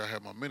 And he said, I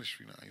have my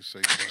ministry now. He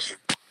said,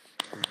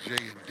 but if J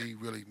and D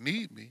really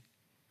need me,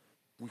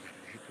 we got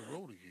to hit the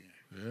road again.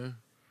 Yeah.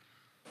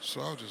 So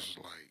I was just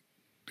like,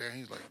 damn,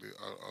 he's like,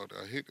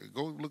 I hit,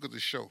 go look at the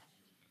show.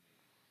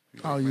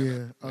 He's Oh, like, man,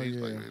 yeah. Oh, he's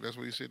yeah. like, that's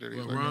what he said there. He's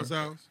What, like, Ron's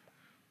man, house?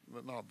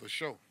 No, the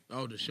show.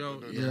 Oh, the show?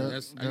 The- Yeah,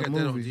 that's, I that got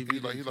that on movie. DVD.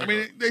 He's like, I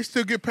mean, they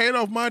still get paid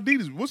off my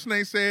Adidas. What's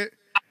name said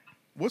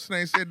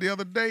the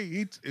other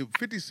day?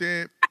 50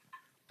 said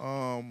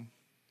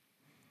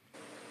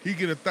he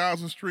get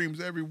 1,000 streams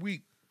every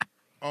week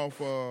off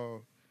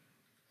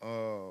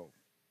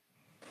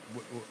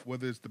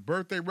whether it's the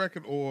birthday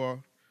record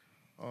or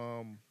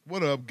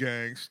What Up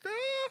Gangsta?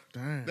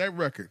 Damn. That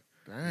record.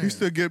 Damn. He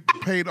still get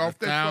paid off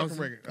that fucking 1,000?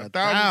 record. 1,000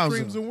 1,000.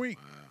 streams a week.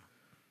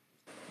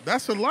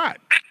 That's a lot.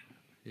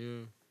 Yeah.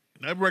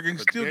 That record A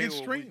still day gets or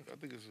a streamed. week. I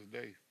think it's a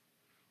day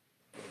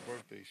for the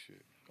birthday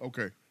shit.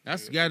 Okay.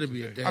 That's got to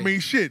be a day. I mean,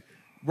 shit.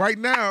 Right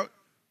now,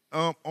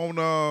 on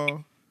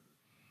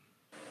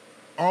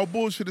all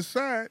bullshit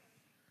aside,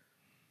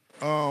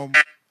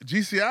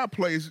 GCI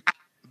plays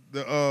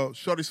the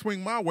Shorty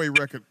Swing My Way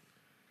record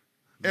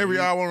every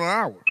hour on an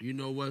hour. You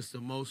know what's the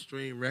most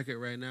streamed record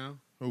right now?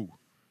 Who?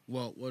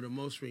 Well, the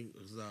most streamed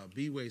was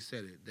B-Way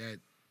said it. That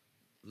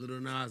Lil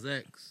Nas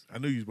X. I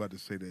knew you was about to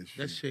say that shit.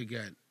 That shit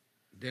got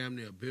damn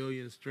near 1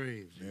 billion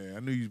streams. Yeah, I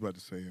knew you was about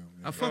to say him.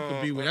 I fuck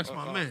with B-Way. That's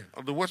my man.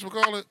 The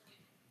whatchamacallit?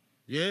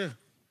 Yeah.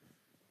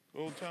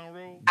 Old Town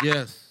Road?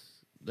 Yes.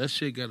 That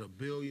shit got 1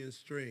 billion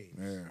streams.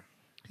 Yeah.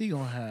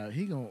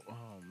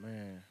 Oh,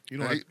 man. You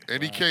know,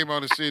 And he came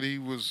out and said he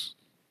was...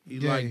 He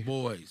Yeah. like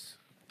boys.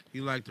 He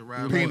like to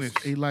ride Penis.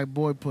 horses. He like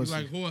boy He pussy.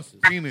 like horses.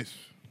 penis.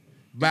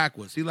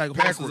 Backwards. He like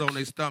horses Backwards. on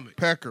their stomach.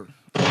 Pecker.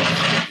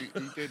 Eat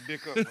that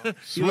dick up, huh?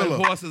 He like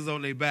Swiller. horses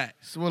on their back.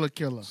 Swiller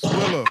killer.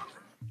 Swiller.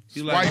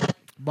 He like Swipe.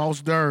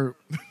 Boss Derb.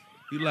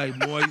 he like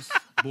moist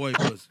boy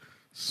pussy.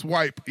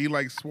 Swipe. He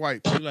like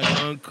swipe. He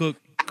like uncooked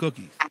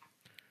cookies.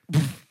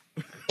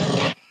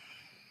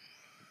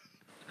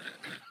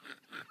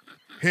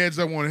 Heads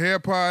up on hair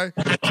pie.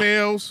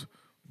 Tails.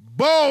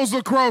 Balls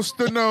across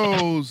the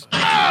nose.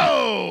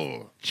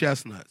 Oh!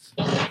 Chestnuts.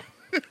 What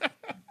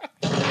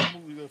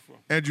movie that from?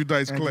 Andrew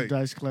Dice Andrew Clay.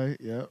 Dice Clay.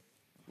 Yep.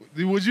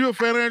 Was you a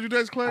fan of Andrew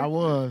Dice Clay? I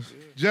was.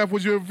 Jeff,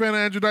 was you a fan of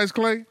Andrew Dice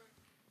Clay?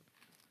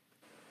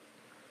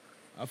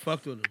 I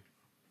fucked with him.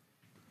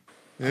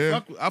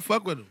 Yeah. I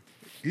fuck with him.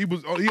 He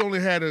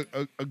only had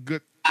a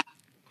good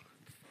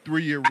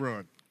 3-year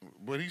run.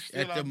 But he's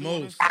still At out the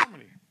doing his most.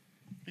 comedy.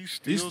 He's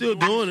still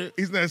doing it.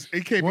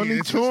 He can't Wasn't be he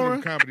in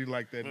touring? comedy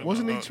like that. no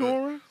Wasn't more. he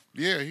touring?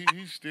 Yeah,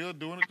 he's still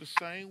doing it the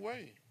same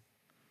way.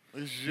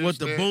 It's just With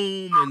the that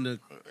boom and the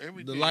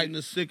everything- lighting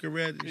the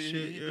cigarette and he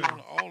shit. doing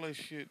Yeah. all that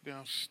shit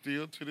down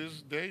still to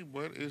this day,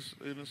 but it's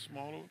in a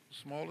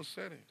smaller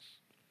settings.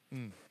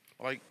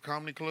 Like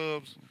comedy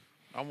clubs,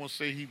 I won't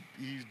say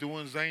he's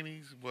doing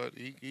zanies, but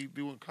he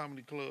doing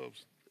comedy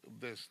clubs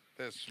that's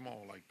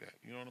small like that.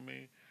 You know what I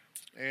mean?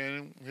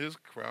 And his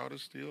crowd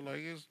is still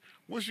like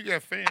once you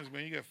got fans,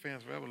 man, you got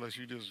fans forever. Unless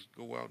you just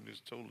go out and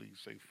just totally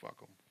say fuck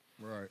them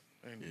Right.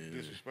 and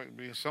disrespect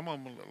me. And some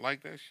of them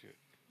like that shit.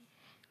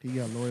 He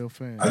got loyal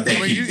fans. I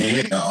think he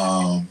did.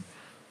 I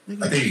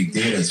think he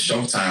did a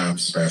Showtime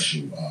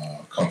special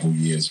a couple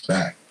years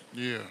back.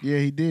 Yeah. Yeah,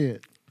 he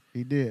did.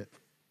 He did.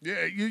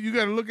 Yeah, you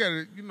got to look at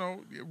it. You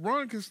know,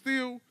 Ron can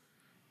still,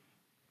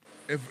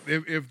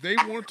 if they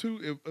want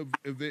to,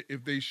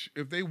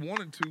 if they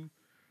wanted to,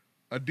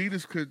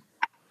 Adidas could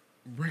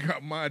bring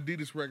out my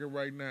Adidas record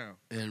right now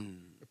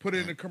And put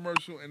it in a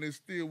commercial, and it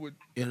still would.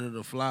 Enter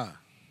the Fly.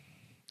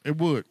 It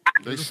would.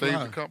 They It's saved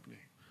fly. the company.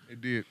 It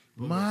did.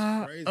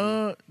 My crazy.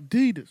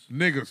 Adidas.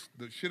 Niggas,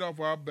 the shit off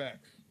our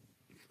backs.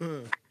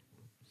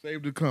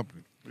 Save the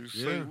company. We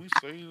Yeah.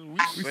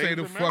 We say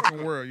the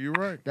fucking world. You're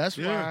right. That's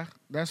Yeah. why.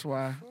 That's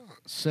why.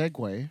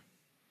 Segue.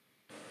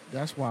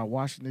 That's why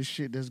watching this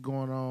shit that's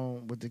going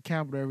on with the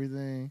Capitol,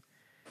 everything.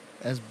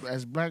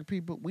 As black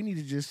people, we need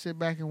to just sit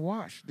back and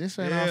watch. This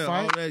ain't our all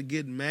fight. that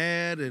getting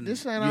mad and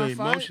This ain't your our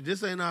fight. emotion.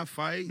 This ain't our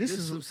fight. This This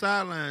is- is some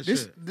sideline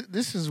This shit.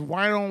 this is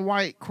white on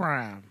white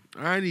crime.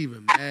 I ain't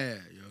even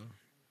mad, yo.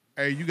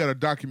 Hey, you got to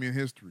document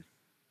history.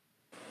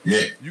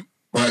 Yeah. You-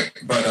 But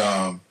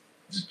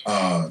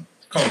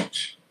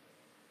Coach,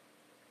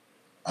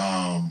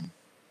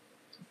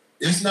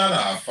 it's not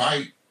our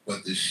fight,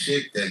 but the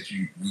shit that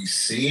we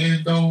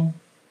seeing though,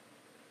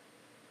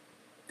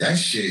 that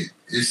shit,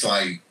 it's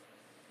like,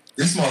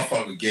 this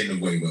motherfucker getting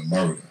away with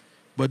murder.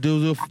 But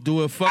do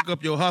it fuck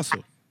up your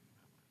hustle?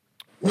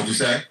 What'd you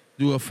say?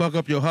 Do it fuck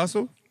up your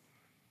hustle?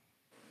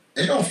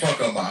 It don't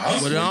fuck up my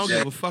hustle. But I don't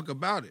give a fuck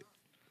about it.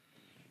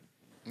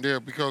 Yeah,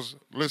 because,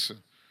 listen,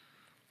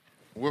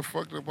 what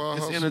fucked up our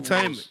hustle It's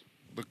entertainment. was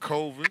the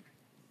COVID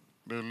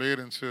that led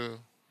into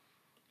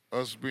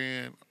us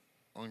being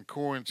on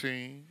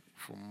quarantine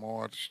from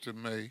March to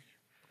May.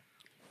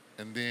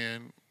 And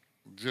then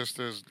just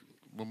as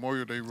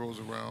Memorial Day rolls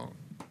around,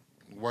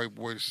 white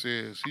boy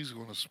says he's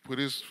going to put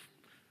his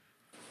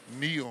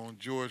knee on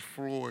George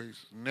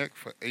Floyd's neck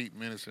for 8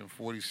 minutes and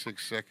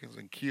 46 seconds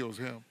and kills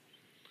him.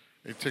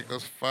 It take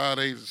us 5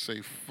 days to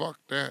say, fuck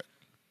that.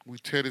 We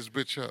tear this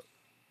bitch up.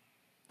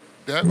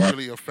 That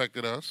really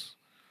affected us.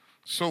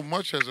 So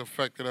much has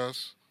affected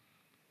us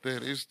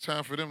that it's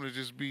time for them to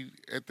just be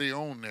at their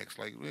own necks.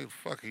 Like, hey,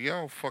 fuck it.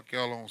 Y'all fuck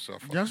y'all own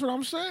self up. That's what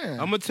I'm saying.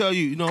 I'm going to tell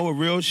you, you know what,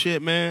 real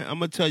shit, man? I'm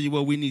going to tell you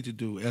what we need to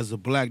do as a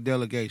black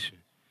delegation.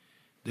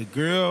 The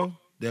girl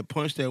that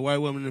punched that white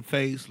woman in the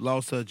face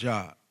lost her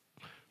job.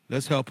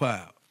 Let's help her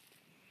out.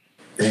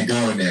 They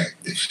doing that.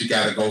 She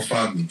got to go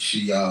fund me.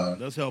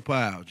 Let's help her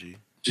out, G.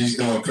 She's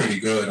doing pretty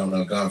good on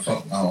her gun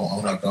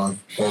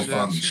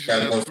GoFundMe. She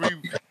got to go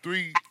fund me.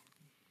 $3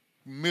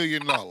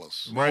 million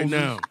right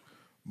now.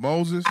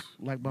 Moses,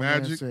 like my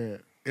Magic, man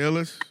said.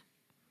 Ellis,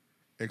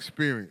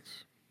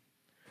 Experience.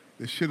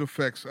 This shit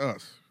affects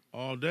us.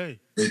 All day.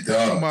 It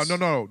does.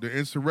 No. The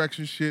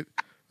insurrection shit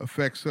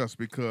affects us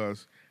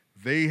because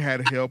they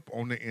had help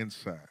on the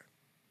inside.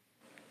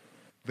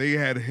 They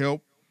had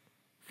help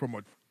from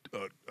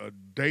a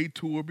day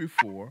tour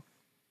before.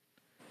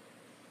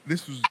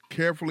 This was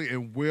carefully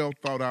and well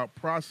thought out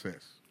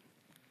process.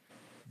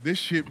 This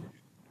shit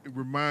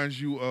reminds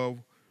you of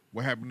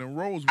what happened in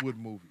Rosewood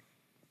movie.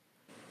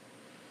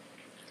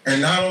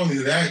 And not only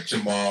that,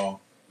 Jamal,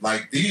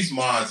 like these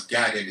mods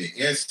got in the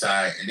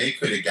inside, and they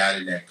could have got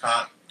in that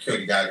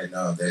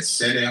that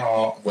Senate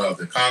hall, well,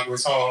 the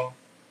Congress hall,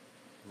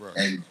 right,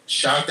 and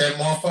shot that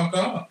motherfucker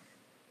up.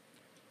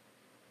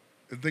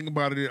 The thing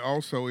about it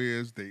also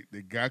is they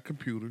got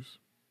computers.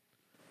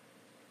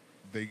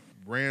 They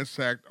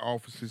ransacked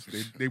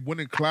offices. They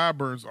went in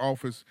Clyburn's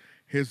office,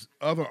 his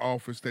other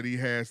office that he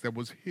has that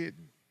was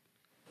hidden.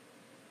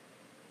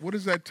 What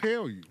does that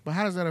tell you? But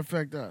how does that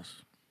affect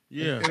us?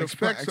 Yeah, it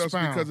affects us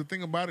because the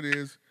thing about it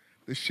is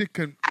the shit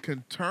can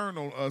turn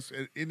on us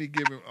at any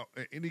given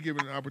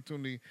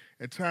opportunity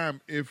and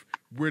time if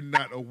we're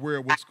not aware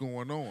of what's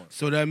going on.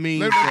 So that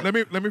means let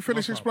me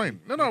finish explaining.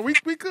 No, we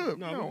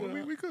could.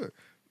 We could.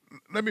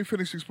 Let me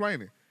finish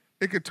explaining.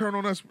 It could turn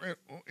on us at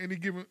any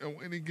given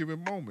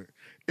moment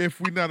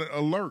if we're not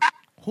alert.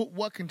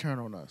 What can turn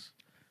on us?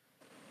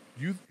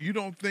 You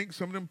don't think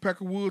some of them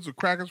Peckerwoods or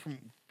crackers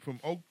from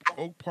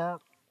Oak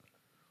Park,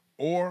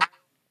 or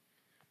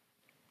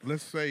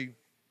let's say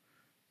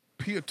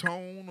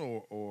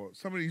Peatone or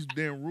some of these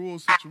damn rural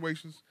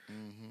situations,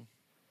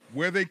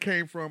 where they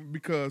came from,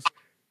 because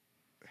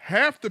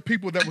half the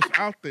people that was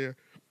out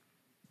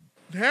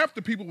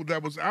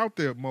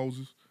there,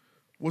 Moses,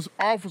 was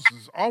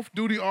officers,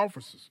 off-duty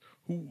officers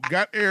who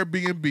got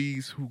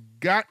Airbnbs, who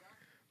got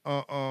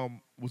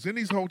was in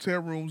these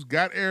hotel rooms,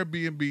 got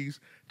Airbnbs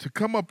to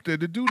come up there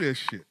to do that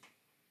shit.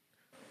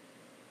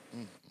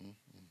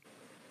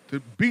 To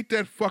beat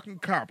that fucking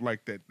cop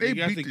like that. They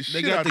beat the shit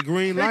out. They got the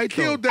green light. They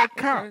killed that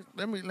cop.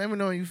 Let me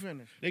know when you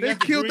finish. They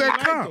killed that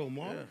cop.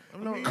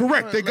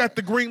 Correct. They got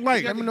the green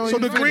light. So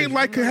the green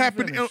light could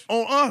happen on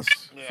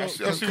us.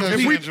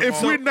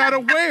 If we're not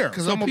aware.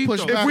 Because I'm gonna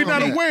push back. If we're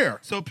not aware.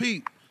 So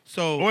Pete.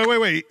 So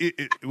wait.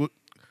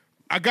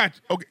 I got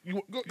you. Okay.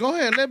 Go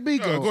ahead. Let B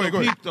go. Go ahead.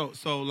 Pete, though.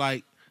 So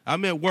like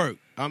I'm at work.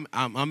 I'm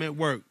at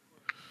work.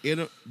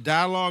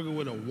 Dialoguing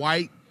with a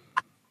white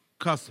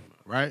customer,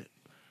 right?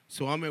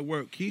 So I'm at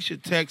work.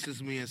 Keisha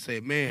texts me and say,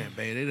 "Man,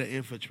 babe, they done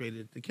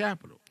infiltrated the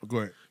Capitol." Go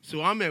ahead.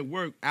 So I'm at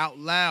work out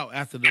loud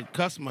after the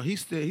customer.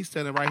 He's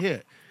standing right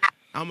here.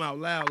 I'm out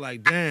loud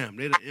like, "Damn,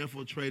 they done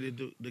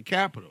infiltrated the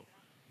Capitol."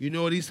 You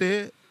know what he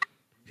said?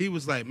 He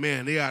was like,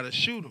 "Man, they ought to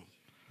shoot them."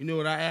 You know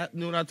what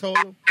I told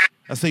him?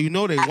 I said, "You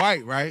know they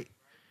white, right?"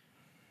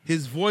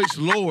 His voice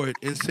lowered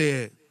and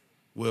said,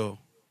 "Well,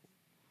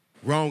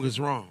 wrong is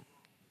wrong,"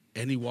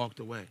 and he walked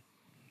away.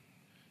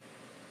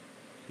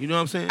 You know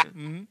what I'm saying?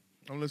 Mm-hmm.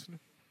 I'm listening.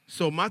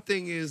 So my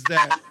thing is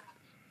that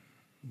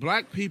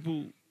black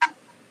people,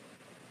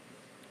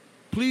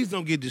 please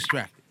don't get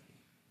distracted.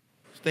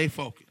 Stay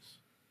focused.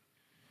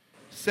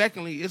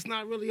 Secondly, it's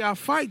not really our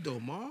fight though,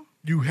 Ma.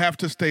 You have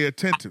to stay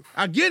attentive.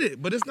 I get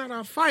it, but it's not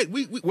our fight.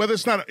 Whether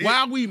it's not. Why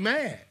are we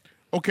mad?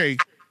 Okay.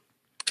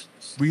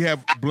 We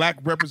have black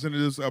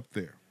representatives up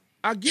there.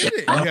 I get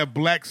it. We have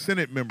black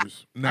Senate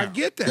members now. I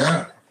get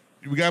that.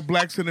 We got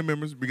black Senate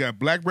members. We got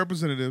black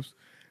representatives.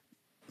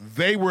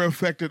 They were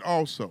affected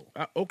also.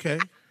 Okay.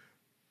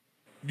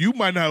 You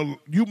might not.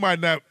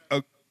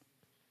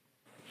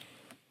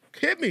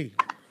 Hit me.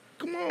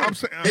 Come on. I'm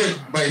saying.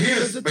 But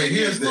here's the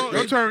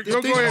your turn. Go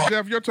ahead,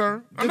 Jeff. Your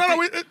turn.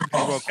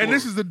 And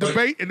this is the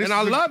debate. And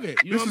I love it.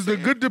 This is a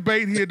good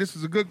debate here. This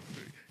is a good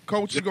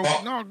Coach, you go.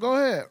 No, go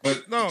ahead.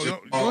 But No,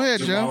 go ahead,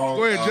 Jeff.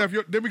 Go ahead,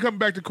 Jeff. Then we come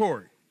back to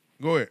Corey.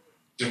 Go ahead.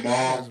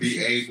 Jamal,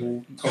 be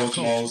able, Coach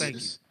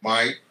Moses,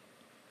 Mike.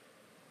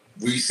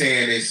 We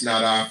saying it's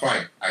not our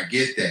fight. I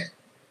get that.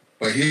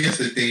 But here's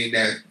the thing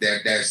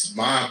that's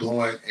mind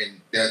blowing,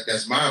 and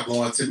that's mind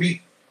blowing to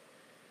me.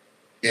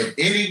 If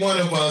any one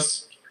of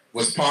us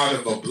was part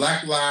of a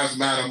Black Lives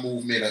Matter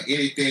movement or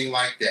anything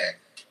like that,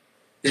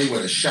 they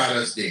would have shot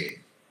us dead.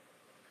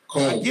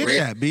 Cold, I get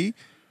red. that, B.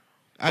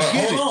 But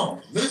hold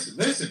on.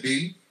 Listen,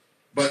 B.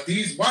 But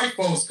these white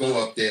folks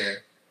go up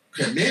there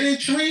committing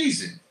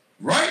treason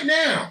right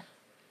now.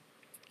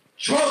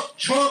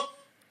 Trump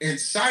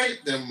incited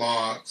them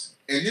mobs,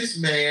 and this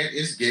man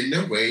is getting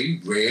away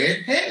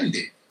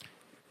red-handed.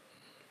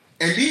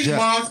 And these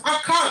mobs are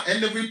caught,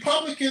 and the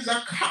Republicans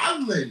are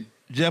coddling.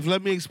 Jeff,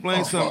 let me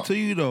explain something to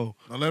you, though.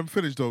 Now, let him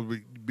finish, though,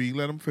 B.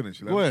 Let him finish.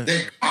 Go ahead.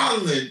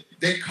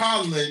 They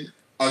coddling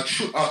a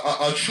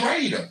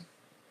traitor.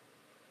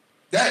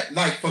 That,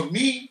 like, for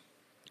me,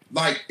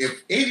 like,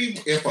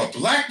 if a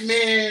black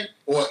man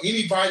or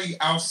anybody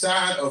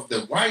outside of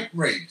the white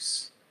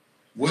race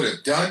would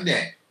have done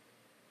that,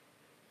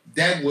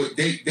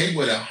 they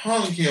would have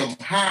hung him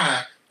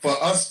high for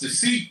us to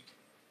see.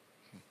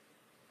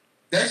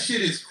 That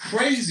shit is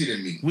crazy to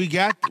me. We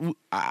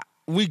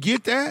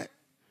get that.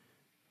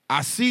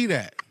 I see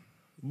that.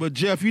 But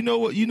Jeff, you know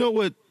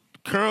what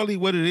currently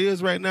what it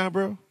is right now,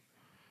 bro?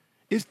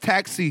 It's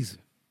tax season.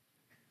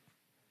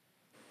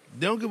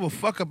 They don't give a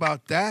fuck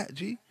about that,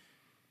 G.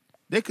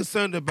 They're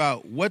concerned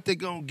about what they're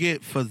going to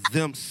get for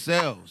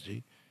themselves,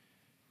 G.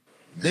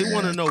 They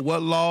want to know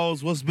what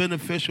laws, what's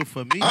beneficial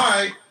for me. All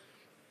right.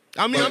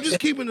 I mean, I'm just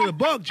keeping it a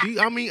buck, G.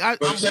 I mean, I'm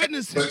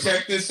witnessing. But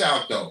check this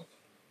out, though.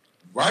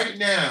 Right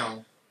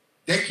now,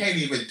 they can't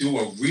even do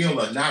a real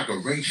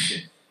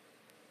inauguration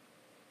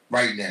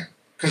right now.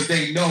 Because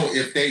they know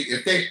if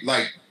they,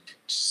 like,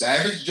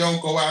 Savage Joe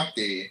go out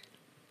there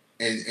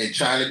and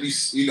try to be,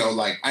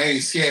 like, I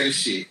ain't scared of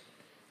shit,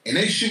 and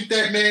they shoot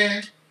that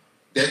man,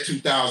 that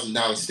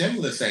 $2,000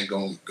 stimulus ain't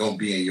gonna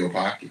be in your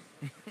pocket.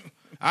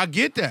 I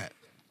get that.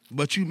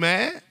 But you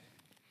mad?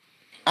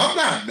 I'm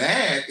not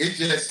mad. It's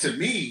just, to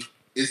me,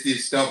 it's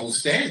these double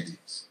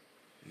standards.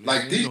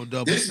 Like,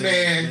 this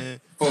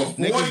man, for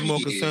 40 niggas more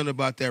years, concerned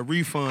about that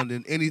refund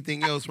than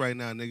anything else right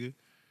now, nigga.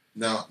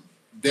 No.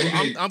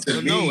 I'm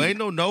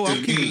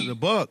keeping it a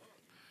buck.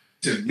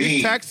 To me,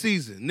 it's tax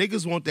season.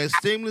 Niggas want that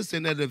stimulus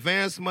and that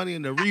advance money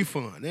and the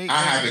refund. I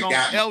haven't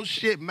gotten else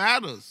shit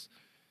matters.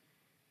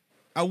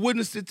 I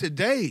witnessed it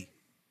today.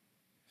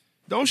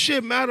 Don't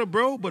shit matter,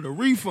 bro, but a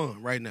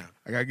refund right now.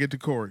 I gotta get to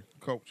Corey,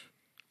 Coach.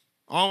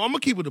 I'm gonna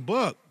keep it a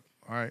buck.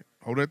 All right,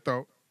 hold that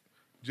thought.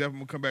 Jeff, I'm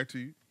gonna come back to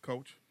you,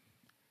 Coach.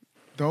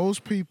 Those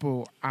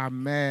people are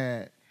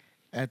mad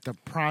at the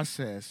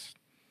process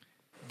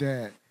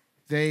that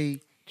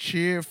they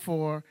cheered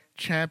for,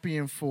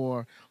 championed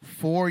for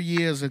 4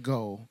 years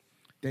ago.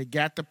 They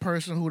got the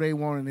person who they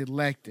wanted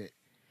elected.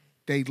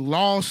 They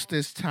lost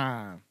this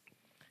time.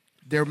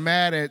 They're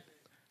mad at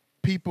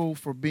people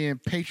for being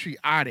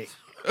patriotic.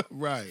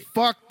 Right.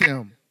 Fuck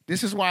them.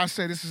 This is why I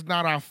say this is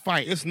not our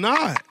fight. It's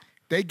not.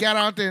 They got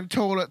out there and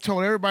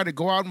told everybody to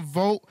go out and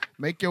vote,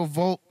 make your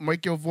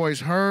voice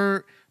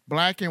heard,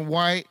 black and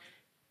white.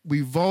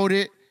 We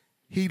voted.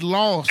 He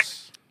lost.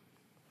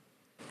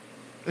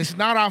 It's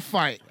not our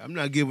fight. I'm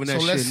not giving that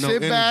shit no energy. So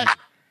let's sit back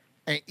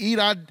and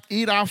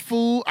eat our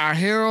food, our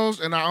heroes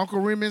and our Uncle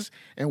Remus,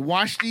 and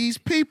watch these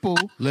people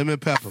lemon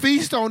pepper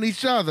feast on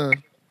each other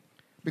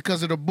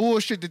because of the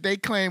bullshit that they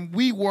claim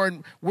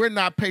we're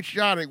not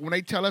patriotic when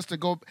they tell us to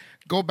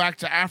go back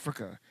to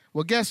Africa.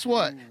 Well, guess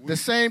what? The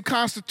same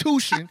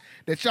Constitution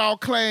that y'all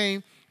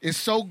claim is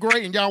so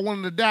great and y'all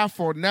wanted to die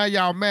for, now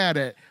y'all mad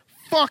at.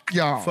 Fuck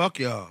y'all. Fuck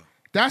y'all.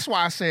 That's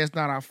why I say it's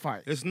not our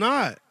fight. It's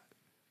not.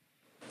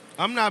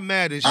 I'm not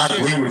mad at I shit.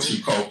 agree with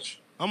you, Coach.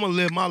 I'm going to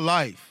live my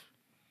life.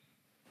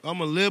 I'm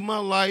going to live my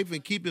life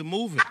and keep it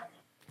moving.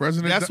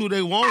 That's who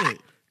they wanted.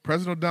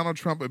 President Donald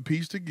Trump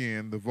impeached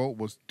again. The vote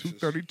was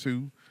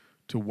 232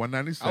 to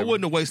 197. I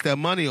wouldn't have wasted that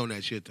money on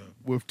that shit, though.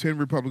 With 10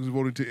 Republicans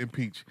voting to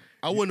impeach.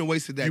 I wouldn't have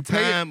wasted that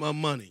time or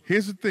money.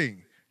 Here's the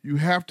thing. You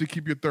have to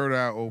keep your third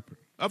eye open.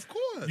 Of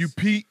course.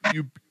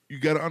 You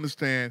got to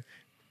understand,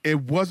 it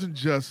wasn't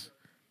just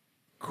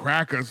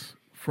crackers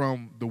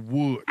from the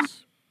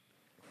woods.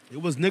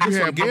 It was niggas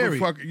from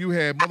Gary. You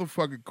had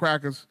motherfucking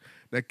crackers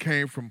that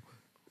came from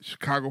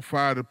Chicago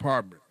Fire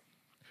Department.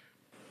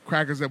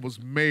 Crackers that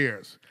was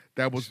mayors,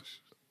 that was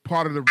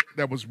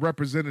that was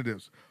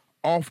representatives,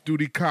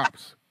 off-duty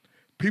cops,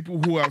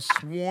 people who are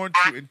sworn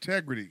to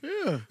integrity.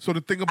 Yeah. So the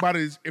thing about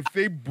it is, if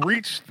they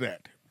breach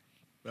that,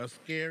 that's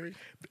scary.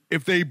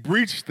 If they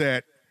breach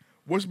that,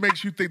 what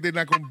makes you think they're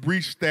not going to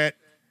breach that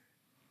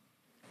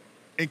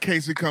in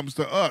case it comes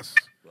to us?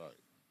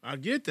 I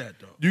get that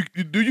though.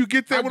 Do you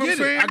get that? What I'm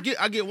saying?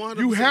 I get 100%.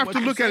 You have to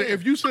look at it.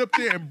 If you sit up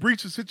there and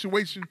breach a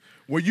situation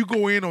where you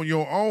go in on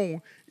your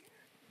own,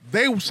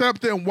 they sat up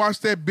there and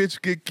watched that bitch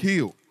get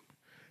killed.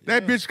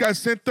 That bitch got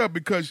sent up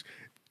because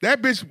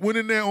that bitch went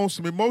in there on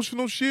some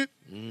emotional shit.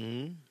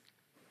 Mm-hmm.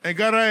 and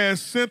got her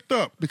ass sent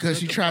up. Because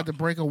she tried to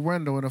break a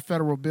window in a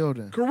federal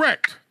building.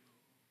 Correct.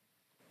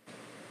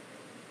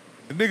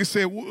 The nigga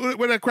said,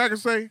 what that cracker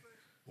say?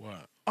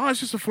 What? Oh, it's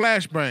just a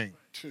flashbang.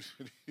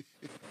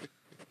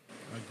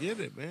 I get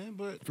it, man,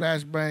 but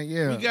Flashbang,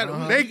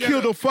 yeah. They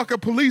killed a fucking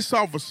police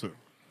officer.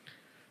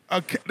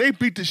 They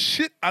beat the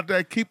shit out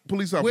of that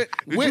police officer.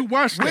 Did you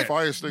watch that?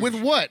 Fire extinguisher.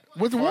 With what?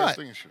 With Fire what?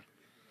 extinguisher.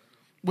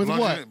 With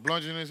what?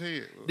 Bludgeon his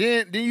head.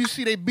 Then you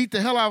see they beat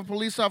the hell out of a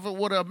police officer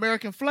with an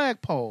American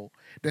flagpole.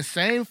 The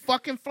same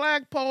fucking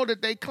flagpole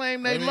that they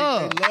claim they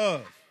love.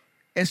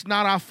 It's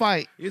not our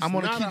fight. I'm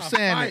gonna keep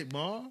saying it.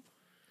 Ma.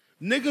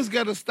 Niggas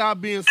gotta stop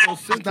being so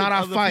sensitive. It's not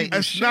our fight.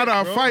 It's not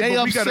our fight. They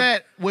but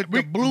upset with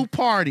the blue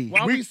party.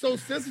 Why we so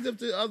sensitive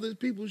to other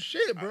people's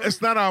shit, bro?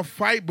 It's not our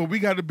fight, but we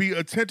got to be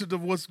attentive to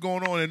what's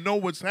going on and know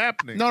what's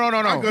happening. No.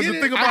 Because the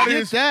thing about it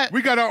is,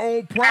 we got our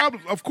own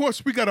problems. Of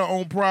course, we got our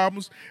own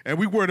problems, and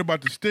we worried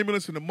about the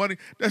stimulus and the money.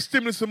 That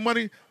stimulus and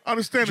money, I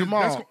understand.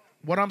 Jamal,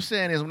 what I'm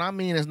saying is, when I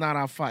mean it's not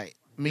our fight,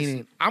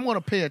 meaning I'm going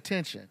to pay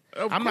attention.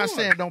 I'm not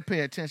saying don't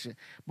pay attention,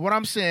 but what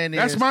I'm saying is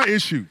that's my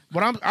issue.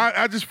 But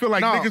I just feel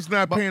like niggas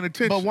not paying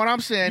attention. But what I'm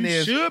saying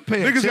is, should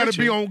pay niggas attention. got to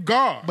be on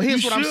guard. But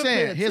here's what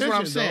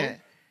I'm saying.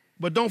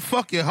 But don't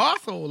fuck your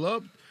household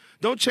up.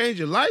 Don't change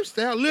your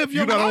lifestyle. Live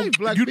your life,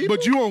 black people.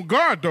 But you on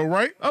guard though,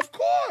 right? Of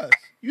course.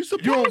 You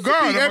supposed you on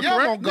guard. to be.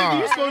 I'm on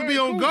guard. You supposed to be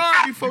on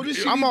guard before this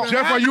shit.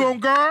 Jeff, are you on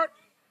guard?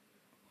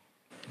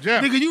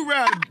 Jeff. Nigga, you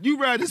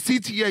ride the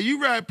CTA,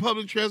 you ride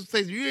public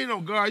transportation, you ain't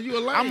on guard, you a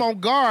liar. I'm on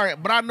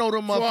guard, but I know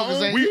them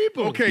motherfuckers ain't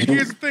people. Okay,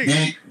 here's the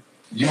thing.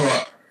 You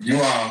are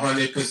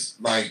 100%,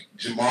 like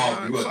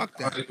Jamal, you are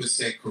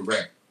 100%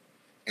 correct.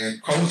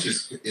 And Coach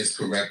is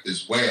correct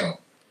as well.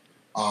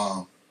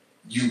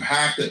 You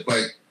have to,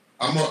 but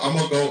I'm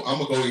gonna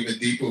go even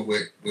deeper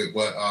with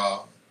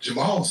what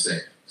Jamal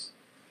says.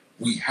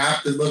 We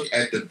have to look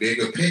at the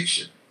bigger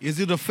picture. Is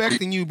it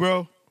affecting you,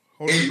 bro?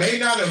 It may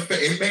not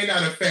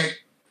affect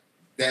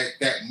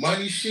that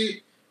money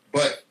shit,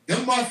 but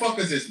them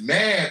motherfuckers is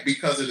mad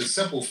because of the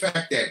simple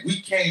fact that we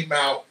came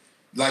out,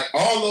 like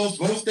all those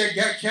votes that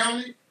got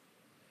counted,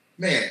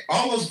 man,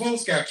 all those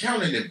votes got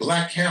counted in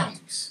black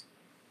counties.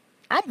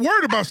 I'm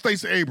worried about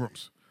Stacey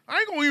Abrams. I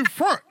ain't gonna even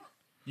front.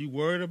 You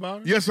worried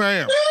about it? Yes, I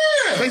am.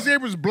 Yeah. Stacey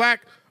Abrams,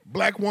 black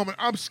woman.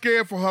 I'm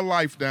scared for her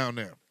life down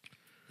there.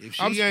 If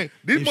she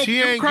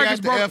ain't got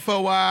the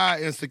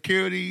FOI and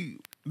security,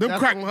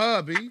 that's on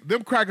her, B.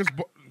 Them crackers.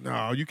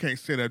 No, you can't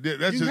say that.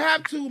 That's you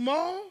have to,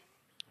 Ma.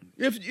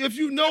 If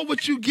you know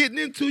what you getting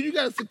into, you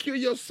got to secure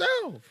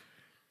yourself.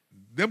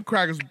 Them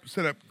crackers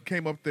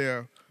came up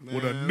there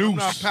with a noose. I'm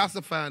not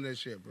pacifying that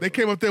shit, bro. They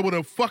came up there with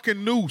a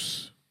fucking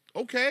noose.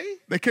 Okay.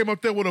 They came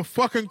up there with a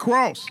fucking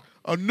cross,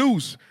 a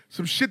noose,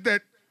 some shit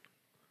that.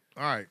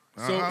 All right.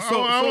 I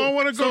don't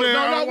want to go there.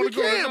 No, we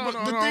can't.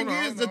 But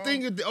the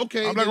thing is,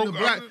 okay.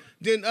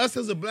 Then us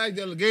as a black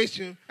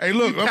delegation, hey,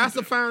 look, we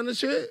pacifying the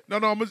shit. No,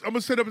 I'm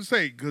gonna sit up and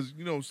say, because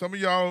some of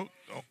y'all,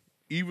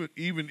 even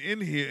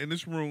in here in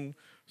this room,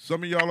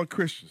 some of y'all are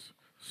Christians.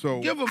 So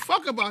give a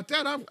fuck about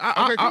that.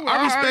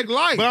 I respect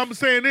life. But I'm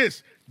saying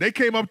this: they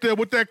came up there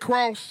with that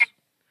cross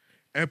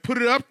and put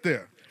it up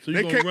there. So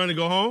you gonna run and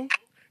go home?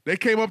 They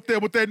came up there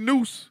with that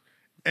noose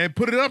and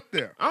put it up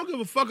there. I don't give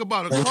a fuck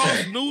about a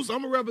cross noose.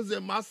 I'm gonna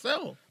represent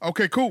myself.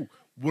 Okay, cool.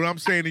 What I'm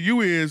saying to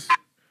you is,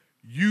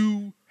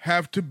 you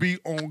have to be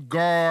on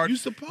guard. You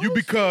supposed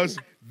because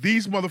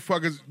these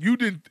motherfuckers,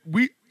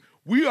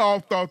 we all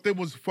thought they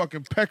was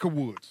fucking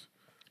Peckerwoods.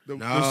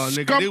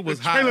 Nigga, it was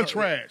trailer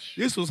trash.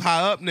 This was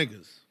high up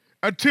niggas.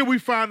 Until we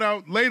found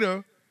out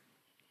later,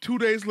 2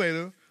 days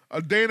later,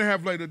 a day and a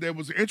half later, there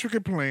was an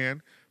intricate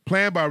plan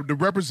planned by the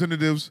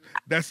representatives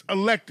that's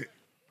elected.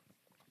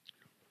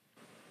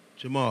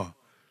 Jamal,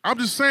 I'm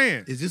just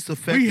saying. Is this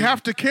affecting? We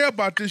have to care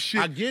about this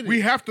shit. I get it.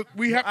 We have.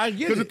 I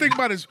get it. Because the thing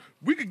about it is,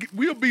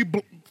 we'll be,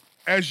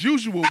 as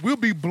usual, we'll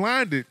be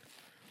blinded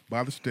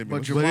by the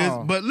stimulus.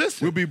 But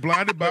listen, we'll be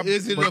blinded by.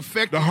 Is it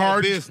affecting the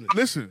hard business?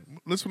 Listen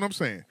what I'm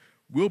saying.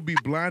 We'll be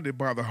blinded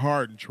by the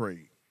hardened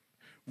trade.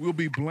 We'll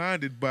be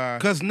blinded by.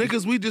 Because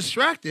niggas, we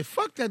distracted.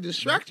 Fuck that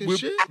distraction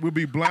shit. We'll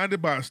be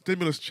blinded by a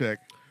stimulus check.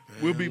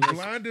 We'll be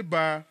blinded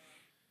by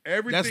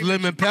everything. That's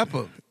lemon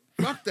pepper.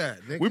 Fuck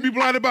that, nigga. We'll be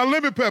blinded by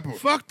lemon pepper.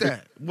 Fuck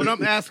that. What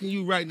I'm asking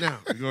you right now.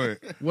 Go ahead.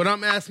 What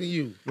I'm asking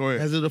you. Go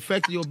ahead. Has it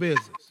affected your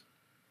business?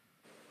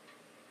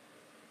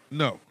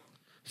 No.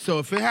 So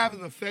if it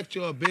hasn't affected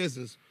your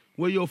business,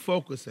 where your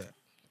focus at?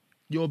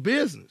 Your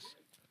business.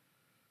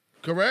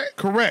 Correct?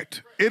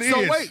 Correct. It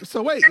is.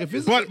 So wait. If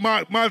it's but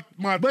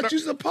but you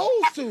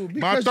supposed to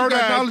because you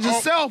got knowledge of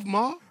self,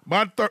 Ma.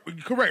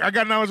 Correct. I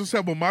got knowledge of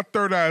self, but my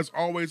third eye is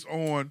always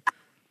on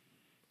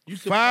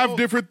 5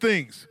 different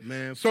things.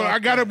 Man, so I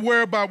gotta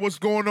worry about what's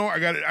going on.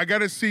 I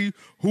gotta see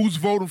who's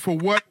voting for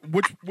what,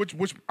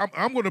 which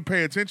I'm gonna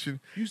pay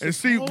attention and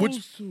see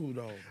which. To,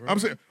 though, bro. I'm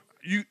saying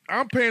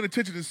I'm paying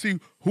attention to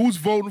see who's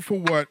voting for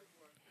what,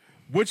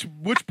 which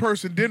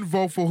person didn't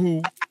vote for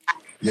who.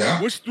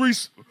 Yeah.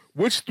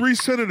 Which three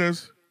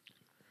senators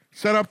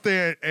sat up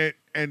there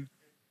and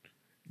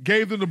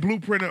gave them the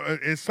blueprint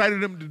and incited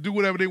them to do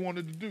whatever they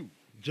wanted to do.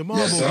 Jamal,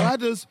 Yes, sir.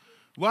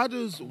 why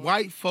does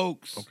white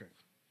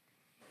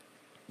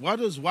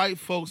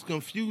folks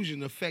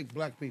confusion affect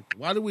black people?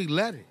 Why do we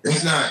let it?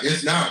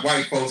 It's not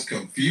white folks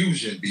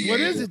confusion. What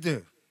is it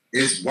then?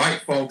 It's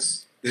white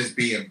folks that's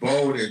being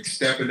bold and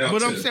stepping up. But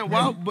to I'm saying,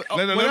 why?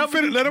 Let him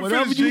finish. Let him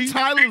finish. You G.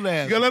 title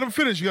as. You gotta let him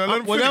finish.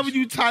 Whatever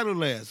you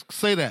title as,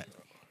 say that.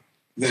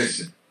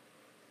 Listen,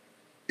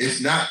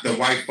 it's not the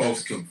white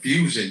folks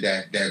confusion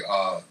that's the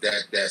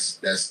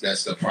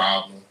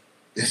problem.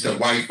 It's the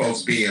white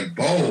folks being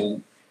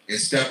bold and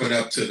stepping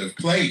up to the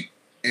plate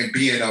and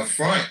being up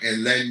front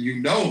and letting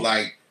you know,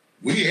 like,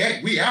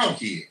 we out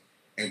here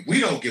and we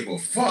don't give a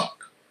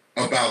fuck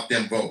about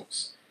them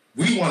votes.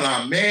 We want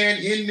our man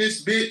in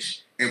this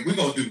bitch, and we're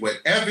going to do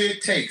whatever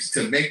it takes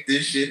to make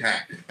this shit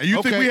happen. And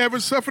you think we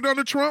haven't suffered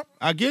under Trump?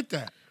 I get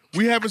that.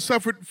 We haven't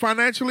suffered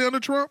financially under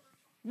Trump?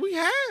 We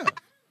have.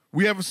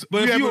 We haven't.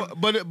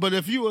 But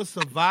if you a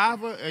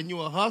survivor and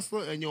you a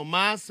hustler and your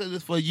mindset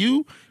is for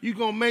you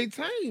gonna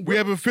maintain. Bro. We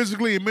haven't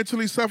physically and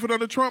mentally suffered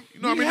under Trump.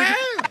 You know what I mean?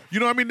 Niggas, you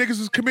know what I mean? Niggas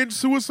is committing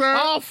suicide.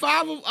 All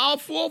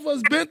four of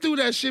us been through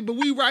that shit, but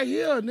we right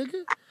here,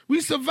 nigga.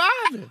 We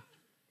surviving.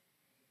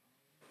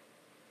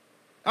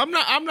 I'm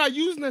not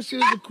using that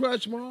shit as a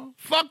crutch, man.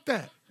 Fuck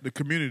that. The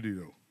community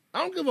though.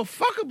 I don't give a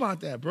fuck about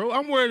that, bro.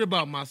 I'm worried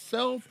about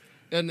myself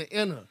and the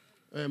inner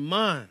and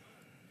mine,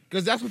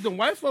 because that's what the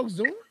white folks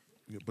doing.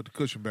 Yeah, put the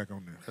cushion back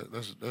on there.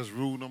 That's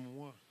rule number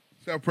one.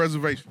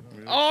 Self-preservation.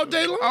 All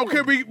day long.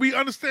 Okay, we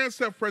understand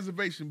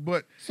self-preservation,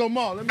 but so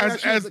Ma, let me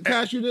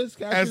ask you this.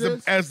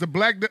 As the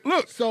black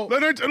look. So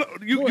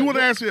you want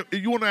to ask if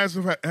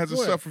has it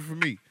suffered for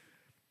me?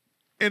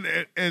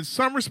 In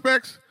some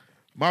respects,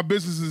 my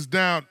business is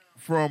down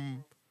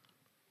from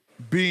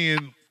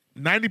being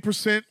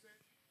 90%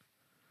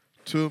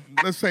 to,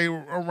 let's say,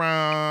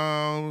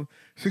 around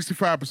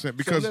 65%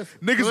 because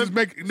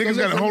niggas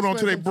got to hold on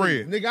to their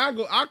bread.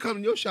 Nigga, I come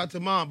to your shop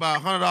tomorrow and buy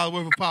 $100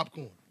 worth of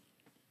popcorn.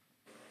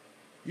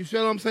 You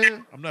feel what I'm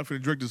saying? I'm not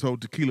finna drink this whole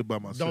tequila by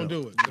myself. Don't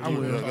do it.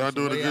 Y'all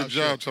doing a good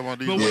job talking about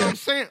these. But what I'm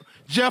saying,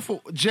 Jeff, I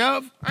ain't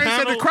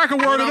said the cracker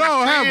word at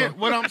all, have I?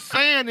 What I'm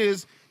saying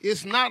is,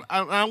 it's not.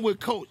 I'm with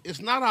Coach.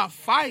 It's not our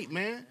fight,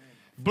 man.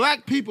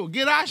 Black people,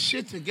 get our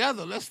shit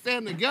together. Let's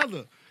stand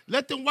together.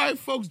 Let them white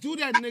folks do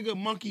that nigga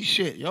monkey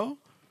shit, yo.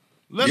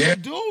 Let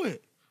them do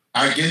it.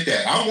 I get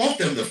that. I want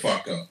them to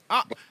fuck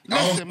up.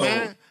 Listen,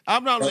 man,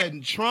 I'm not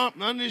letting Trump,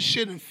 none of this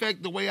shit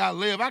infect the way I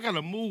live. I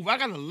gotta move. I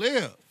gotta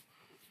live.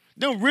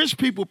 Them rich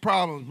people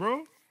problems,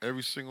 bro.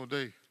 Every single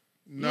day.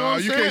 No,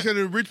 you can't say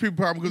the rich people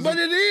problem. But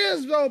it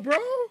is, though, bro.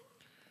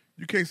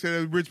 You can't say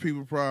that's rich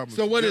people problem.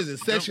 So what is it,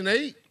 Section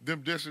 8?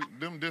 Them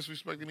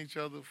disrespecting each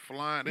other,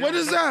 flying. What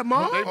is that,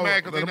 Mom? They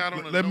mad because they not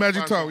on the let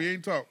Magic talk. zone. He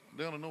ain't talk.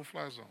 They on the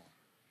no-fly zone.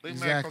 They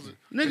Exactly.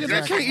 mad Nigga,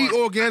 they can't eat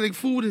organic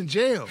food in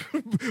jail.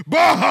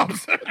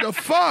 Bombs! The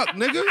fuck,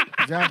 nigga?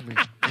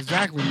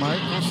 Exactly, Mike.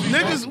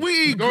 Niggas,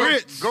 we eat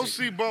grits. Go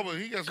see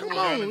Bubba. He got some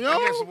organic. He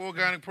got some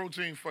organic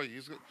protein for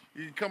you.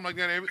 You can come like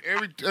that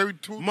every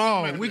 2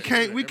 minutes.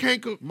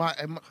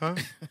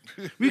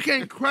 We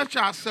can't crutch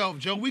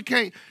ourselves, Joe. We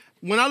can't.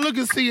 When I look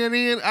at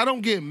CNN, I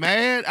don't get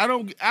mad. I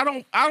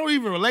don't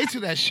even relate to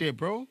that shit,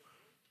 bro.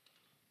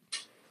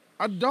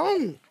 I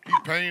don't. He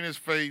painted his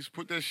face,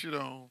 put that shit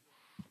on.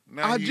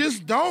 Now I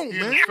just don't,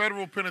 man.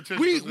 Federal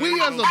penitentiary. We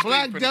as a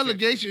black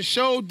delegation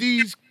showed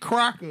these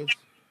crackers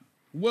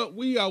what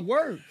we are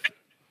worth.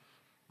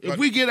 If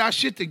we get our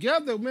shit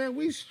together, man,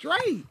 we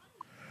straight.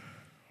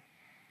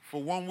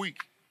 For 1 week.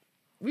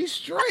 We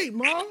straight,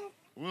 Mom.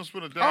 We'll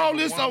spend a day. All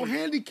this on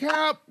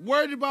handicap,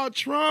 worried about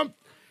Trump,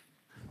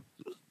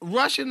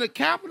 rushing the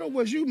Capitol.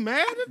 Was you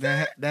mad at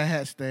that? That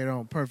hat stayed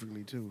on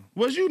perfectly, too.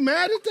 Was you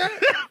mad at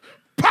that?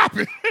 Pop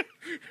it.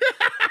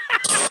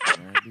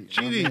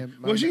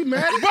 GD, was you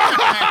mad at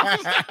that?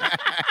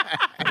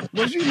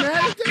 Was you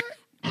mad at that?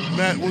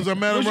 Was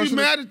you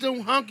mad at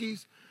them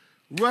hunkies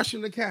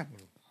rushing the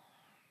Capitol?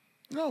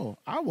 No,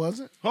 I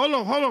wasn't. Hold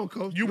on,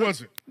 Coach. You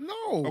wasn't?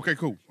 No. Okay,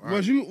 cool. All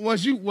was you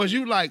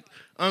like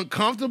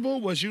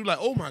uncomfortable? Was you like,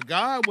 oh my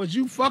God? Was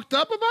you fucked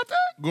up about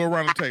that? Go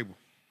around the table.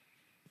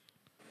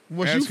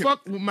 Was you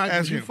fucked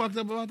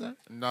up about that?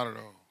 Not at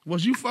all.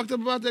 Was you fucked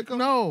up about that, Coach?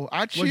 No,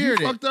 I cheered Was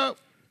you fucked up?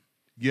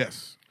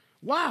 Yes.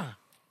 Why?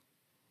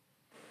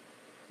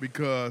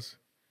 Because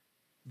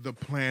the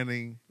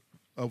planning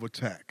of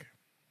attack.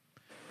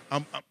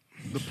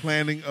 The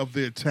planning of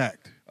the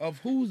attack. Of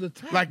whose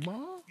attack, like,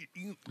 Mom?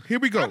 Here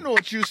we go. I know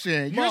what you're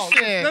saying. You're Mom,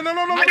 saying. No.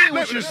 I get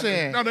what you're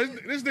saying. No,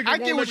 this nigga I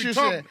get what you're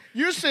saying.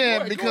 You're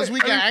saying because we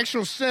got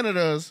actual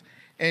senators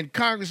and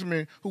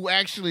congressmen who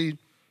actually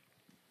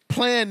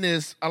plan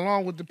this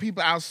along with the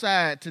people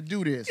outside to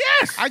do this.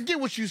 Yes, I get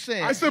what you're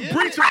saying. It's a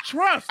breach of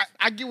trust.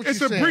 I get what you're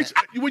saying. It's a breach.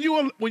 When you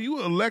elect, when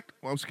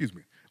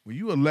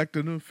you elect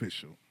an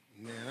official,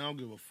 man, I don't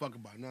give a fuck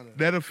about none of that.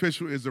 That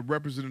official is a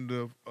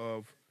representative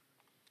of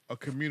a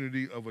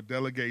community, of a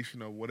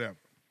delegation, or whatever.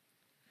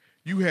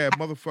 You have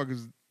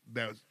motherfuckers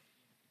that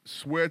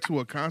swear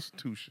to a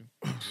constitution,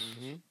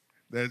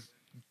 and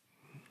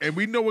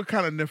we know what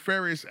kind of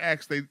nefarious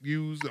acts they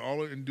use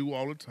and do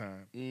all the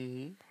time.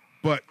 Mm-hmm.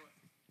 But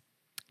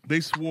they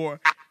swore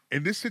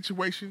in this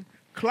situation,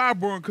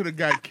 Clyburn could have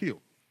got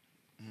killed.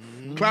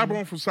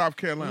 Clyburn from South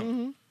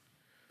Carolina.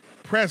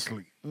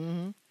 Presley.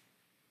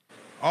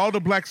 All the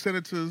black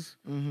senators.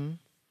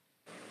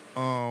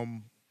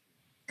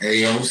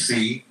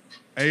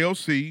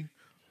 AOC.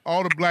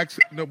 All the black,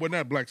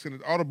 not black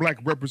senators, all the black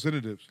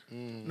representatives.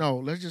 No,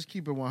 let's just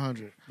keep it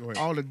 100. Go ahead.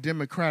 All the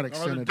Democratic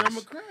All the senators.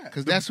 Democrats.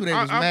 Because that's who they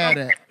was mad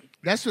at.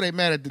 That's who they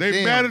mad at the Dems.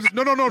 They mad at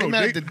no. They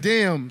mad at the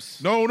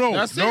Dems. No,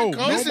 That's no, it, Coach.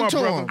 no, Listen my to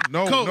brother. him.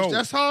 No, Coach, no.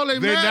 that's all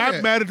They're mad not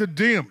at. mad at the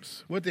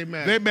Dems. What they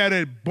mad They're at? mad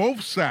at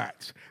both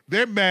sides.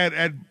 They're mad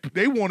at.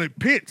 They wanted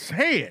Pence's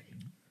head.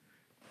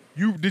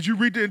 Did you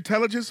read the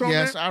intelligence on that?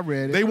 Yes, I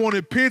read it. They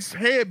wanted Pence's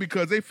head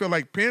because they feel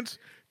like Pence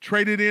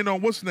traded in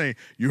on what's his name.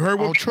 You heard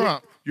what On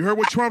Trump. You heard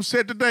what Trump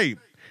said today.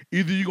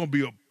 Either you're gonna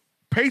be a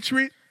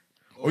patriot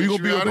or you're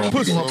gonna be a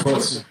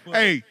pussy.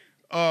 Hey,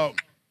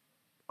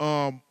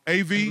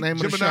 AV Name of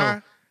the Gemini.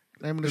 show.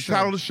 Name of The the show.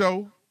 title of the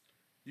show.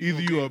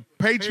 Either you're a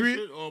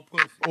patriot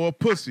or a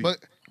pussy.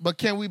 But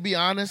can we be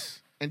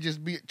honest and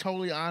just be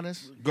totally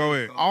honest? Go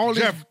ahead. All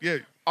this, Jeff, yeah.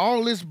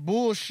 all this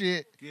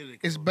bullshit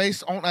is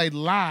based on a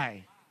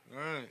lie.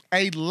 Right.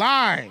 A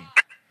lie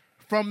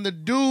from the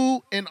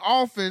dude in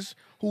office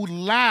who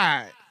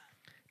lied.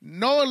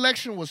 No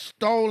election was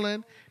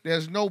stolen.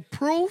 There's no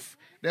proof.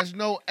 There's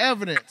no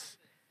evidence.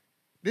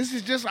 This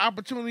is just an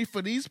opportunity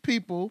for these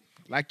people,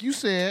 like you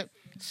said,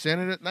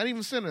 senators, not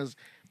even senators,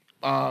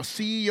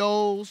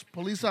 CEOs,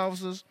 police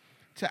officers,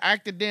 to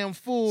act a damn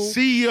fool.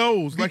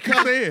 CEOs, like you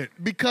said.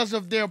 Because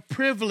of their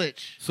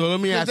privilege. So let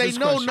me ask Because this they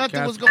know question. nothing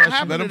Can I was ask a going to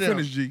question? happen Let to him them.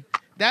 finish, G.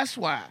 That's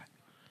why.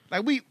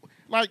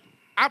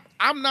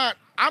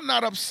 I'm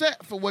not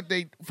upset for what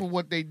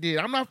they did.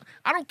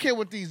 I don't care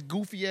what these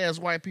goofy ass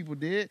white people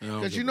did.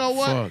 Because you know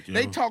what? fuck,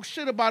 They yo. talk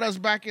shit about us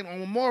back on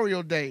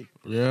Memorial Day.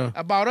 Yeah.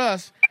 About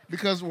us.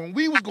 Because when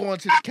we was going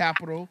to the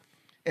Capitol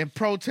and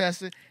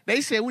protesting,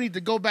 they said we need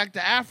to go back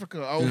to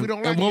Africa. Or we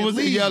don't like And what it, was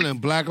it leave. yelling?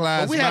 Black But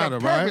Lives we had Matter, a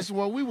purpose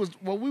right?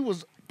 what we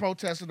was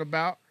protesting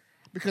about.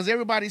 Because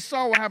everybody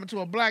saw what happened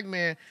to a black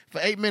man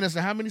for 8 minutes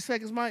and how many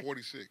seconds, Mike?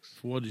 46.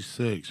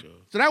 46, yo.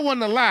 So that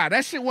wasn't a lie.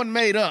 That shit wasn't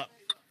made up.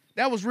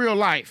 That was real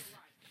life.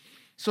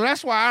 So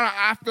that's why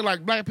I feel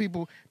like black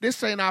people,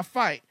 this ain't our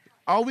fight.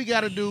 All we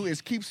got to do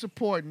is keep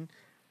supporting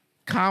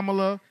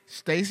Kamala,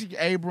 Stacey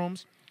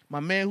Abrams,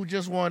 my man who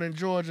just won in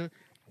Georgia.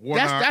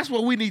 That's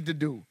what we need to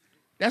do.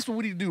 That's what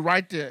we need to do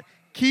right there.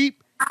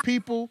 Keep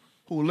people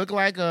who look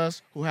like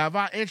us, who have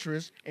our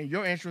interests and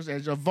your interests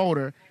as a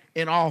voter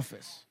in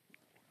office.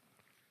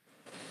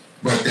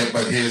 But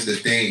here's the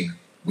thing.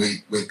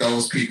 With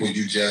those people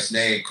you just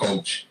named,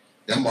 Coach,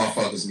 them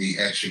motherfuckers need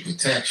extra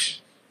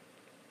protection.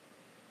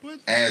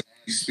 As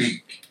you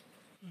speak.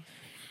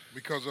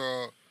 Because,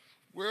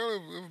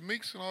 if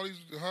Meeks and all these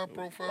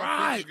high-profile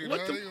Right. people What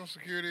get the- out, they on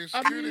security and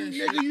I security mean, and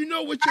nigga, shit. you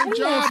know what your Who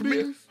job wants me?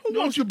 is. Who Know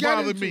wants what to you got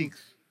bother into.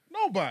 Meeks?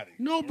 Nobody.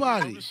 I'm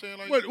Nobody. just saying,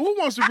 like, Wait, who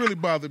wants to really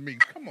bother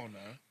Meeks? Come on now.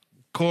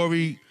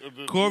 Corey you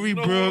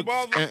know who Brooks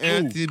bother- and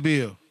Anthony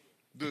Bill.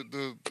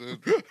 the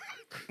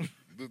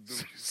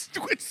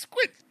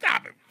Squid,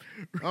 stop it.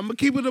 I'm gonna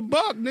keep it a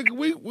buck, nigga.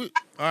 We All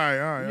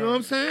right. you know what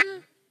I'm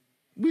saying?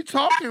 We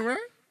talking, right?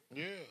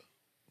 Yeah,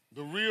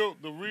 the real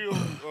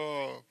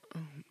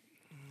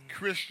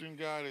Christian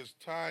guy that's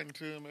tied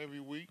into him every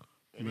week,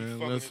 and he's Man,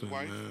 fucking listen, his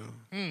wife.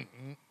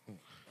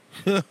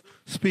 man.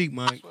 Speak,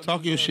 Mike. That's why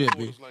Talk niggas your have shit, B.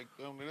 borders like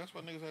them. That's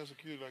why niggas have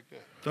security like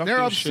that. Talk They're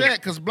your upset shit.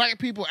 because black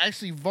people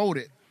actually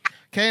voted,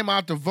 came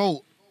out to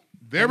vote.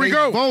 There And we they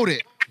go.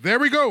 Voted. There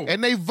we go.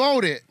 And they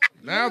voted.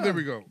 Now there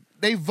we go.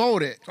 They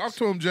voted. Talk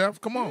to him, Jeff.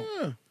 Come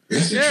on.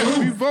 It's the Yeah, truth.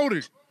 we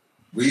voted.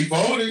 We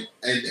voted,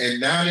 and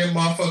now them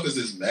motherfuckers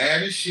is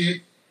mad as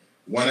shit.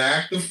 Want to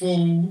act the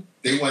fool.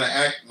 They want to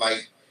act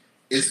like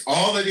it's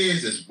all it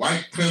is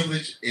white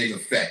privilege in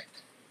effect,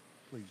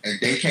 and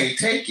they can't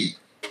take it.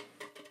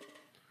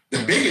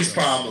 The biggest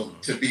problem,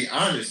 to be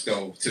honest,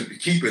 though, to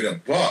keep it a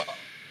buck,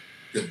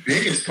 the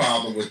biggest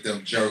problem with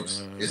them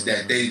jerks is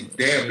that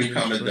they're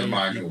becoming the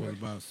minority.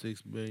 About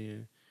 6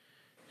 billion.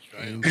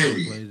 Period.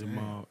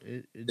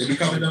 They're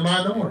becoming the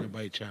minority.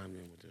 Everybody chime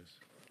in with this.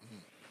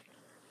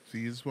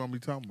 See, this is what I'm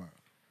talking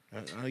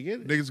about. I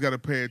get it. Niggas got to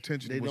pay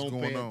attention They to what's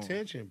don't going pay on.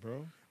 attention,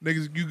 bro.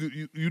 Niggas,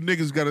 you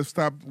niggas got to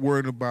stop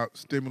worrying about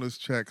stimulus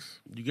checks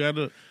You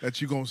gotta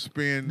that you gonna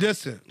spend.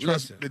 listen.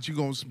 That you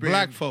gonna spend.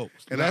 Black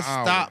folks, in an let's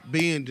hour. stop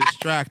being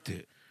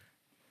distracted.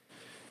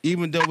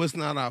 Even though it's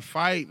not our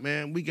fight,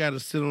 man, we gotta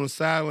sit on the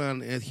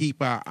sideline and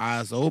keep our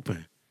eyes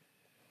open.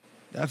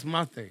 That's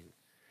my thing.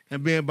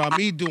 And being by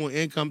me doing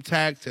income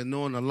tax and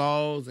knowing the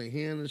laws and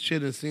hearing the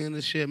shit and seeing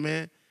the shit,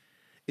 man,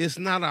 it's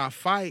not our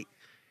fight,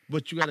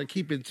 but you gotta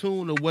keep in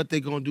tune to what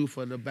they gonna do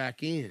for the back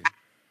end.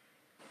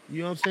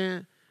 You know what I'm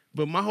saying?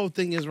 But my whole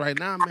thing is right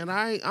now, man,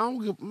 I don't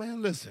give, man,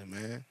 listen,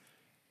 man.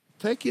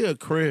 Take care of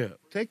crib.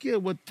 Take care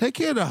of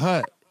the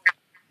hut.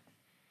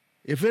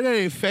 If it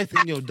ain't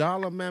affecting your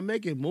dollar, man,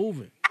 make it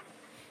moving.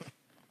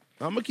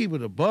 I'm gonna keep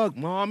it a buck,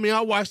 man. I mean,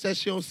 I watch that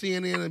shit on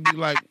CNN and be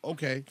like,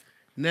 okay,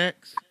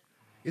 next.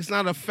 If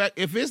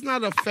it's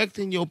not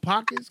affecting your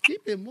pockets,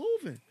 keep it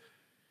moving.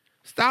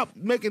 Stop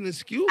making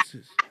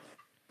excuses.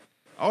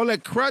 All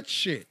that crutch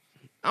shit.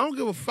 I don't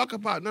give a fuck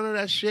about none of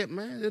that shit,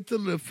 man,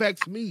 until it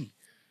affects me.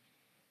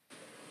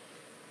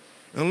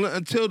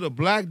 Until the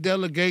black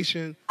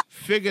delegation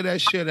figure that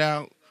shit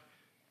out,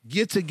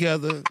 get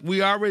together.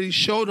 We already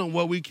showed them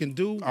what we can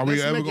do.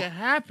 Let's make it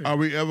happen. Are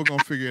we ever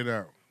gonna figure it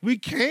out? We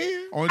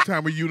can. Only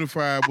time we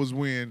unified was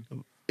when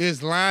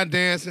it's line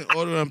dancing,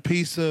 ordering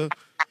pizza,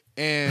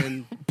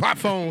 and pop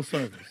phone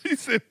service. He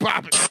said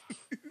pop it.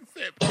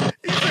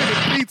 He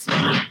said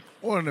pizza.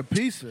 Ordering a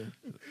pizza.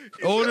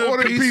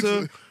 Order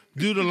pizza.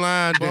 Do the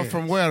line But dance.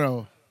 from where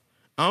though?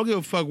 I don't give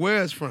a fuck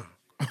where it's from.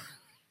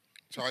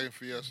 Italian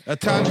Fiesta.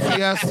 Italian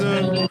Fiesta.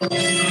 You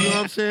know what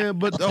I'm saying?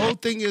 But the whole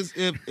thing is,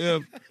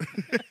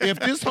 if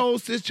this whole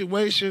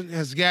situation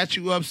has got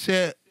you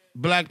upset,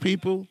 black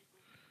people,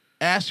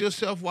 ask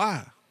yourself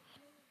why.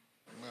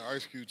 Man,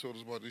 Ice Cube told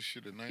us about this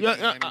shit in Yeah,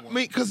 1991. I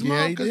mean,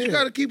 because you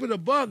got to keep it a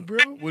buck, bro.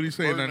 What he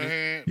saying? Bird in the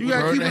hand. You got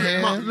to Bird keep in the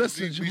it. hand.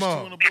 Listen, These two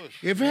Jamal. in the bush.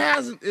 If it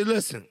hasn't,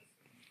 listen.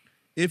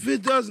 If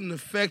it doesn't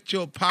affect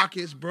your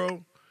pockets,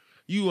 bro,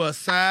 you are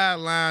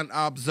sideline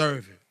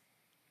observing.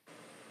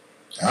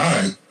 All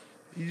right.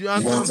 You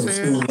know what I'm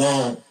saying?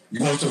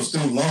 You want your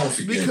student loan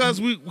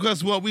forgiven.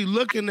 Because what we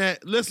looking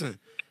at, listen,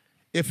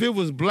 if it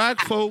was black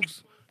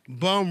folks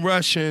bum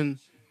rushing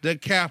the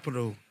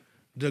Capitol,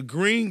 the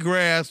green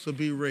grass would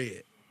be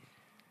red.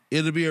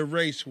 It'll be a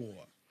race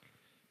war.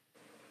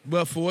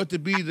 But for it to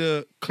be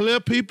the clear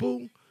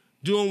people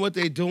doing what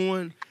they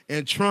doing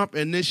and Trump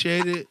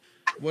initiated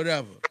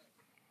whatever.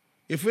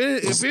 If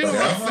it don't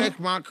affect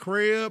my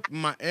crib,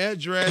 my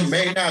address,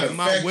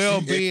 my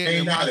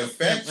well-being,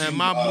 and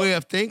my way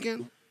of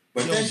thinking,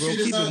 But that shit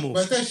is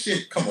but that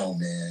shit, come on,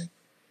 man.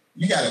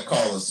 You gotta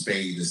call a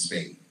spade a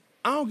spade.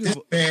 I don't give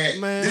a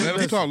man.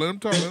 Let him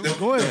talk.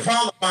 Go ahead. The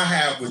problem I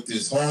have with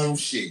this whole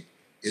shit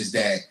is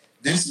that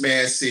this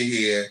man sit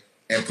here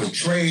and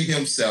portray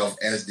himself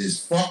as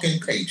this fucking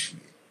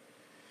patriot.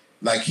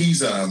 Like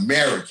he's an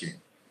American.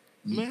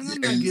 Man, I'm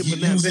and not he giving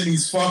that. using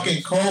these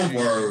fucking code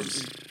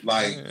words.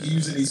 Like he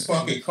using these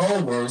fucking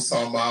code words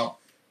talking about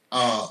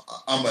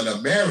I'm an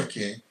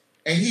American,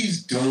 and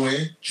he's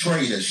doing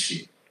traitor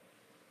shit.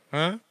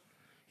 Huh?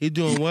 He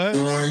doing what?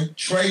 Doing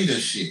traitor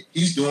shit.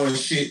 He's doing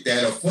shit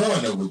that a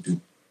foreigner would do.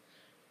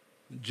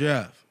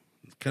 Jeff,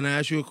 can I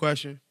ask you a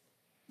question?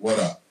 What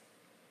up?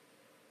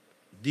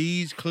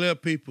 These clear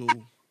people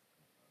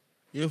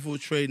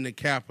infiltrating the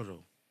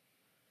Capitol,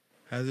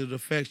 has it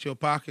affect your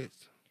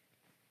pockets?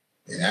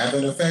 It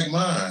haven't affect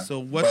mine. So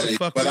what the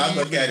fuck are I we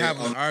look at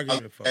having it an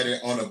argument for? at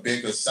it on a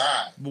bigger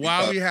side. But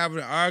why are we having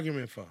an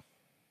argument for?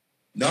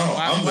 No,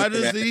 I'm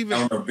looking at it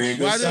on a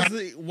bigger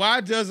side. Why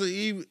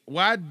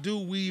do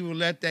we even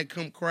let that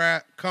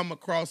come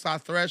across our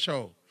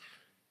threshold?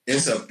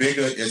 It's a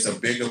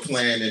bigger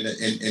plan in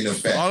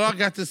effect. All I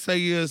got to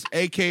say is,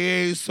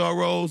 AKA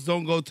Soros,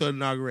 don't go to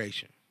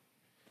inauguration.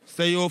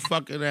 Stay your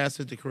fucking ass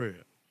at the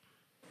crib.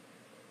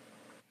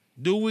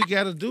 Do what we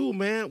gotta do,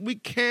 man. We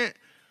can't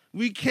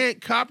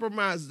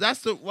compromise.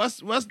 That's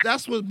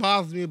what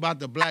bothers me about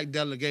the black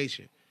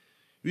delegation.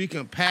 We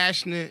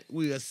compassionate,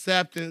 we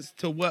acceptance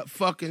to what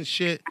fucking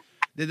shit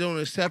they don't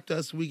accept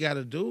us we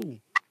gotta do.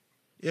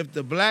 If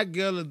the black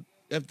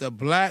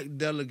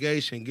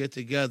delegation get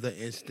together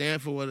and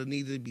stand for what it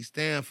needs to be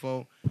stand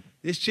for,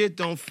 this shit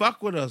don't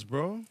fuck with us,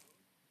 bro.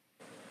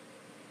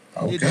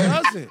 Okay. It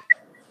doesn't.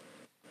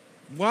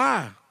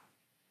 Why?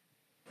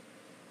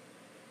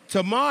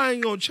 Tomorrow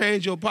ain't gonna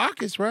change your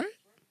pockets, right?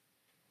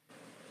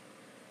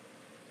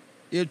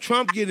 If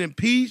Trump get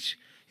impeached,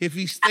 if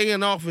he stay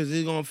in office,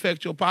 is it gonna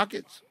affect your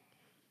pockets?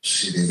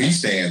 Shit, if he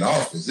stay in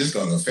office, it's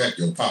gonna affect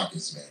your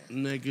pockets,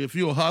 man. Nigga, if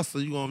you're a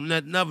hustler, you gonna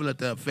never let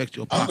that affect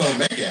your pockets. I'm gonna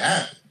make it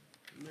happen.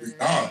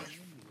 Regardless.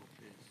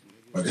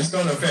 But it's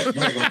gonna affect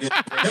you ain't gonna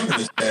get them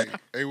this day.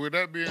 Hey, with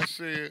that being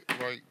said,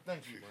 like,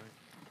 thank you,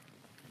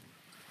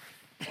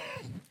 man.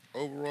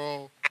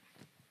 Overall,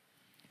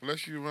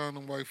 unless you around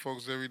them white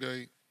folks every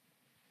day,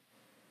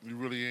 you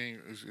really ain't.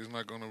 It's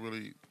not gonna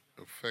really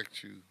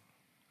affect you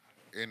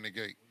in the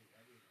gate.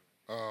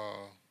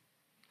 All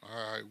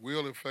right,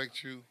 will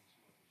affect you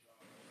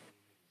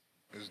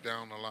is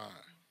down the line,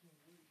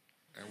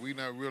 and we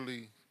not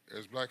really,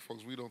 as black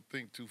folks, we don't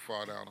think too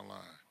far down the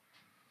line.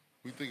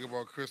 We think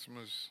about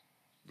Christmas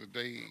the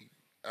day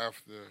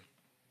after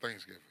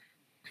Thanksgiving.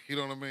 You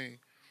know what I mean?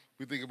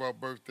 We think about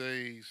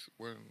birthdays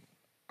when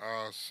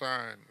our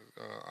sign,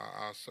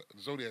 our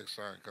zodiac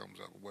sign comes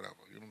up or whatever.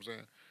 You know what I'm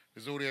saying?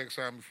 The zodiac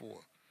sign before.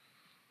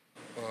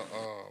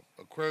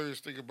 Aquarius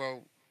think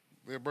about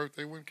their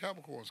birthday when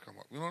Capricorns come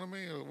up. You know what I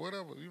mean? Or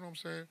whatever. You know what I'm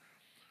saying?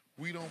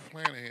 We don't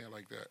plan ahead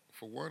like that.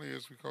 For one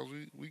is because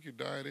we could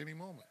die at any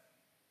moment.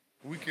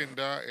 We can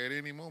die at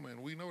any moment,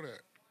 and we know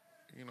that.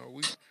 You know,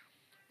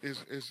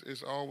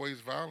 it's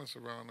always violence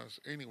around us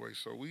anyway.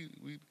 So we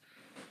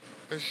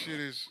that shit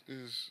is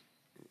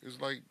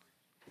like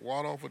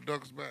water off a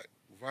duck's back.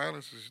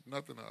 Violence is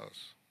nothing to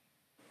us.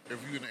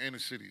 If you're in the inner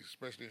cities,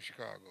 especially in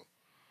Chicago.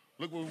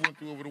 Look what we went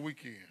through over the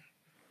weekend.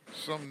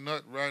 Some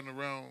nut riding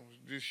around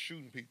just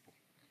shooting people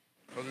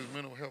because there's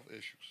mental health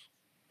issues.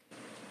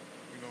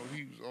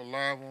 he was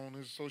live on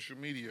his social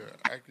media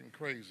acting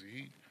crazy.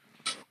 He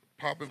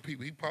popping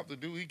people. He popped the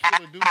dude. He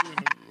killed a dude in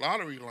the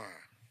lottery line.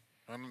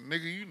 And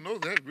nigga, you know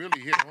that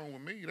really hit home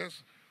with me.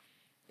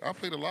 I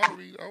played the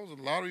lottery. I was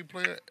a lottery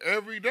player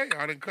every day.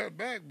 I didn't cut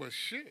back, but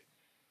shit.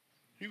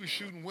 He was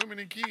shooting women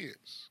and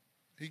kids.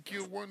 He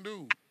killed one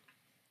dude.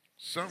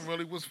 Something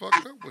really was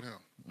fucked up with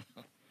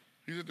him.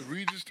 He's at the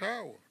Regis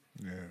Tower.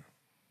 Yeah.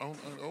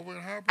 Over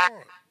in Hyde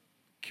Park.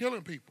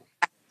 Killing people.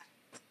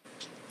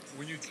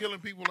 When you're killing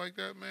people like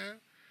that, man,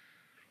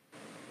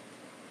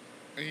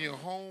 and you're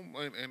home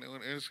and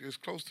it's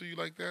close to you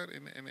like that,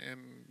 and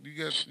you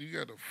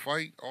got to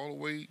fight all the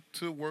way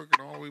to work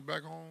and all the way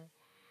back home.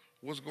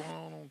 What's going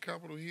on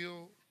Capitol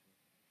Hill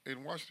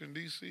in Washington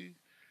D.C.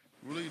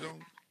 really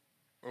don't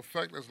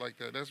affect us like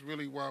that. That's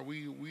really why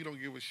we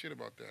don't give a shit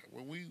about that.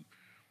 When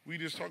we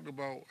just talked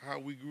about how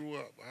we grew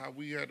up, how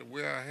we had to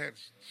wear our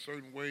hats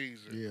certain ways,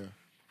 and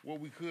what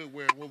we could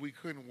wear and what we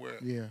couldn't wear.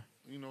 Yeah.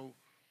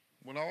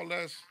 When all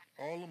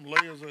them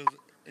layers are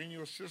in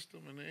your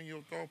system and in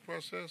your thought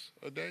process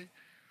a day,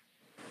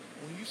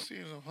 when you see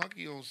a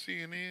hunky on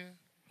CNN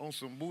on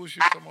some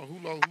bullshit talking about who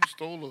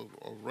stole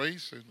a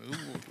race and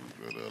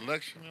who the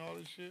election and all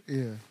this shit,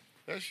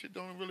 that shit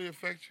don't really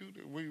affect you.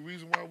 The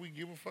reason why we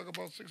give a fuck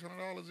about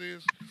 $600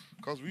 is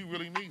because we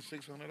really need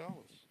 $600.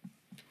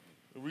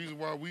 The reason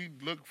why we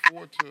look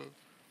forward to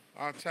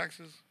our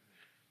taxes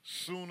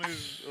soon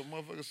as a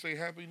motherfucker say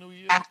Happy New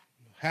Year.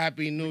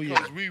 Happy New Year.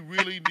 Because we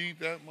really need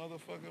that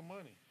motherfucking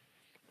money.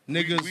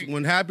 Niggas,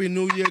 when Happy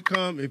New Year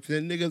come, if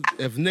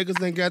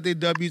niggas ain't got their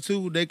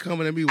W-2, they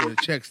coming at me with a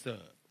check stub.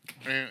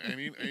 And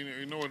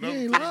you know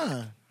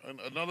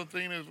another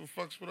thing that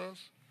fucks with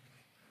us,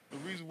 the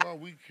reason why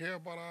we care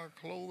about our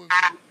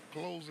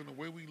clothes and the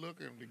way we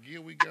look and the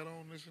gear we got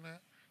on, this and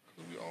that,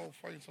 because we all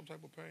fighting some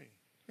type of pain.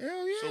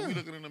 Hell yeah. So we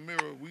looking in the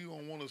mirror, we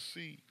don't want to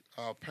see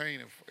our pain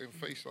and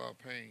face our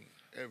pain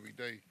every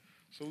day.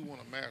 So we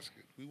want to mask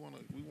it. We want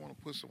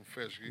to put some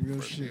fresh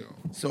shit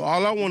on. So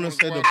all I want to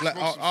say to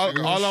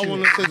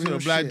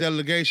the black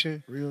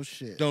delegation, real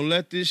shit. Don't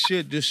let this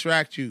shit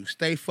distract you.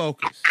 Stay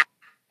focused.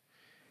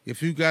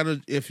 If you got a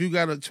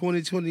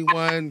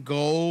 2021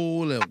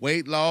 goal and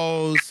weight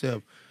loss,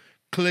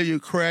 clear your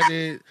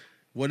credit,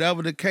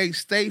 whatever the case,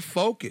 stay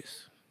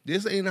focused.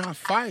 This ain't our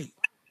fight.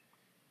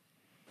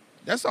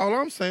 That's all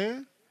I'm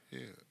saying. Yeah.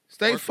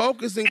 Stay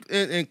focused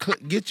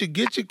and get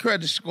your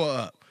credit score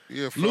up.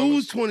 Yeah,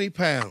 lose 20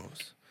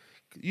 pounds.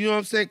 You know what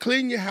I'm saying?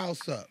 Clean your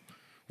house up.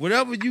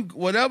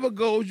 Whatever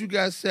goals you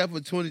got set for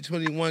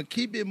 2021,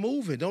 keep it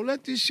moving. Don't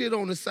let this shit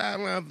on the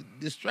sideline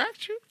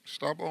distract you.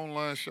 Stop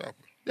online shopping.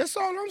 That's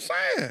all I'm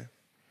saying.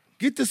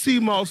 Get the sea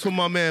moss from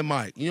my man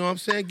Mike. You know what I'm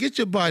saying? Get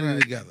your body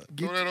together.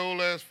 Throw that old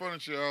ass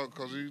furniture out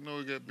because you know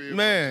it got big.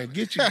 Man,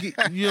 you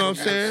know what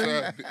I'm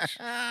saying?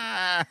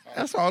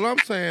 That's all I'm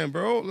saying,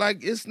 bro. Like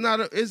it's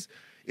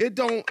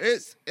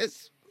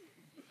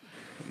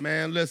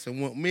man,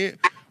 listen,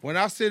 when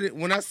I sit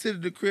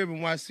at the crib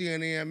and watch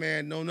CNN,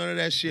 man, none of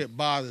that shit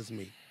bothers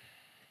me.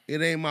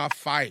 It ain't my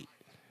fight.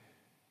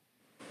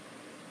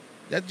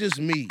 That's just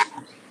me.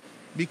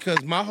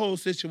 Because my whole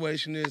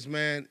situation is,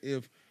 man,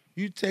 if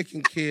you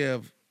taking care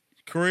of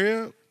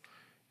crib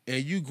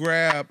and you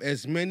grab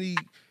as many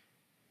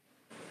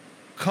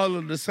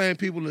the same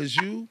people as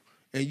you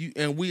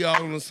and we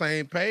all on the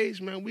same page,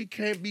 man, we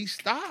can't be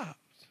stopped.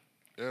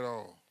 At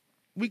all.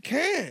 We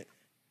can't.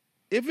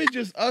 If it's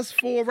just us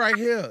four right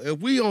here, if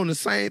we on the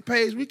same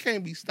page, we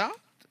can't be stopped.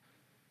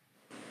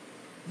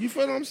 You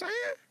feel what I'm saying?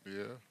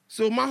 Yeah.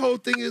 So my whole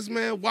thing is,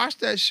 man, watch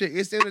that shit.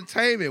 It's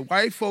entertainment.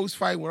 White folks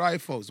fight with white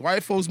folks.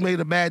 White folks made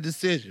a bad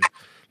decision.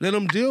 Let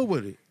them deal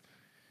with it.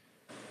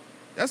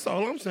 That's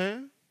all I'm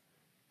saying.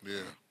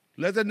 Yeah.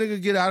 Let that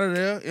nigga get out of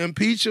there,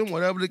 impeach him,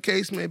 whatever the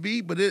case may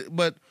be.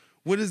 But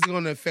what is it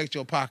going to affect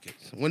your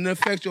pockets? When it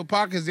affects your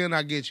pockets, then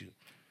I get you.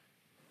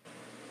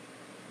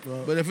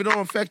 But if it don't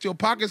affect your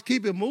pockets,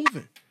 keep it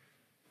moving.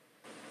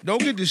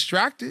 Don't get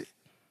distracted.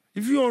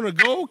 If you're on a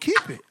goal,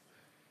 keep it.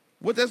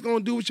 What that's going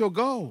to do with your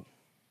goal?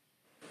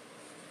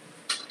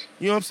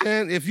 You know what I'm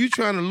saying? If you're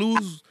trying to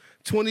lose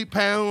 20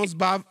 pounds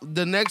by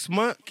the next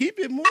month, keep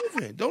it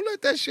moving. Don't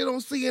let that shit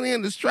on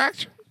CNN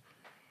distract you.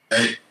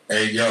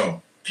 Hey,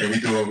 yo, can we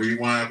do a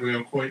rewind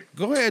real quick?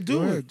 Go ahead,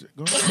 do it.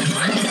 Go ahead.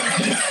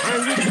 I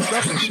ain't with the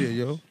sucking shit,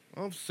 yo.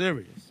 I'm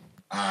serious.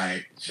 All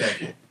right,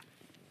 check it.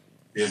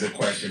 Here's a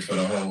question for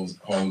the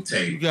whole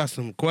table. You got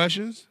some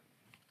questions?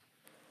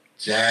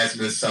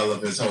 Jasmine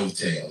Sullivan's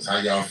Hotels. How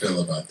y'all feel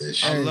about this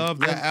shit? I love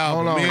that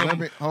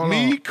album.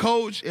 Me,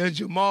 Coach, and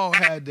Jamal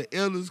had the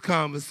illest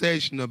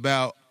conversation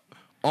about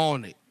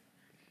On It.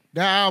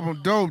 That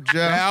album dope, Jeff.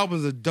 That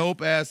album's a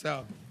dope-ass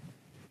album.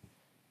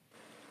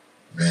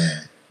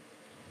 Man.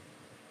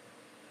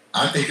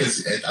 I think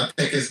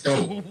it's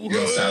dope. You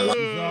know what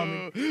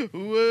I'm saying?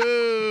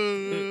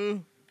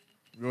 Whoa.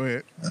 Go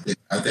ahead.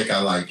 I think I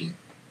like it.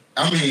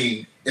 I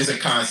mean, it's a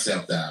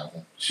concept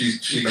album. She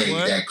made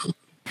that clear.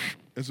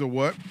 It's a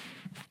what?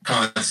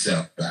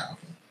 Concept album.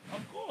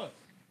 Of course.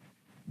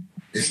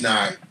 It's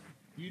not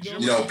You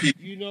know,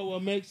 people. You know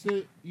what makes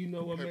it? You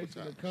know what makes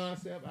it a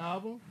concept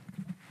album?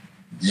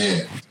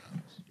 Yeah.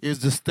 Is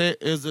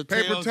the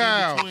Paper tales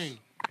towels. in between?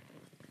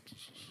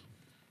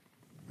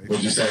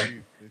 What'd you say?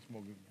 They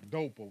smoking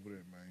dope over there,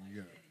 man.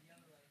 You got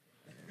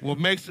it. What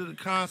makes it a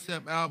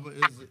concept album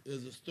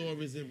is the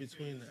stories in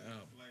between the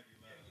album.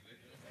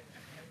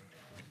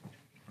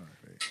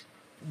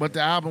 But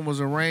the album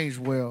was arranged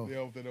well They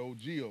over that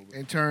OG over there.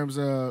 in terms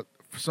of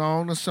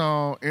song to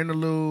song,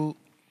 interlude,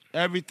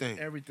 Everything.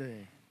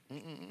 everything.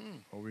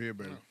 Over here,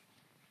 baby.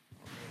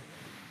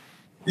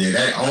 Yeah,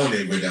 they own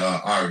it with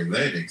Ari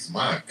Lennox.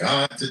 My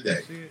God,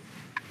 today.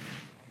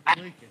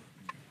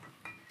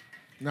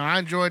 No, I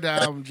enjoyed the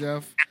album,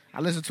 Jeff. I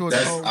listened to it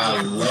That's, the whole I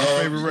weekend. love,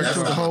 Favorite record that's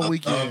of the I whole love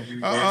weekend.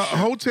 you,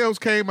 Hotels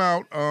came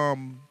out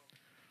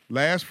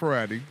last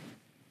Friday,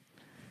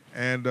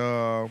 and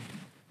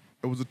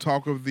it was a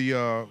talk of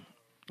the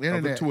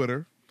Internet.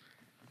 Twitter.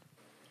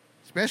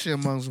 Especially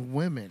amongst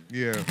women.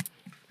 Yeah,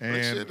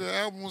 They said and the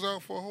album was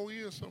out for a whole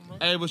year or something,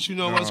 right? Hey, but you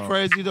know what's No.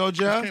 crazy though, it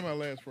Jeff? came out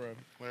last Friday.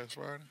 Last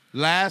Friday.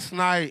 Last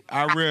night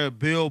I read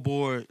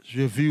Billboard's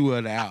review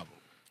of the album.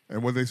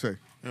 And what they say?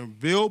 And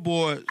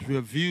Billboard's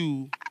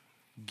review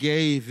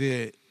gave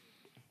it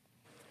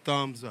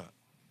thumbs up.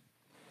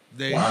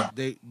 Wow.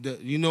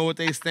 You know what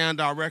their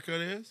standout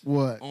record is?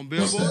 What? On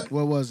What's Billboard? that?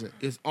 What was it?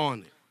 It's On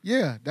It.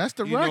 Yeah, that's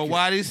the You record. know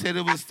why they said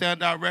it was a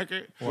standout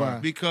record? Why?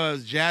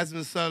 Because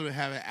Jasmine Sullivan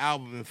had an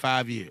album in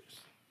 5 years.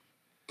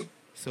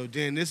 So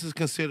then this is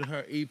considered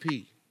her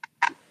EP.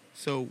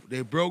 So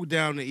they broke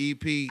down the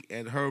EP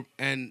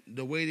and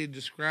the way they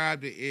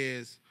described it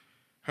is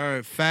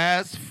her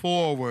fast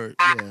forward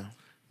Yeah.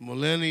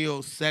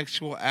 millennial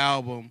sexual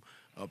album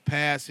of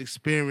past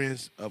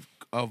experience of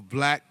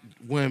black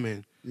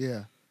women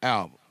Yeah.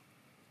 album.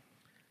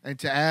 And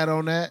to add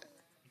on that,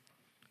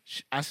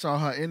 I saw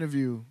her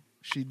interview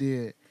she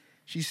did.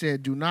 She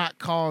said, do not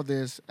call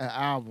this an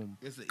album.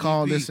 It's a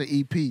Call EP. this an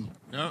EP.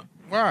 Yeah.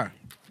 Why?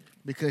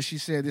 Because she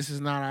said this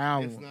is not an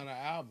album. It's not an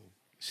album.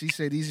 She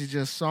said these are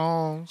just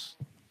songs,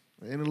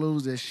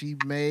 interludes that she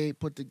made,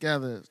 put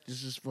together.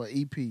 This is for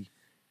EP.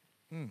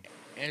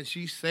 And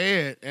she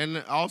said,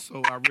 and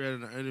also I read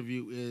in the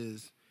interview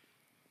is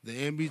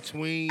the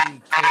in-between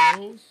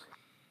tales,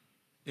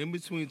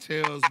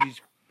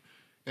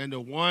 and the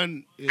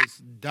one is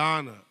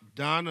Donna.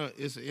 Donna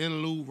is an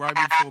interlude right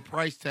before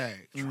Price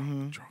Tag.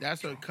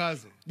 That's her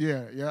cousin.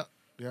 Yeah,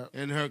 yeah.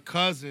 And her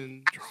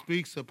cousin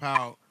speaks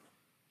about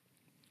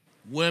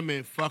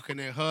women fucking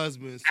their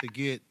husbands to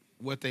get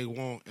what they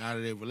want out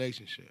of their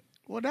relationship.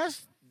 Well,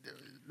 that's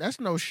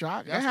no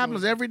shock. That That's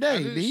happens what- every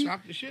day, that B.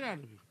 shocked the shit out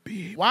of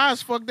me.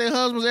 Wives fuck their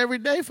husbands every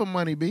day for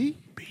money, B.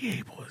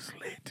 Be-Able is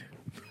lit.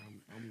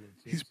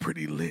 He's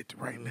pretty lit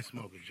right now.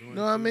 You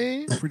know what I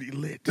mean? Pretty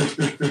lit.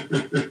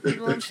 You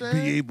know what I'm saying?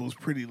 Be-Able's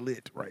pretty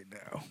lit right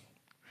now.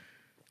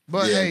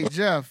 But Yeah. hey,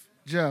 Jeff,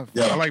 Yeah.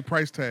 I like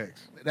price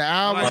tags. the I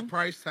album. like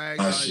Price Tag.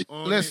 Oh, like, shit.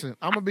 On Listen,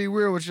 I'm gonna be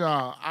real with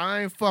y'all.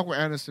 I ain't fuck with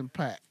Anderson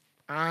 .Paak.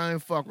 I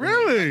ain't fuck with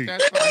Really? him.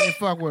 I ain't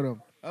fuck with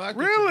him. I like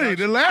the Really?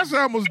 The production. last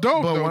album was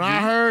dope, But though, when G.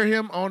 I heard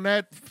him on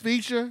that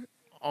feature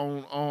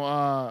on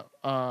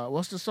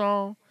what's the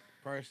song?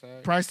 Price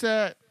Tag. Price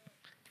Tag.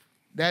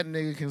 That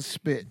nigga can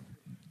spit.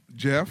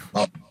 Jeff,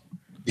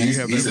 He's,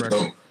 have he's that a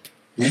record? dope.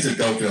 He's a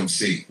dope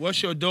MC.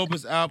 What's your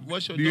dopest album?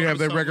 What's your do you have dopest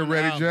that song record on the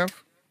ready, album?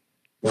 Jeff?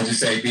 What'd you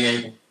say, Be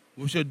Able?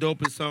 What's your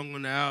dopest song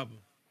on the album?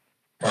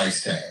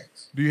 Price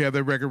tags. Do you have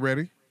that record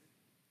ready?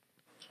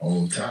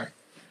 Hold tight.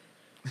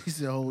 He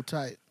said hold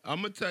tight. I'm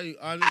gonna tell you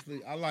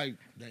honestly, I like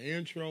the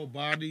intro,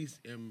 Bodies,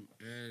 and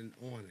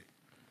On It.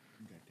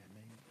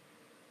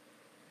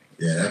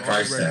 Yeah, that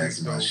price record tags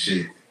is my dope.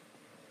 shit.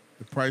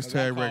 The price 'Cause I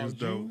tag called record's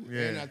dope. you,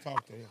 And I Yeah.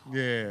 talked to him.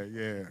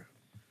 Yeah.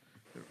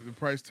 The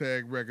price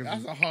tag record.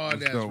 That's a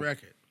hard ass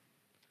record.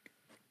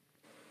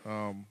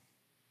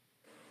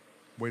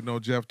 Waiting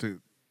on Jeff to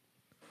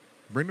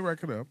bring the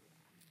record up.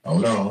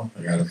 Hold on.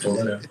 I gotta pull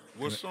it up.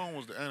 What song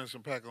was the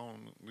Anderson .Paak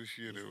on this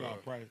year? That, It's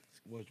not Price.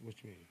 What you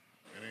mean?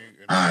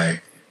 All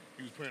right.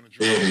 he was playing the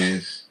There drum. it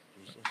is.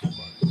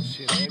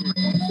 Shit,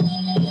 everybody.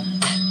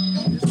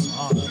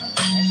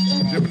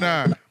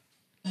 Gemini.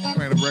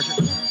 Playing the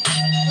record.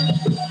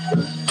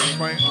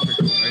 Playing? Okay,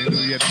 cool. I didn't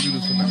know you had to do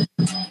this or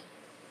not.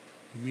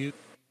 Mute.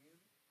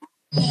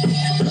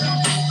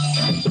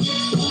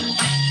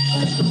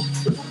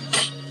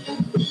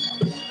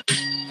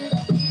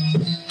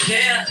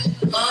 Yeah,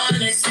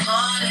 honest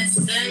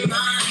in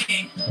my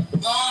hand.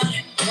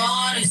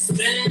 Want it,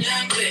 spend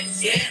them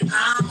bits. Yeah,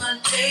 I'ma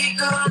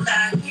take all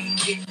I can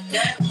get.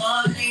 That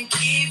money,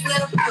 keep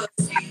the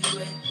pussy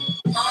wet.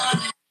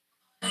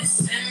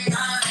 Honest in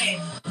my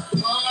hand.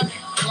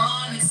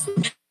 Want it,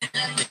 spend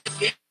them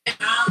bits. Yeah,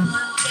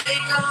 I'ma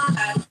take all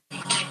I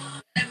can get.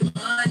 That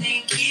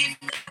money, keep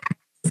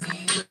the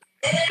pussy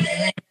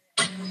wet.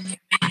 Give me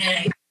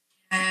that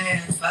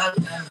cash, fuck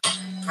them.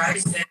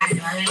 Price tag,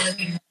 I ain't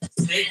looking at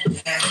spit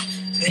that.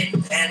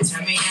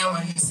 Tell me how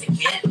I need to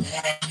get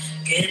that.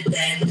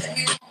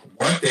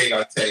 One thing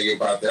I'll tell you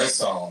about that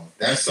song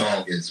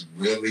is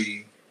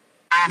really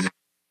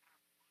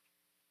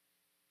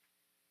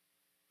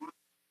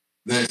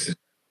Listen,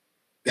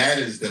 that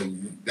is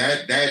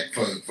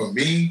that for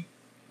me.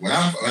 When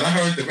I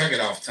heard the record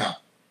off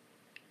top,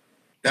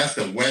 that's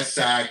the West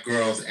Side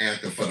Girls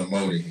anthem for the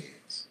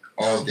Motorheads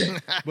all day.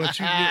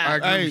 But I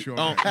agree with you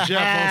on that.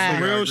 Jeff, on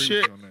some real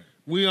shit,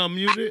 we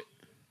unmuted.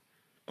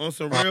 On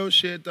some real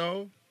shit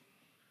though,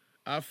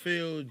 I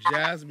feel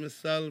Jasmine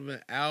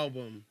Sullivan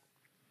album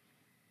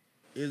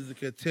is the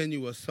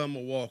continue of Summer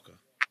Walker.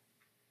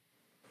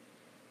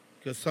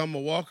 Because Summer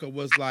Walker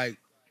was like,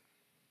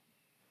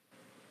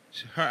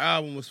 her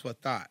album was for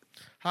thought.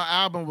 Her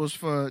album was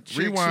for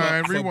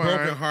Rewind.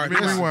 Broken Heart.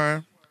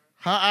 Rewind.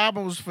 Her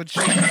album was for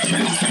chicks.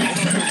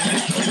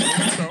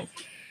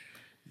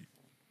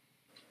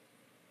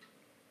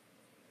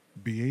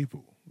 Be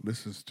Able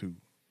listens to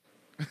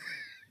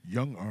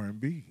young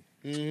R&B.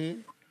 Mm-hmm.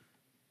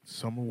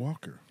 Summer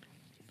Walker.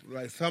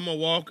 Like Summer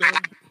Walker.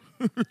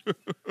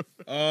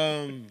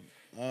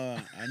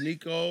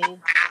 Aniko.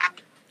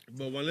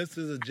 But when I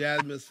listen to the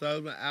Jasmine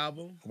Sullivan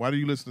album. Why do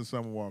you listen to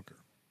Summer Walker?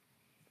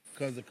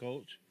 Because of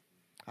Coach.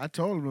 I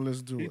told him to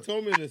listen to it. He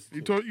told me to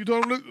listen to it. You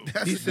told him to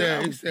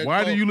listen? He said,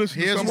 why do you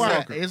listen to Summer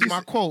Walker? Here's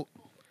my quote.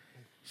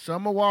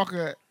 Summer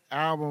Walker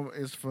album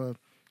is for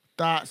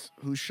thoughts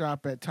who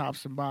shop at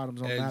Tops and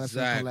Bottoms on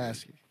Madison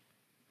Pulaski.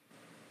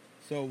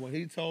 So when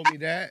he told me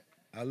that,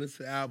 I listened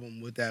to the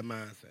album with that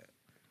mindset.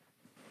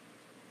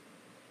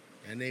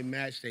 And they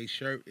matched their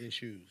shirt and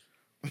shoes.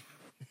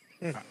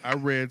 I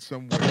read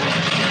somewhere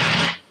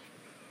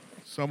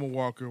Summer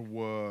Walker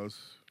was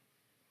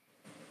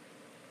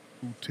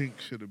who Tink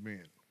should have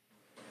been.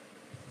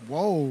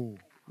 Whoa,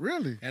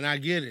 really? And I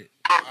get it.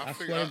 I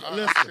said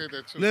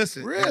that too.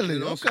 Listen.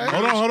 Really? Okay.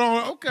 Hold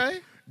on.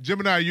 Okay.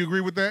 Gemini, you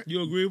agree with that?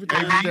 You agree with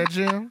that? That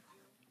Jim?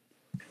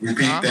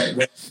 Repeat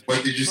that.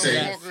 What did you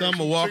say?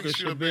 Summer Walker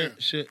is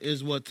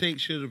what Tink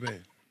should have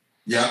been.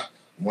 Yeah,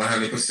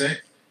 100%.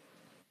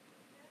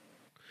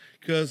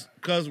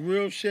 Cause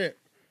real shit.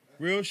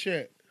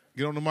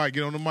 Get on the mic,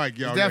 y'all.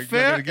 Is that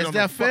fair? Is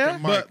that fair?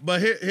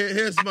 But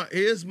here's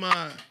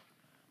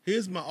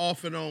my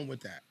off and on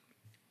with that.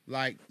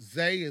 Like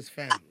Zay is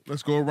family.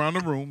 Let's go around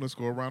the room.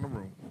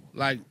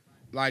 Like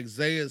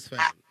Zay is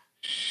family.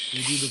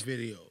 We do the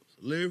videos.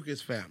 Lyric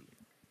is family.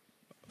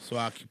 So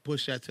I can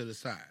push that to the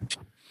side.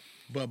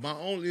 But my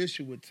only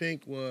issue with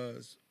Tink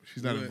was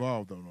she's not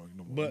involved though. No,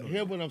 but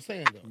hear what I'm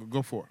saying though.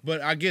 Go for it.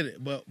 But I get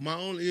it. But my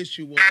only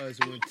issue was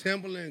when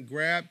Timbaland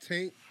grabbed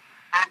Tink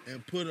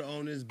and put her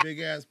on this big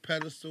ass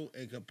pedestal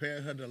and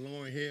compared her to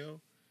Lauryn Hill,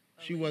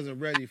 she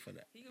wasn't ready for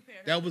that.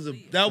 That was the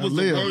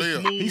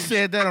worst move. He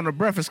said that on the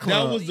Breakfast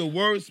Club. That was the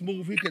worst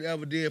move he could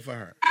ever did for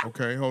her.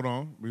 Okay, hold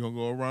on. We're gonna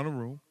go around the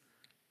room.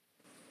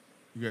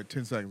 You got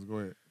 10 seconds. Go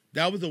ahead.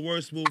 That was the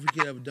worst move he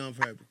could ever done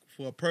for her.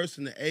 For a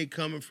person that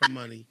coming from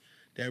money,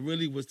 that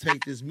really was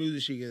take this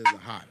music she gets as a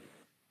hobby.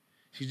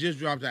 She just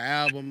dropped an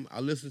album. I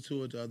listened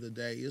to it the other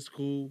day. It's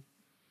cool,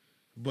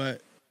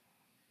 but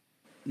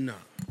no.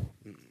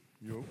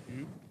 You?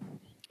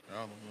 I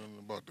don't know nothing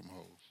about them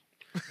hoes.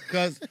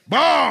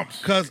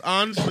 Cause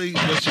honestly,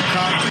 the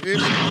Chicago issue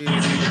is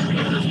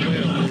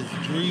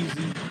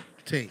Dreezy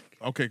Tink.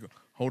 Okay,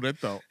 hold that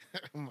thought.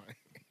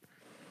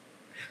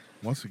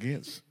 Once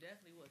again.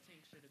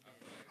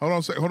 Hold on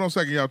a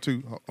second, y'all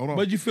too. Hold on.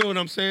 But you feel what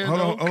I'm saying?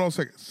 Hold on a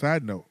second.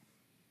 Side note.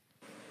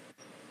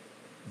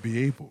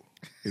 Be Able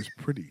is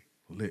pretty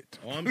lit.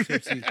 Oh, I'm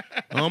tipsy.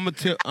 I'm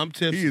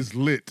tipsy. He is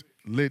lit.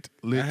 I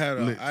had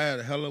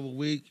a hell of a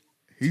week.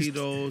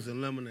 Tito's and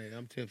lemonade.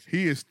 I'm tipsy.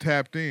 He is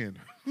tapped in.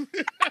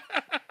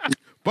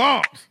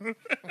 Bombs.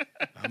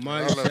 I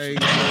might say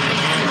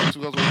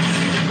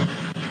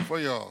for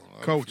y'all.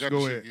 Coach,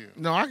 go ahead.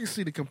 No, I can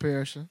see the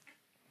comparison.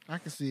 I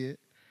can see it.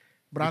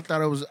 But I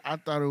thought it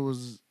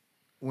was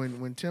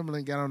when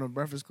Timbaland got on the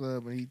Breakfast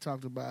Club and he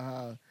talked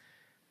about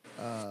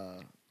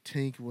how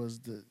Tink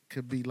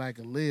could be like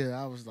a Leah.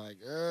 I was like,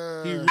 he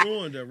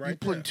ruined her right you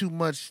putting too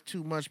much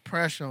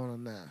pressure on her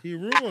now. He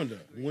ruined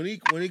her. When he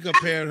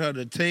compared her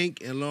to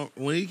Tink and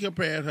when he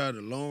compared her to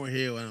Lauryn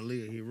Hill and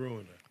Aaliyah, he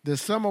ruined her. The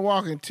Summer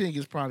Walker and Tink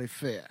is probably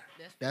fair.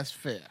 That's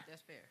fair.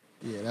 That's fair.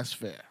 Yeah, that's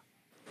fair.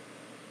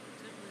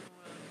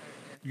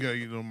 You gotta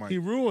get on mic. He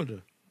ruined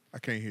her. I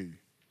can't hear you.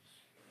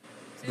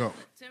 Go.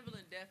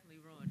 Timbaland definitely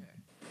ruined her.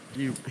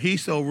 He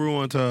so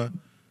ruined her,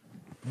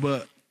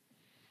 but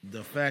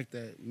the fact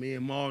that me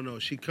and Maul know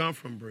she come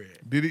from bread.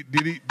 Did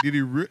he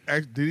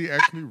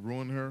actually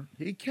ruin her?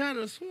 He kind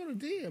of sort of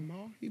did,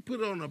 Maul. He put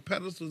her on a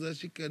pedestal that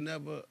she could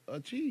never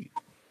achieve.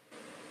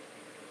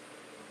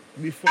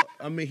 Before,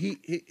 I mean, he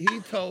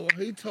told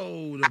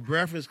the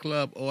Breakfast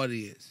Club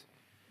audience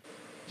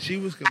she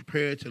was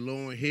compared to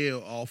Lauryn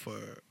Hill off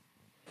of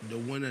The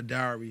Winter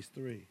Diaries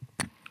 3.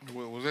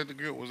 Was that the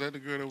girl? Was that the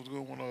girl that was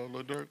going on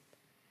Lil Durk?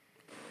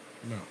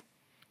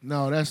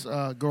 No, that's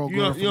girl you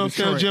know from what I'm saying,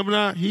 Detroit.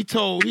 Gemini? He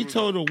told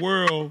the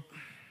world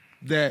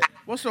that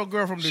what's that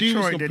girl from Detroit? She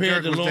was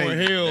compared to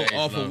Lauryn Hill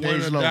off of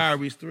Winter Love.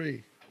 Diaries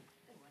 3.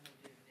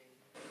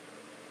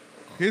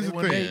 Here's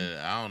the thing.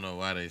 Yeah, I don't know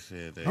why they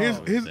said that.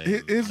 Here's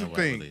the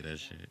thing. That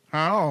shit.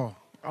 Oh.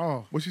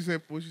 What she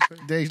said?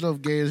 Dej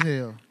Love gay as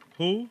hell.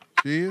 Who?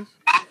 She is?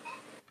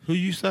 Who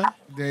you say?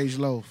 Dej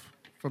Loaf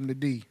from the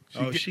D.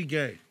 She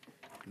gay.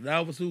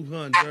 That was who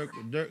Hun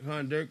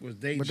Dirk was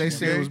dating. But they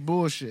said it was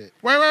bullshit.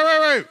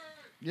 Wait.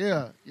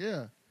 Yeah.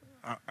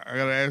 I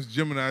gotta ask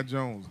Gemini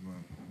Jones,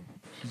 man.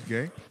 She's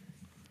gay?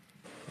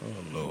 Oh,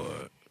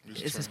 Lord.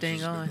 Is this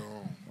thing on?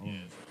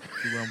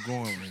 See where I'm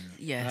going with it.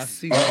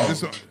 Yes. I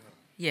see.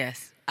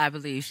 Yes, I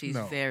believe she's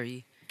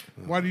very.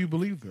 Why do you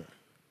believe that?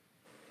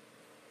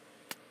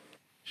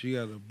 She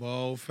got a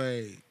bald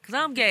fade. Cause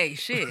I'm gay.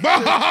 Shit.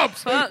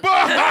 Bobs! Fuck.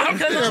 Bobs!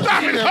 Cause I'm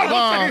Stop gay. it!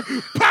 Bobs!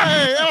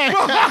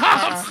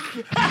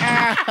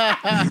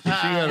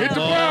 Hit the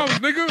balls,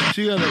 nigga.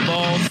 She got a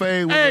bald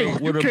fade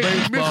with a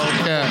baseball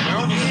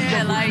cap.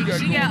 Yeah, like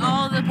she got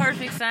all the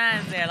perfect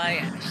signs there.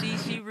 Like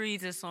she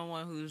reads as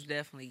someone who's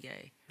definitely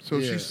gay. So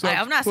she sucks Like,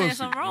 I'm not saying pussy.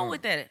 something wrong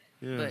with that,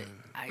 but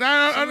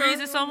No, she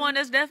reads as someone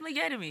that's definitely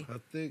gay to me. I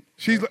think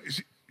she's like.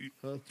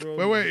 her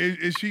throat. Wait,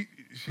 is she?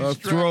 She's Her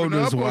strapping throat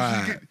up is or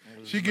wide.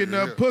 She getting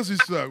her pussy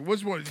sucked.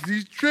 Which one?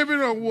 She's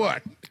tripping or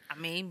what? I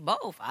mean,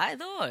 both.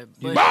 Either or.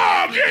 But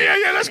Bob!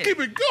 Yeah. Let's keep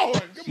it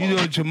going. You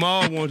know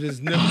Jamal wants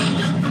his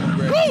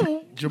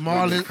nipples.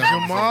 Jamal is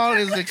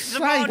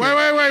excited.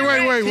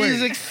 Wait.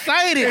 He's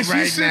excited And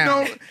right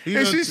now.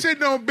 She's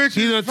sitting on He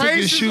bitches' done took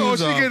his faces, or shoes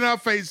she off. getting her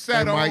face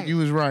sat on. Mike, you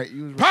was right.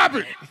 Pop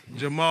it.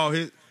 Jamal,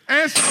 his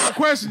Answer my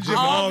question, All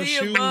Jamal. the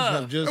shoes above.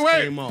 have just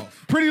Wait. came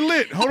off. Pretty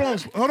lit. Hold on.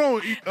 I'm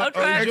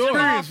trying to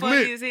Experience funny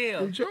lit. as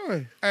hell.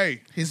 Enjoy.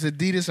 Hey, His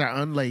Adidas are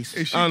unlaced.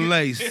 is she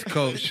Unlaced,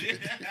 coach.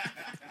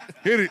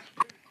 hit it.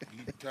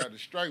 You tied the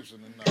stripes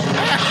in the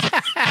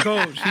night.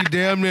 Coach, he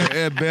damn near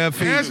at bare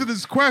feet. Answer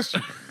this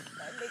question.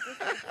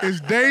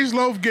 Is Dej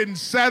Loaf getting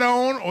sat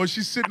on, or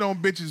she sitting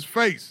on bitch's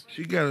face?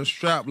 She got a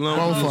strap long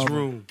Both in this of them.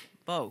 room.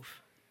 Both.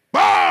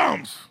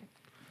 Bombs.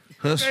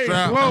 Her Dej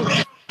strap, Loaf.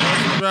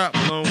 her strap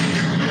long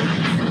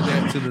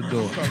back to the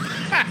door.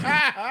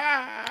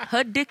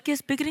 Her dick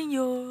is bigger than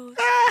yours.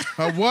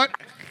 Her what?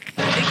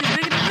 Her dick is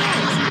bigger than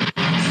yours.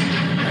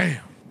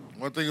 Damn.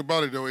 One thing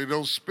about it though, it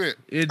don't spit.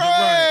 It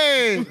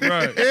Hey!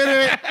 right. Hit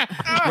it.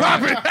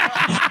 Drop it.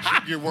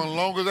 Get one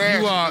longer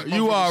ass.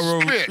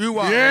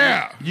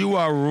 Yeah. You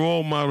are a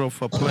role model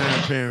for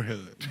Planned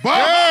Parenthood.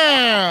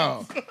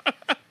 Damn.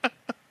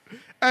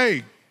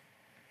 Hey,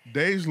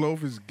 Dej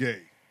Loaf is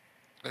gay.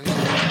 I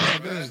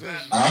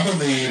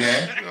believe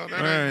that.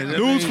 Man, that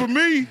News bitch- for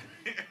me.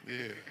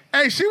 Yeah.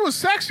 Hey, she was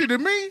sexy to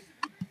me.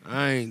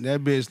 I ain't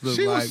that bitch look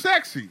She like was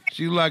sexy.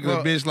 she like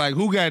Well, a bitch like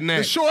who got The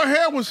next? short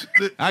hair was.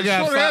 I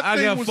got short hair five, I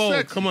thing got was four.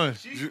 sexy. Come on.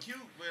 She's cute,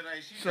 but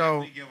like she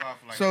So- definitely give off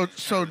like So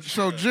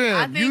I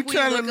Jim, think you we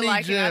telling look me,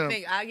 alike, and I Jim?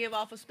 think I give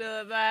off a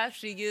stud vibe.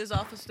 She gives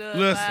off a stud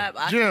Listen, vibe.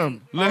 I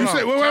Jim, think- You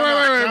say, wait.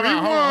 Rewind.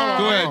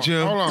 Go ahead,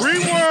 Jim. Hold on.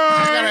 Rewind.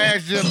 I gotta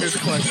ask Jim this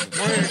question.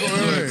 Go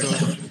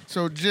ahead.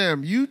 So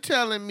Jim, you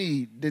telling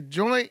me the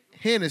joint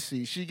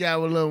Hennessy she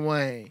got with Lil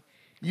Wayne?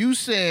 You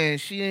saying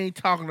she ain't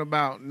talking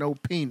about no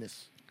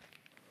penis?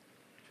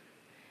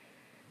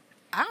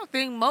 I don't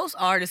think most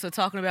artists are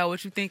talking about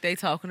what you think they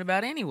talking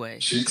about anyway.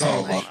 She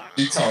talking.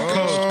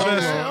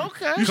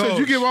 Okay. You said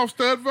you give off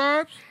stud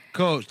vibes?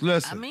 Coach, I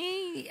listen.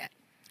 mean,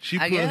 She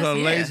I put guess, her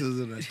yeah. laces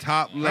in the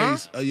top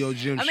lace of your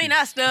gym I mean shoes.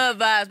 not stud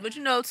vibes, but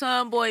you know,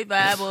 tomboy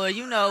vibe, or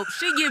you know,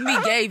 she give me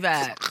gay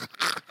vibes.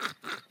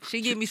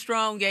 She give me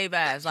strong gay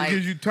vibes. She Like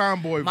gives you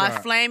tomboy my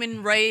vibe.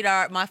 flaming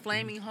radar, my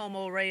flaming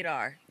homo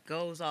radar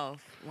goes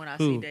off when I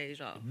see Who? Dej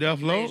Loaf.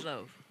 Def Loaf? Dej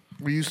Loaf.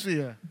 When you see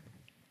her,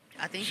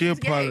 I think She a she's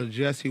part gay. of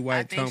Jesse I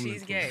White think Tomlin.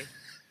 she's gay.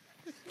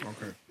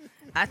 Okay.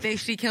 I think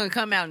she can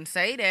come out and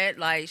say that.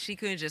 Like she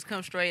couldn't just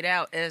come straight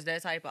out as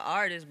that type of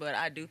artist, but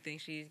I do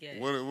think she's gay.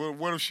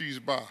 What if she's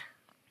bi?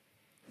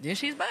 Then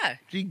she's bi.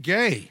 She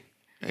gay.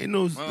 Ain't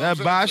no Well, that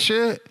I'm bi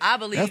saying- shit. I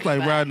believe That's in like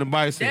bi. riding a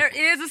bicycle. There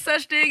is a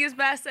such thing as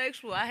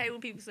bisexual. I hate when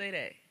people say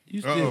that.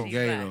 You still Uh-oh.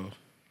 gay She's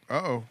though.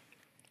 Uh-oh.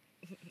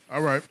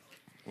 All right.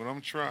 Well,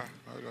 I'm try.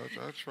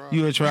 I try.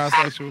 You a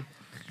trisexual?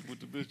 with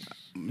the bitches.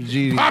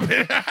 GD.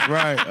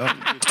 Right.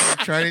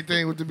 try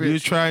anything with the bitch. You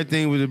try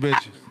anything with the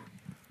bitches.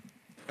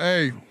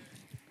 Hey.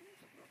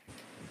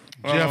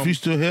 Jeff, you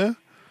still here?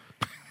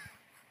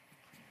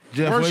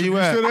 Jeff, Worship, where you you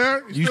at? still there?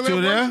 You You still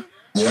still there, there? Worship?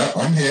 Yeah,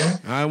 I'm here.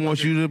 I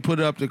want you to put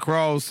up the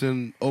cross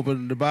and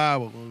open the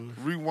Bible.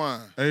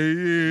 Rewind.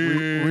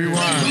 Hey. I'm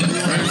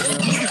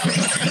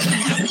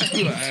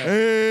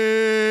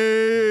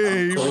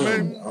Hey. cool.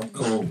 man. I'm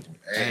cool.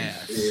 Hey,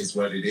 it is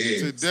what it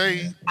is.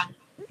 Today,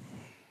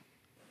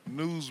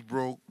 news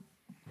broke.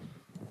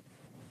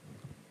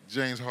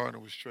 James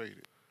Harden was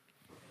traded.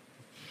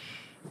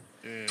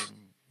 And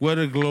Where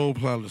the Globe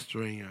Plotter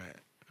string at?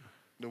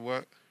 the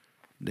what?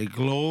 The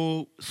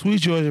Globe,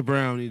 Sweet Georgia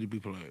Brown need to be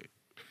played.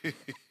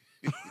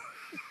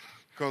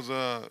 Because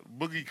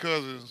Boogie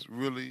Cousins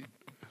really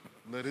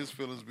let his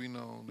feelings be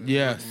known. That,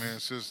 Yes. look, man,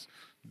 since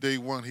day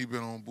one, he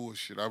been on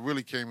bullshit. I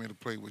really came here to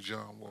play with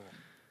John Wall.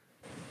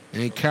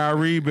 And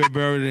Kyrie been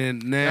buried in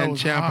That Nan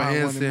was Champa hard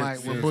when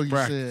incense. When since Boogie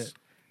practice. said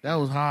that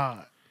was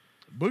hard.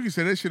 Boogie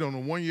said that shit on a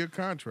 1-year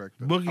contract.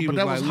 though. Boogie But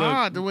that was was like,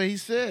 hard the way he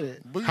said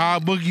it. Boogie, how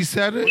Boogie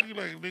said it? Boogie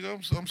like,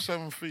 nigga, I'm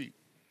 7 feet.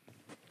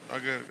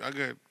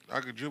 I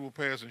could dribble,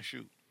 pass, and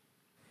shoot.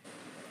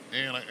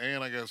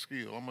 And I got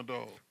skill. I'm a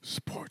dog.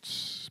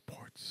 Sports.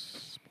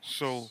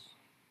 So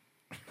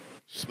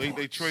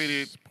they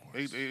traded.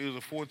 It was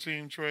a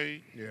 14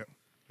 trade. Yeah.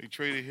 They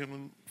traded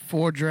him.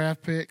 4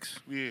 draft picks.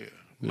 Yeah.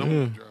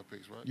 Number of draft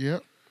picks, right?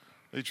 Yep.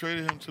 They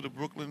traded him to the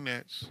Brooklyn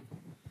Nets.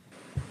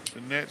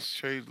 The Nets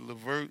traded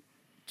LeVert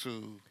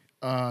to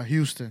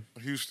Houston.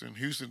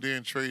 Houston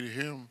then traded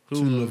him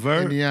Who,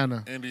 LeVert?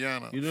 Indiana.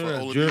 You know for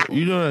that Oladipo.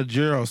 you know that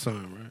Gerald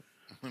son, right?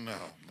 No, man.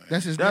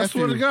 That's his That's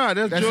nephew. what to God.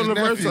 That's Joe his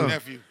LeVert's son. His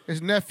nephew.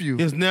 His nephew.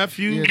 Yeah, his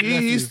nephew.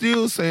 He's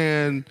still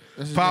saying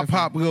That's his pop nephew.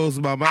 pop goes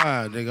to my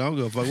mind, nigga. I don't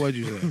give a fuck what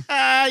you say.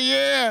 Ah,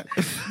 yeah.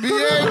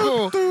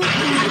 Diego.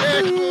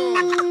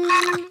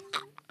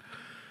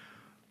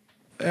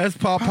 As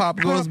pop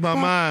goes to my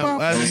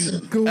mind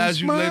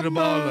as you lay the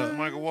ball up.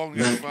 Michael Walton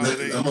got 5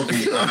 days. I'm gonna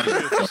be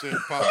honest.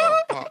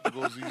 Pop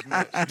goes these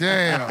nuts.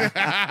 Damn.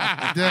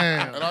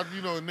 Damn. And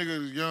you know, a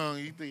nigga is young.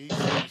 He think he's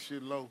saying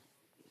shit low.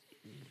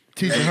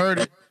 Teacher heard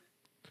it.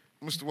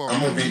 Mr. I'm Walton,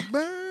 gonna be.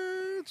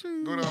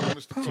 go down,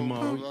 Mr. Come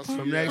on. Cole.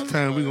 From next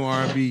time we gonna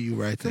R&B you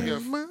right there.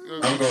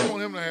 I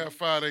want him to have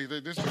 5 days.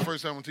 This is the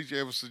first time a teacher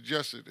ever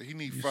suggested that he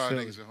need 5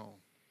 silly. days at home.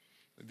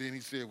 And then he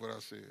said what I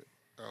said.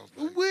 I was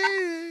like,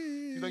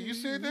 he's like, you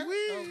said that?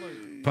 I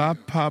was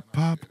like,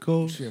 Pop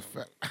goes. Shit,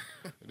 fat.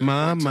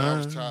 My I was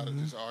mind. tired of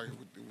just arguing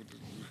with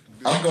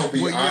the I'm gonna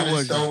be What year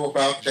was honest it? though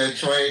about that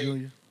trade.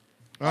 Junior.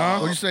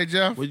 What'd you say,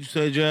 Jeff? What'd you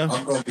say, Jeff?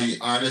 I'm gonna be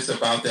honest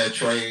about that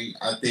trade.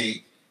 I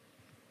think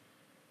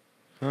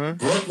Huh?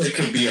 Brooklyn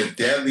could be a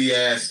deadly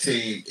ass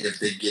team if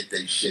they get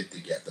their shit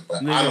together.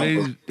 But I don't.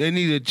 Nigga, they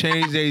need to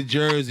change their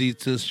jersey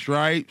to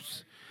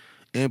stripes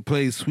and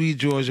play Sweet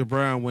Georgia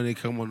Brown when they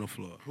come on the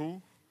floor.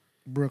 Who?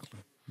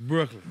 Brooklyn.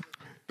 That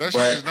But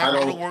shit is I not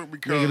going don't- to work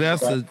because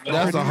Nigga,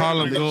 that's a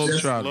Harlem love to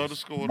Globetrotters.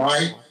 score the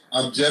Mike, ball.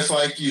 I'm just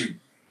like you.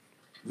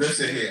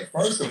 Listen here.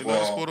 First of They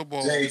let us all, score the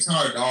ball. James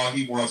Harden, all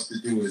he wants to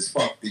do is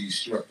fuck these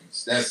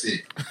strippers. That's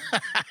it.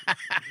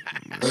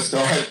 Let's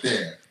start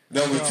there.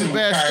 Number two,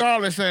 Bad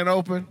Kyrie, Scarlett ain't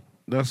open.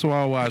 That's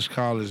why I watch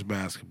college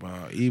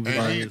basketball. Even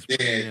And though he-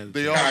 it's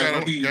They all got a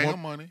Kyrie, gang of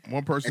money.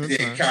 One person and at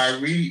a then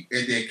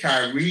time.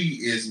 Kyrie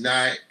is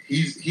not.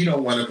 He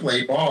don't want to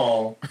play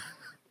ball.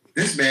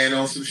 This man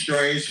on some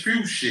strange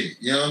few shit.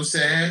 You know what I'm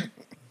saying?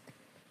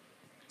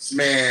 This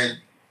man.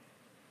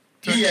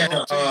 He had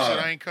Text the whole team said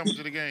I ain't coming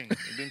to the game. And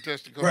then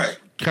test the coach. right.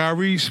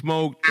 Kyrie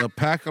smoked a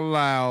pack of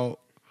loud,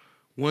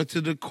 went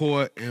to the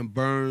court and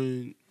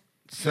burned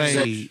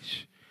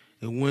sage,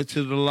 and went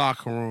to the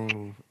locker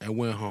room and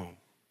went home.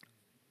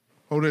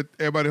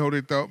 Everybody hold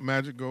their thought.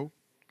 Magic go.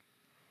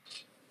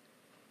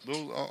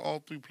 Those are,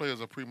 all 3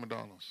 players are prima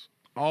donnas.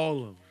 All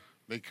of them.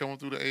 They come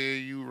through the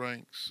AAU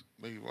ranks.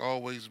 They've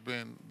always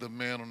been the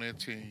man on their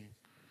team.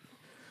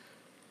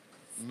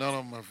 None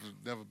of them have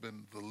never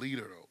been the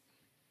leader,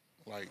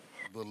 though. Like,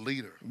 the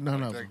leader. None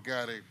like of that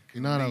guy that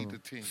can None of lead the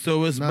them. team.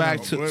 So it's None back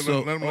of to them. so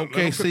Let 'em- let 'em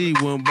OKC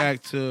went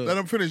back to Let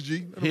him finish, G.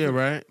 Let 'em here, finish.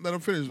 right? Let him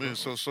finish. Yeah,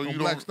 so On you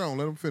Black don't. Stone.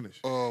 Let him finish.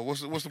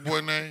 What's the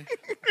boy name?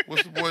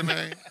 What's the boy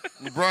name?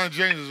 LeBron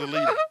James is a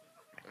leader.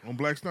 On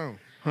Black Stone.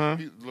 Huh?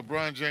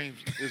 LeBron James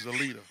is a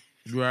leader.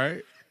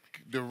 Right?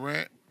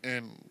 Durant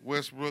and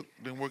Westbrook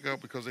didn't work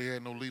out because they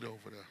had no leader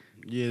over there.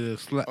 Yeah,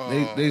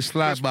 they Chris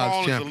slap box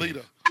Paul is a champion.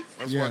 leader.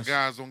 That's Yes. why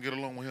guys don't get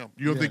along with him.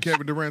 You don't think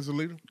Kevin Durant's a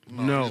leader?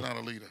 No. He's not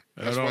a leader.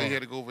 At That's why all. he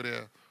had to go over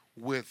there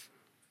with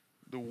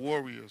the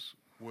Warriors,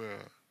 where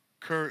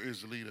Kerr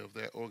is the leader of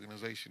that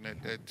organization,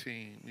 that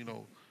team. You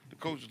know, the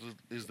coach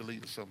is the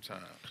leader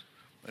sometimes.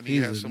 And he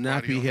He's has a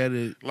somebody on-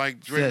 nappy-headed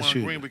like set Draymond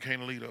shooter. Green became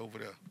the leader over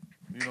there.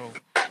 You know,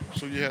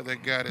 so you have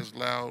that guy that's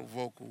loud,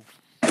 vocal,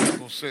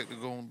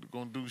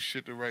 gonna do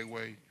shit the right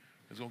way.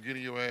 It's gonna get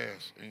in your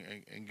ass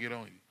and get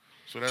on you.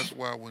 So that's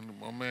why when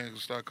my man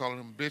started calling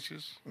them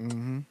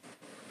bitches,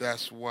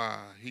 that's why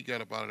he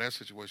got up out of that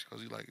situation,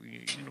 because he's like,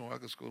 you know, I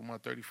could score my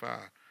 35.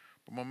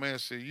 But my man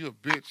said, you a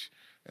bitch,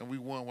 and we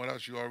won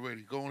without you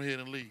already. Go on ahead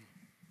and leave.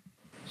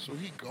 So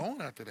he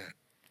gone after that.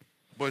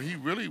 But he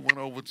really went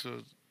over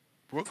to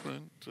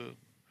Brooklyn to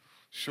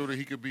show that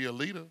he could be a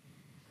leader.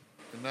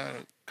 And now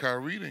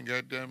Kyrie didn't,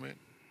 goddamn it,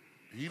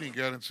 he didn't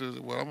get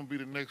into, well, I'm going to be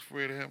the next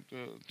Fred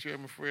Hampton,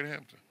 Chairman Fred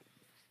Hampton.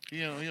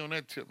 He on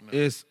that tip now.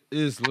 It's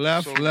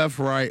left,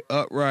 right,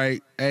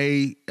 upright,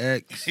 A,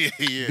 X,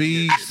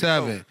 B,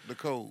 7. The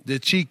code. The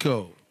cheat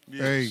code.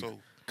 Yeah, Hey. so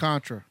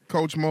Contra.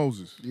 Coach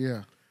Moses.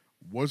 Yeah.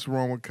 What's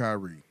wrong with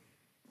Kyrie?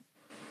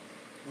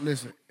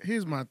 Listen,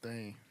 here's my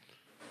thing.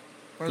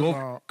 First Go, of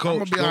all, I'm coach,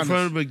 gonna be go honest.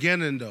 from the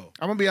beginning, though.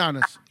 I'm gonna be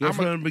honest. Go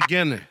from the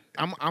beginning.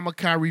 I'm a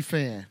Kyrie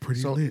fan. Pretty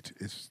so lit.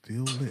 It's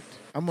still lit.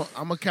 I'm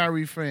a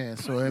Kyrie fan,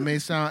 so it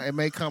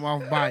may come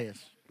off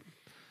biased.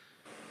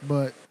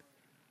 But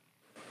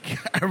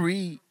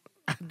Kyrie,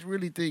 I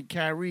really think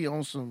Kyrie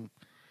on some,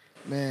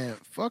 man,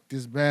 fuck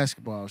this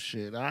basketball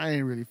shit. I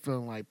ain't really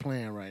feeling like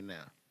playing right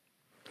now.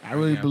 I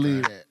really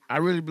believe that. I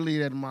really believe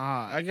that in my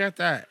heart. I got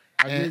that.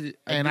 I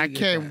And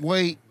can't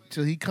wait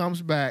till he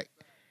comes back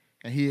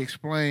and he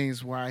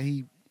explains why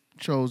he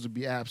chose to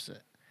be absent.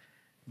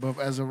 But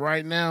as of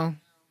right now,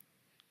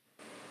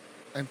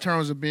 in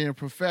terms of being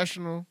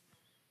professional,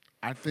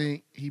 I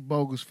think he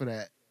bogus for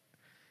that.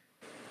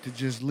 To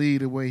just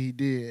lead the way he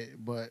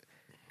did. But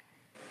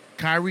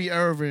Kyrie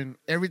Irving,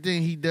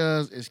 everything he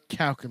does is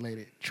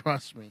calculated.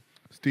 Trust me.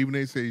 Stephen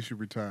A. said he should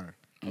retire.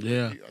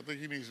 Yeah. I think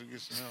he needs to get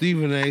some help.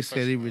 Stephen A.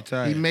 said he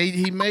retired.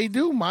 He may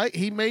do, Mike.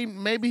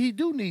 Maybe he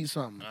do need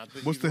something.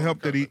 What's the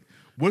help that he?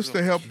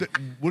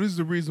 What is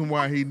the reason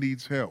why he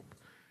needs help?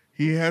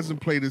 He hasn't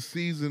played a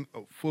season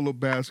full of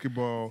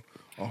basketball.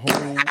 A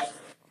whole.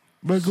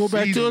 But go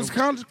back to season his of-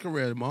 college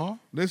career, Ma.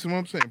 Listen, what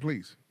I'm saying,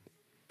 please.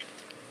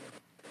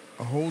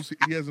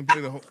 He hasn't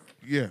played a whole.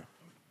 Yeah,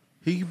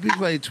 He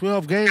played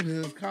 12 games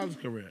in his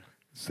college career.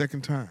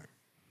 second time.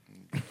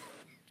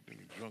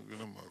 Drunk in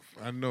them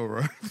motherfuckers. I know,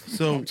 right?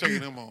 So I'm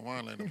taking them on. Why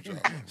let them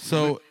drop?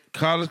 So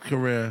college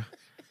career,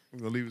 We're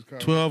gonna leave his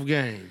college. 12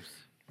 games,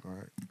 All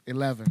right.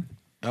 11.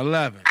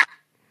 11.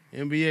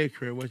 NBA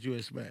career, what you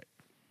expect?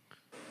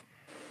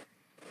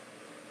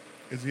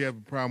 Does he have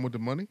a problem with the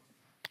money?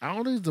 I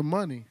don't think it's the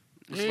money.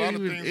 There's a lot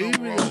of things Even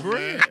overall, the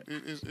bread.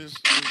 man.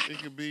 It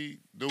could be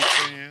no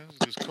fans,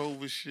 this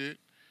COVID shit,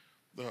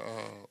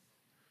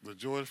 the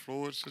George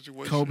Floyd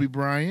situation, Kobe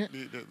Bryant.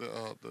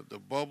 the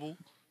bubble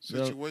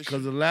situation.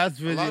 Because the last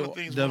A lot video, of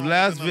things the wrong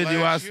last within the video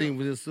I last year. seen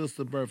was his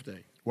sister's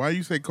birthday. Why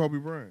you say Kobe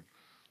Bryant?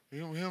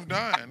 Him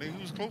dying.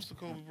 He was close to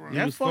Kobe Bryant.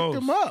 That was fucked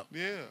close. him up.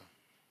 Yeah.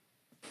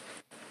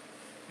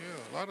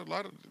 Yeah, a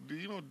lot of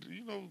you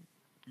know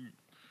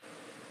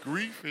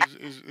grief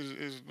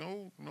is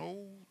no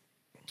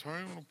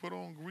term to put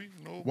on grief,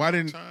 no Why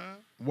didn't- time,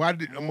 Why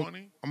did no I'm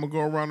money. gonna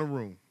go around the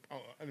room?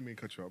 Oh, I didn't mean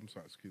to cut you off. I'm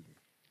sorry. Excuse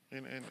me.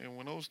 And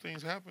when those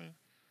things happen,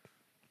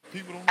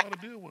 people don't know how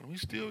to deal with them.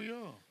 He's still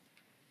young.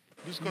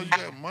 Just because you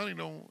got money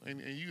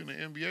and you in the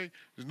NBA,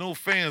 there's no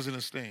fans in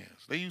the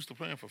stands. They used to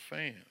playing for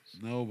fans.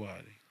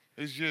 Nobody.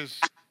 It's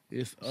just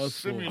It's us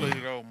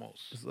simulated for.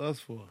 almost. It's us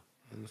for.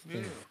 Yeah.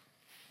 Understand?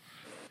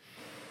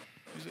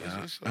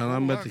 It's a And whole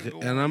I'm lot at to the go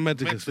and on I'm at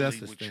the mentally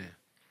concession with you. stand.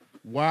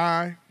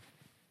 Why?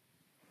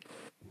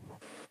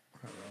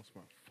 I lost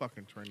my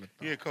fucking train of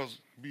thought. Yeah, because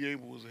be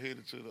able was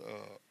headed to the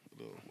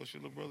what's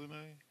your little brother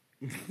name?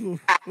 You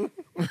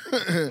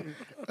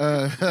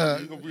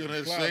gonna be on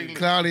that same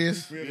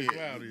Claudius.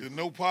 Yeah, the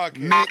no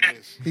podcast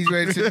list. He's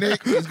ready to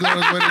Nick. He's going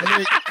with the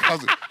Nick.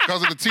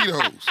 Because of the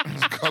Tito's.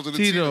 Because of the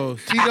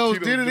Tito's. Tito's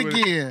did it do it.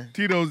 again.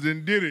 Tito's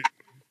did it.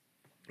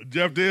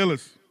 Jeff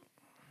Dillis.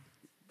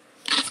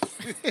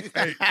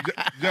 Hey,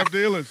 Jeff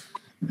Dillis.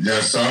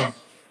 Yes, sir.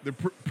 The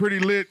pretty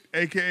lit,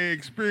 aka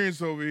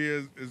experience over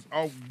here is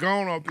off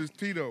gone off this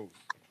Tito's.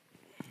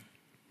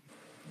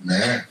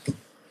 Man.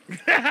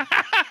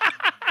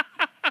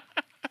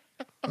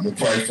 I'm gonna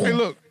pray for Hey, him.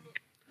 look,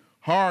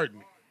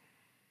 Harden.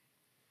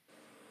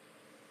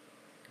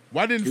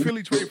 Why didn't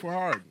Philly trade for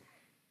Harden?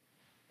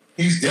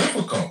 He's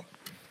difficult.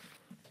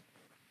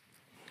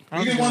 I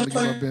He don't didn't think want to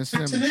I'm play gonna give up Ben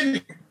Simmons.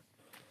 anyway.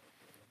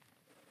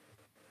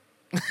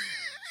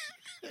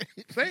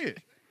 Say it.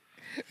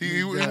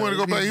 He wanted to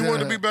go back. He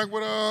wanted to be back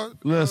with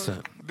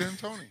Listen,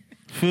 D'Antoni.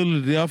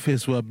 Philadelphia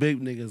is where big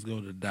niggas go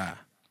to die.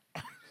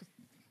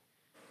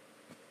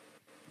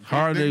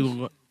 Hard they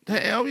gonna go.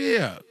 Hell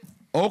yeah.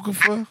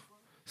 Okafor,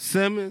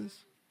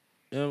 Simmons,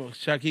 shall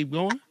I keep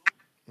going?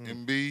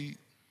 Embiid.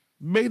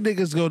 Big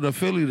niggas go to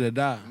Philly to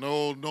die.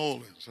 No,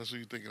 Nolans. That's what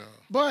you're thinking of.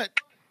 But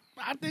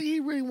I think he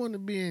really wanted to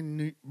be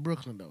in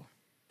Brooklyn though.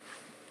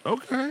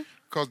 Okay.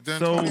 Because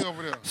D'Antoni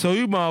over there. So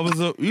you might as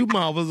well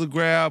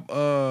grab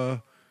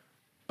my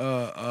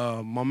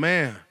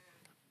man,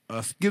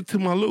 Skip to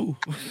my Lou.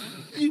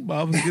 You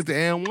might as well get the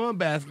and one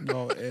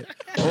basketball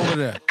over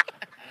there.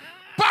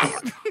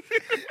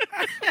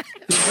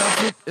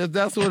 If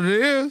that's what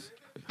it is.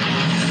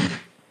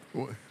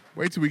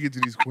 Wait till we get to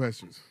these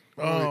questions.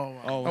 Oh,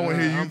 I want to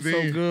hear you I'm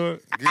then. so good.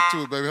 Get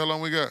to it, baby. How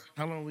long we got?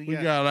 How long we We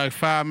got? got like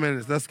 5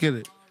 minutes. Let's get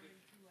it.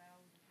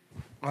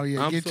 Oh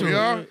yeah, I'm get so to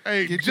Yeah? it.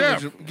 Hey, Get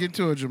Jeff. to it, get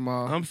to it,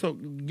 Jamal. I'm so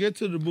get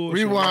to the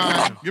bullshit.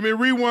 Rewind. Give me a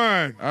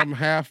rewind. I'm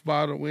half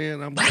bottle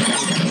in. I'm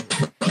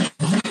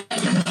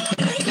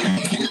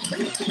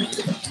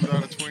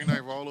July the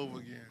 29th all over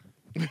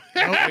again.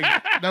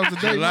 That was the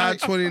date. July Mike?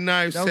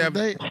 29th, That was the 7th.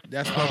 date.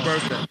 That's my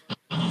birthday.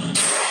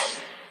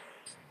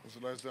 That's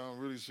the last time I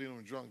really seen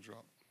him drunk.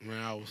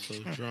 Man, I was so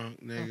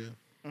drunk, nigga.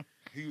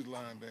 He was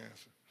line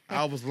dancing.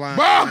 I was lying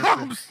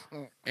Bombs!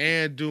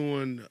 and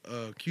doing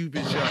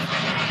Cupid Shuffle.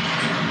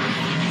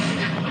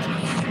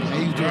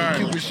 He was doing Right.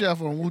 Cupid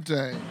Chef on Wu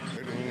Tang.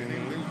 They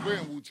was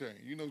playing Wu-Tang.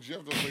 You know Jeff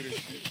don't play that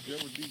shit.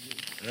 Jeff was DJ.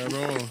 That's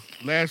all.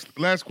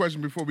 Last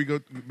question before we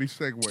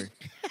segue.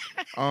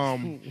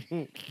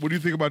 What do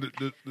you think about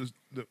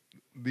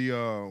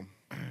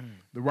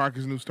the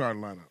Rockets' new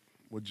starting lineup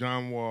with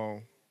John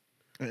Wall,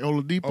 And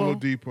Oladipo.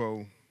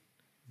 Oladipo,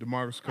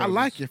 DeMarcus Cousins, I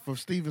like it for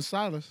Steven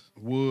Silas.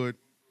 Wood,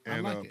 I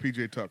and like it.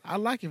 PJ Tucker. I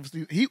like it for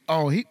Steven. He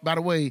by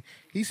the way,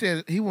 he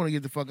said he want to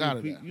get the fuck out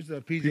of there. You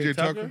said PJ PJ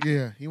Tucker? Tucker?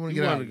 Yeah, he want to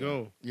You get out. want Of to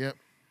there. go. Yep.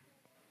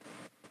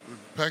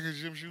 Package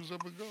gym shoes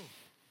up and go.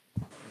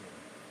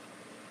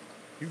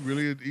 He's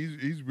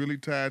really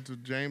tied to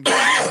James He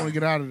want to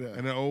get out of there.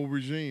 and that old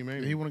regime,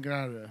 maybe. He want to get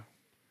out of there.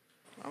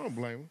 I don't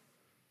blame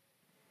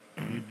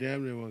him. You You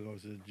damn near want to go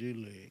to the G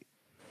League.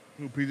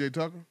 Who, PJ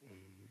Tucker?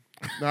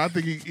 No, I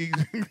think he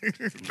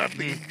I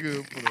think he's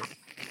good for that.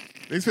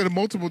 They said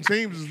multiple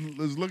teams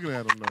is looking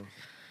at him though.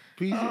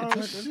 PJ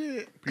Tucker.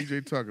 Shit.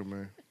 PJ Tucker,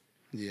 man.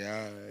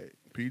 Yeah, all right.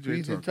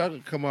 PJ Tucker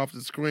come off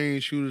the screen,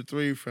 shoot a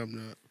 3 from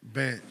the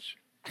bench.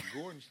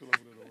 Gordon's still over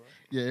there, though, right?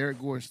 Yeah, Eric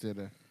Gordon's still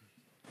there.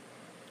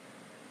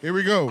 Here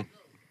we go.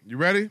 You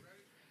ready?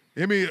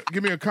 Give me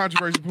a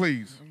controversy,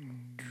 please.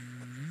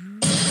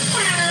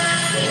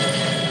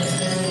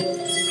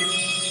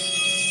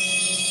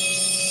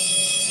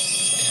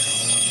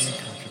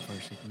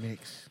 Controversy.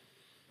 Next.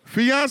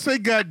 Fiance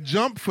got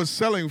jumped for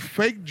selling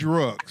fake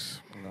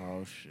drugs.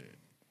 Oh shit.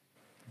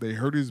 They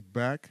hurt his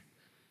back,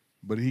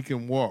 but he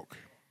can walk.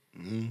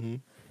 Mm-hmm.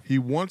 He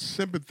wants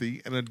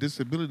sympathy and a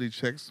disability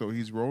check, so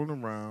he's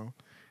rolling around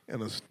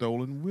in a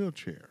stolen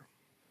wheelchair.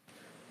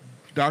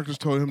 Doctors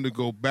told him to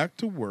go back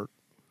to work.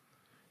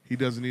 He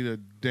doesn't need a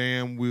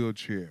damn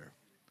wheelchair.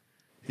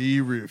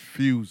 He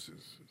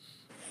refuses.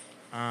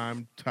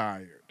 I'm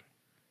tired.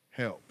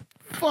 Help.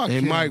 Fuck Hey,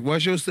 him. Mike,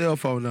 what's your cell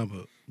phone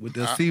number with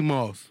the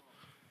CMOS?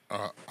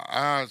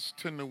 I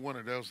tend to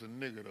wonder that was a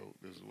nigga, though,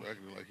 that's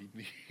acting like he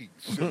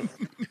needs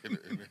something.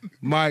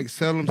 Mike,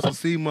 sell him some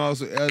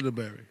CMOS or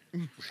elderberry.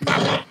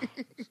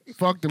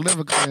 Fuck the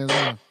liver cleanse,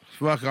 huh?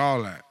 Fuck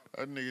all that.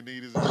 That nigga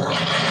need his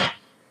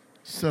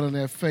Selling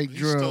that fake He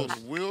stole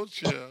drugs. a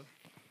wheelchair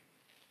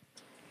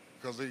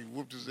because they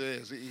whooped his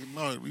ass.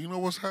 No, you know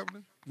what's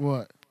happening?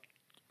 What?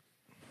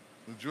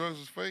 The drugs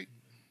was fake.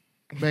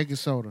 Baking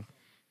soda.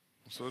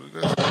 So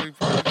that's why they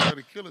probably tried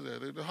to kill his ass.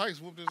 The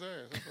Heist whooped his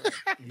ass.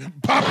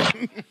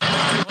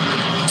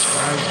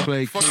 I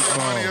play Fuck his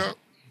money kickball. up.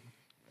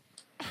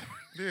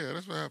 Yeah,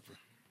 that's what happened.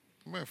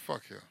 Man,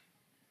 fuck him.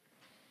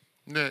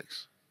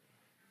 Next.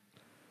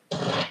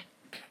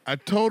 I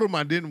told him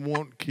I didn't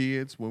want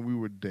kids when we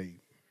were dating.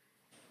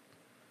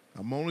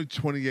 I'm only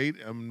 28.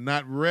 I'm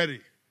not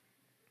ready.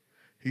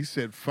 He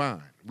said,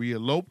 fine. We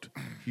eloped.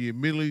 He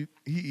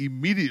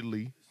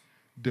immediately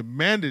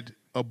demanded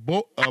a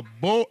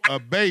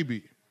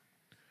baby.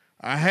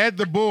 I had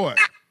the boy.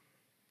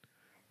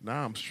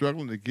 Now I'm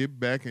struggling to get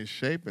back in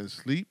shape and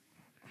sleep,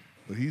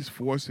 but he's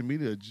forcing me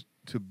to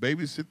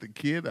babysit the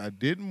kid I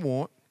didn't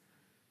want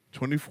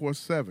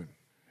 24/7.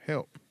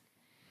 Help.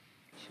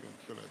 She gonna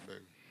kill that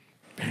baby.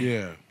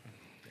 Yeah.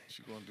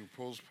 She gonna do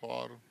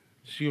postpartum.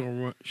 She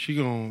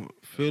gonna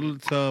fill the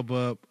tub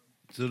up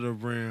to the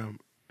rim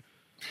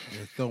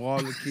and throw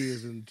all the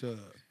kids in the tub.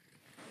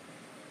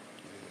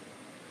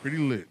 Pretty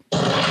lit. Hey,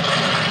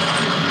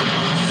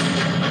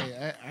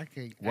 I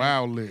can't.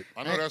 Wild lit.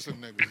 I know that's a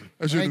nigga.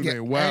 That's I your ain't new got,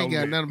 name. I Wild ain't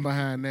got lit. nothing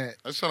behind that.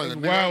 That sound like a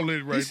That's nigga. wild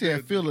lit right He said there.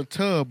 fill the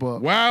tub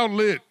up. Wild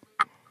lit.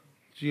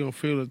 She gonna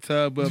fill the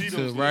tub up Tito's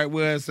to lit. right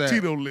where it's at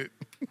Tito lit.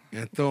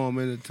 and throw them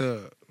in the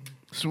tub.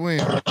 Swim.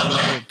 Put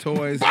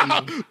toys in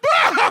the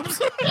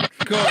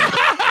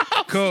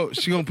Coach,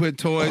 she gonna put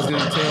toys in the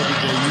tub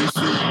that they used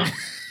to.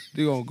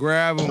 They gonna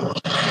grab them.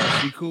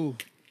 She cool.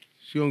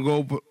 She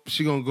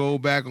gonna go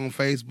back on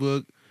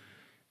Facebook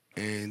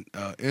and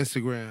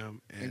Instagram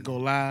And go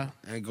live.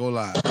 Yeah,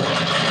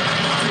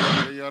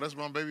 y'all, that's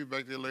my baby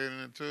back there laying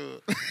in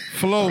the tub.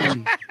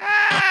 Floating.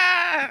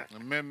 The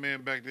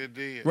man back there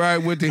dead. Right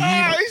with the Oh,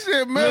 heat. he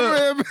said,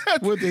 man.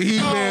 With the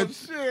heat man.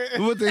 shit.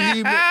 With the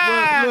heat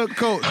man. Look,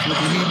 coach, with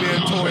the heat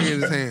man toy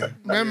in his hand.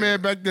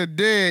 Man back there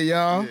dead,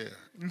 y'all. Yeah.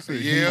 said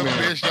Yeah,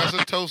 He-Man. bitch, that's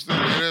a toaster.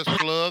 That's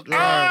plugged. Oh, my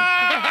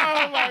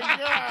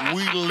God.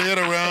 We lit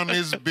around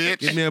this bitch.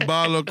 Give me a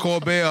bottle of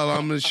Corbel.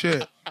 I'm the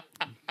shit.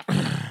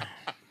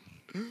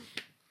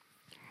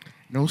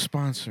 No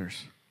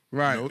sponsors.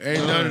 Right. No,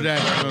 Ain't none of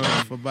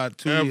that for about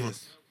 2 Ever.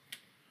 years.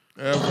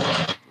 Ever.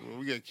 Well,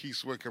 we got Keith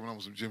Sweat coming on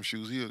with some gym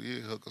shoes. He'll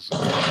hook us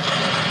up.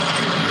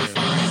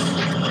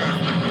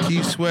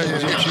 Keith Sweat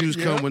and gym shoes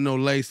come with no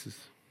laces.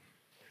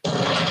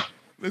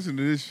 Listen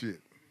to this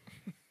shit.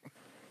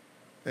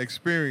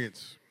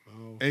 Experience,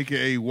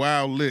 a.k.a.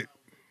 Wild Lit,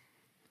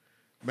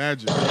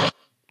 Magic,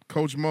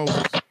 Coach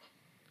Moses,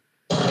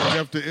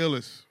 Jeff the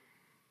Illest,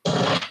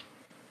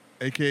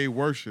 a.k.a.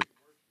 Worship.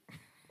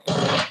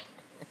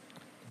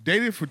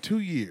 Dated for 2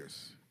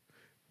 years.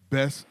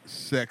 Best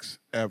sex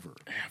ever.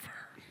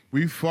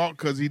 We fought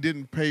because he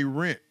didn't pay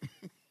rent.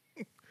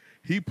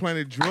 He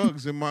planted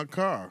drugs in my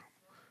car.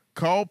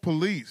 Called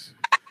police.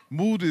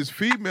 Moved his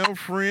female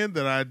friend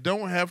that I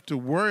don't have to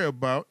worry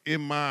about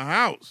in my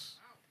house.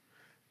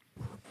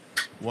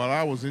 While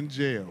I was in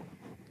jail,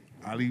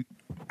 I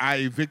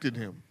evicted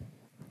him.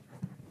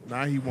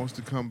 Now he wants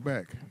to come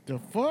back. The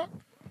fuck?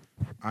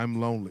 I'm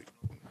lonely.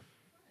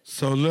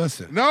 So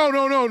listen. No.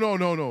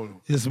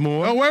 It's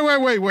more. Oh,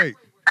 wait.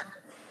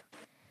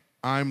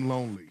 I'm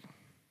lonely.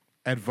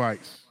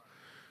 Advice.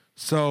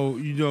 So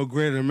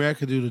Greater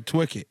America do the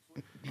twicket.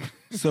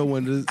 So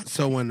when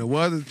the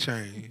weather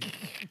change,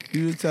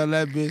 you just tell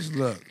that bitch,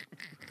 look,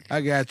 I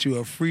got you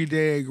a free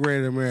day at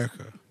Greater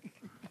America.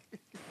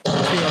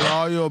 Kill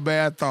all your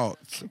bad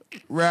thoughts.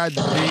 Ride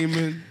the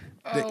demon,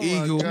 the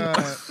eagle. Man,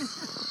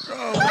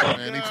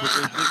 he put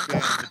that dick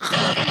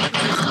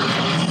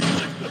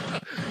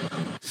down.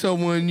 So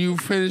when you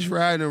finish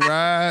riding the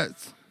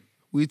rides,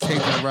 we take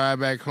that ride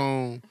back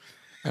home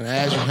and I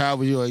ask you how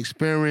was your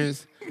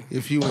experience.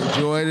 If you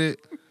enjoyed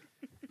it,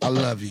 I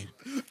love you.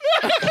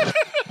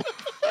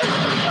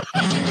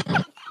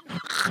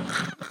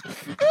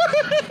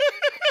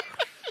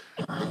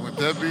 With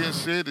that being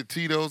said, the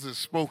Tito's is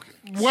spoken.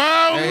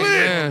 Wow,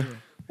 Amen. lit.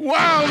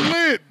 Wow,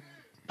 lit.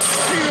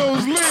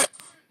 Tito's lit.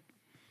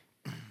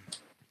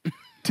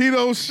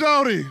 Tito's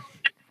shouty.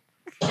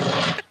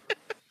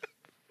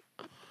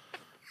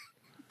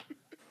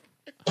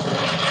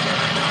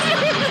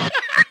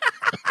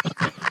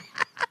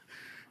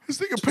 This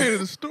nigga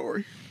painted a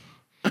story.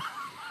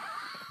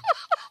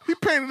 He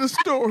painted a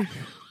story.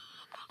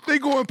 They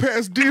going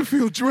past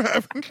Deerfield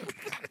driving.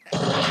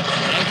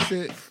 That's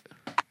it.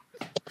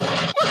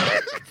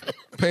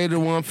 Pay the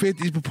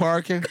 150s for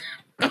parking.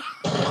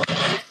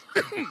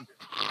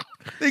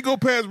 They go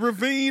past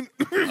Ravine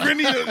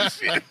and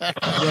shit. But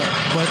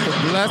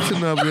the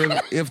blessing of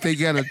it, if they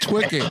got a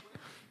Twicket,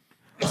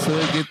 so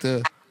they get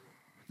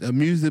the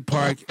music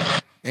park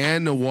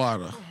and the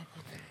water.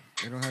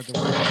 They don't have to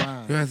wait in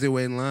line. You don't have to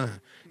wait in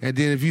line. And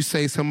then if you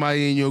say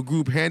somebody in your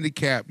group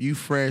handicapped, you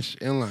fresh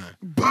in line.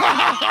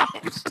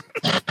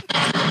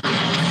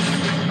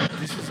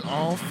 This is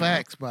all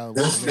facts, by the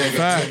way. This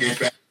nigga took it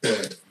back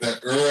to the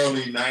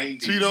early 90s.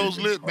 Tito's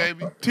lit,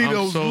 baby.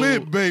 Tito's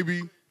lit,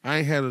 baby. I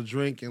ain't had a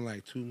drink in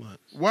like 2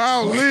 months.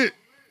 Wow, lit.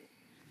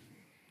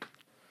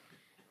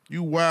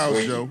 You wild,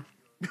 Joe.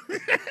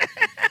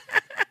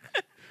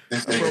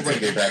 This nigga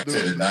took it back to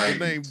the 90s. His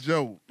name's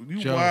Joe. You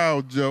Joe.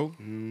 wild, Joe.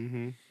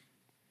 Mm-hmm.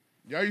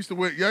 Y'all used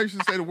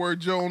to say the word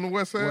Joe on the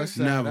West Side? West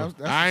Side. Never.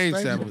 That's I ain't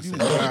the never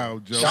statement. said You that.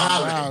 Wild, Joe.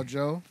 Charlie. Wow,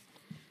 Joe.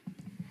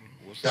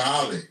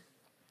 Charlie.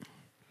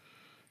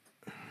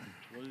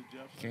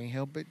 Can't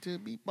help it to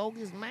be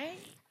bogus, man.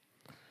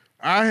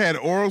 I had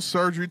oral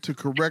surgery to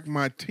correct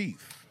my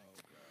teeth.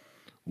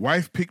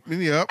 Wife picked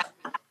me up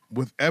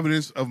with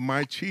evidence of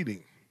my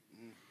cheating.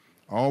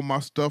 All my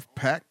stuff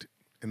packed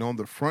and on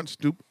the front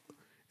stoop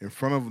in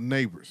front of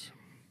neighbors.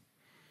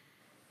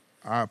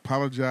 I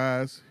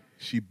apologize.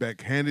 She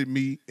backhanded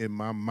me in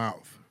my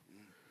mouth.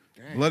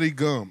 Dang. Bloody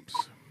gums.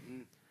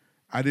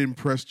 I didn't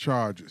press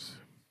charges.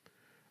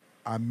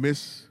 I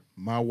miss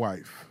my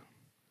wife.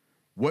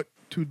 What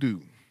to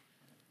do?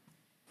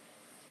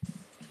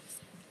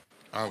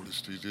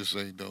 Obviously, this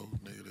ain't no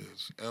nigga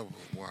that's ever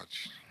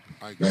watched.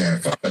 Man,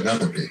 fuck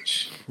another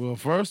bitch. Well,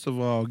 first of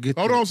all, get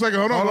Hold on a second.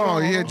 Hold on. Hold on,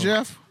 hold you hear on.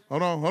 Jeff?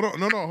 Hold on. No.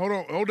 Hold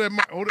on. Hold that.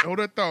 Hold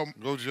that thought.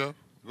 Go, Jeff.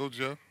 Go,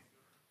 Jeff.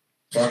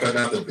 Fuck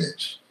another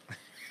bitch.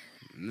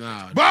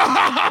 Nah.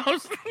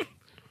 Boss!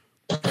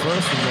 First of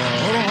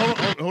all,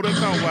 Hold that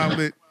thought, wild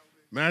lit.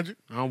 Magic.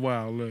 I'm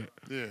wild lit.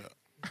 Yeah.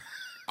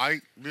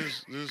 Ike,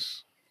 this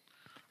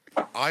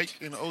Ike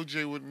and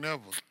OJ would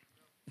never.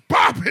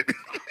 Pop it.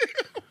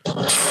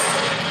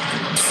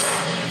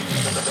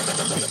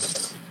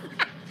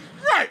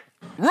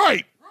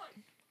 Right.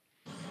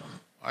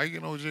 Ike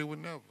and OJ would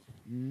never.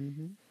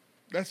 Mm-hmm.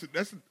 That's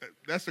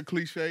a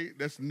cliche.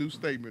 That's a new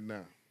statement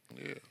now.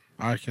 Yeah.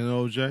 Ike and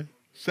OJ.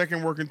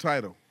 Second working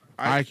title.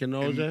 Ike and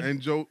OJ? And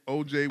Joe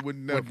OJ would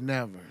never. Would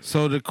never.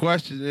 So the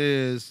question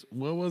is,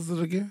 what was it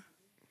again?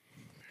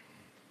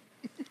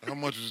 How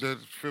much is that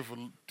fifth of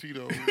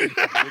Tito?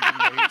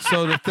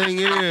 So the thing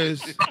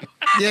is,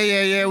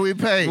 Yeah, we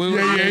pay.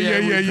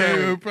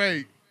 Yeah. We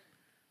pay.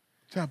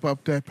 Chop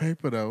up that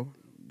paper though.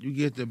 you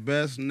get the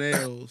best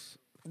nails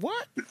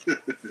What?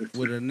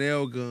 with a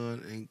nail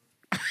gun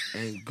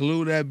and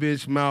glue that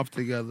bitch mouth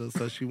together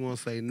so she won't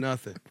say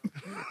nothing.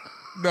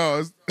 No,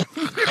 it's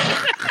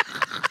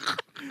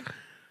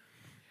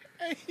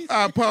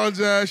I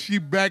apologize. She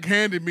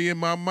backhanded me in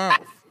my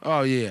mouth.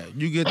 Oh yeah,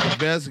 you get the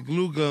best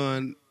glue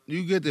gun.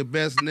 You get the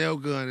best nail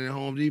gun in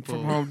Home Depot.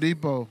 From Home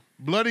Depot.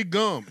 Bloody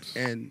gums.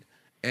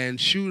 And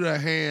shoot her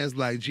hands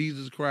like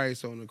Jesus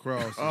Christ on the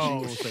cross. And she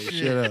won't say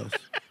shit else.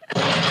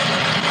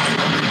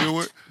 Do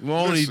it. We'll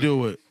only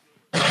do it.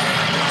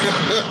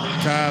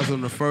 Ties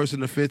on the 1st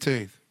and the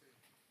 15th.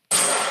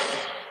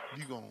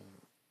 You gonna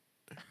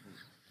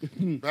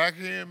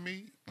backhand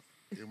me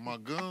if my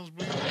guns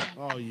bleed?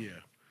 Oh yeah.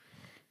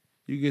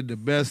 You get the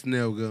best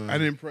nail gun. I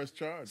didn't press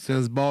charge.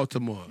 Since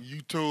Baltimore.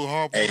 You told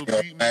Harpo Hey, to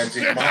yo, beat me.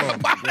 Magic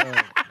Mike.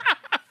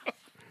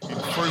 The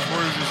first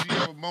words that she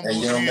ever mumbled Hey,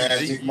 yo, again,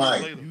 Magic 8 years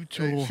Mike. later. You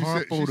told She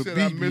Harpo to said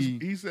beat me.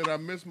 He said I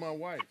miss my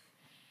wife.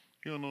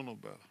 He don't know no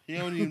better. He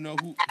don't even know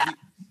who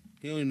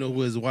he don't even know who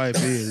his wife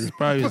is. It's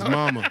probably his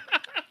mama.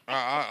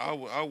 I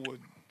would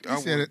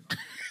said it.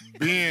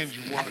 binge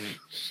watch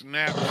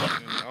Snaps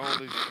and all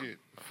this shit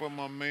for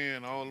my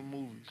man, all the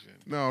movies and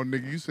No,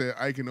 nigga, you said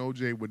Ike and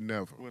OJ would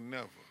never. would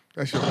never.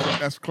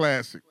 That's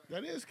classic.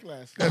 That is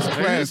classic. That's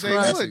classic. They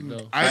Classic, wouldn't.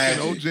 though. Ike and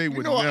Magic. OJ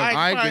would know what never. Ike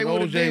Ike and probably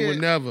would've OJ would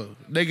did. never.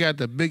 They got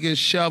the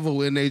biggest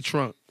shovel in their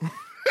trunk.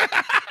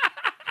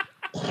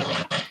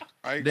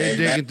 They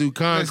digging through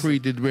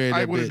concrete to bury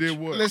Ike that would have did bitch.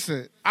 what?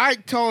 Listen,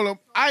 Ike told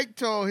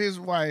his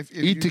wife,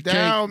 if Eat you the cake,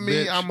 down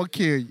me, bitch. I'm going to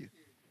kill you.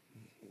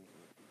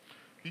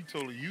 He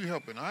told her you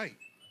helping Ike.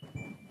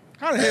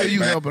 How the hell Hey, you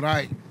man. helping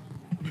Ike?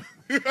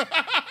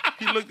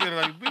 He looked at her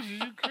like, bitch,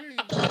 you crazy.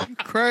 You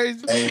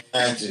crazy? Hey,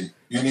 Magic,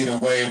 you need a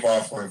wave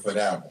offering for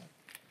that one.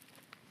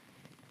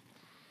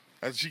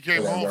 As she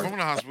came home from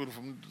the hospital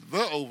from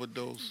the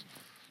overdose,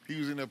 he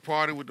was in that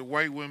party with the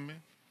white women,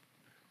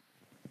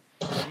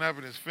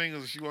 snapping his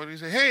fingers, and she walked in and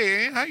said,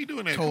 hey, how you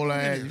doing there? Told her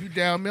ass, if you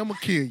down me, I'm gonna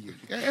kill you.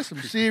 That's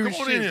some serious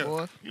Come on in shit, here.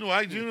 boy. You know,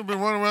 Ike Jr.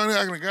 been running around here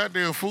acting a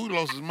goddamn fool,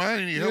 lost his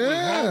mind, and he helped with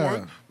his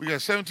homework. We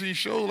got 17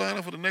 shows lined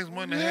up for the next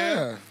month and a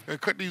half.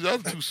 And cut these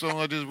other 2 songs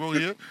I just wrote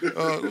here.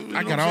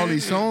 I got all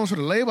these songs for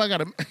the label. I got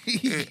them.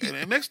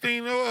 and next thing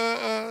you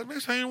know,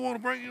 next time you want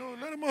to break,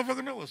 let a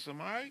motherfucker know it's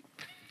something, all right?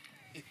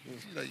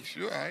 She's like,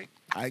 sure, all right.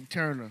 Ike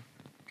Turner.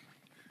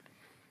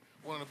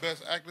 One of the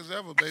best actors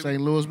ever, baby. St.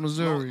 Louis,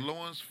 Missouri.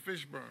 Lawrence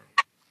Fishburne.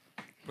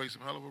 Played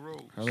some hell of a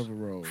role. Hell of a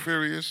role.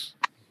 Furious.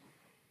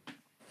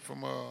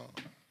 From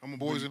I'm a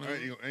Boys in the I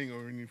ain't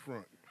gonna in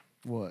front.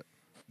 What?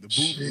 The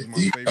Booth was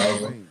my favorite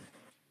scene.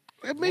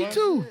 Hey, me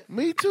too.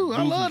 Me too. I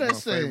Booth love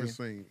was that my favorite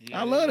scene. scene.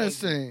 I love that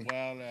scene.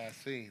 Wild ass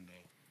scene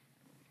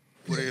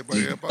though. Put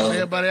everybody up.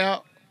 Everybody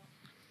out.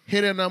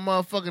 Hit in that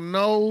motherfucking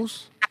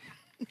nose.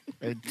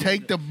 And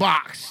take the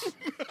box.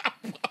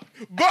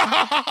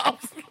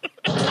 Bombs!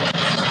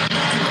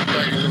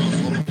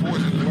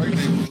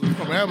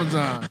 From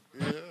Amazon.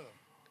 Yeah.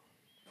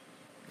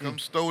 Come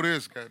stow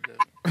this, goddamn.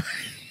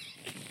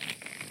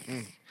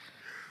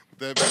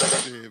 That being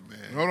said,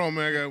 man. Hold on,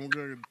 man. I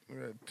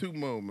got 2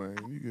 more, man.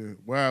 You get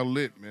wild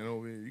lit, man,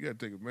 over here. You gotta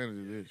take advantage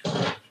of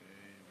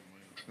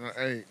this.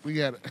 Hey, we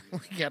gotta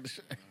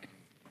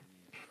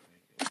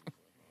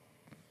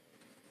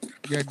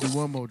do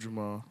one more,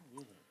 Jamal.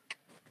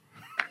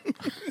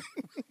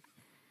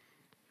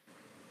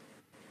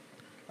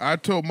 I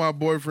told my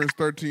boyfriend's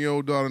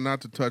 13-year-old daughter not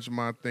to touch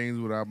my things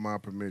without my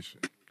permission.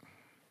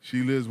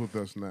 She lives with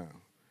us now.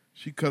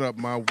 She cut up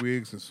my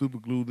wigs and super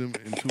glued them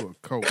into a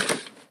coat.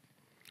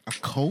 A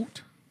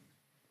coat?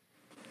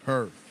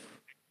 Her.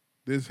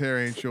 This hair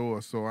ain't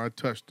yours, so I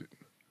touched it.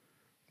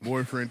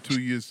 Boyfriend 2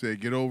 years said,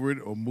 get over it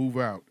or move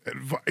out.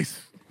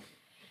 Advice.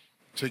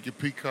 Take your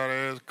peacock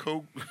ass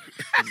coat. Hit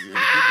the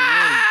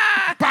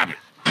road. Pop it.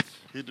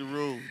 Hit the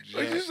road, Jack.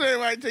 What you say,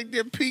 right? Take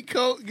that pea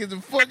coat and get the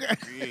fuck out.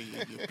 Yeah,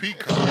 your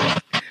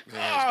peacock.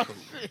 Ass coat.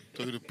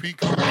 Take the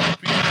peacock.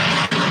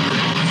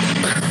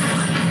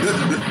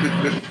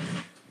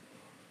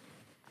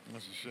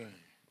 That's a shame.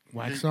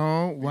 Wax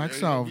on,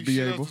 wax off, be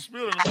able.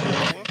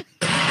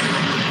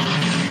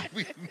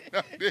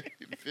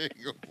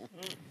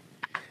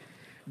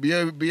 Be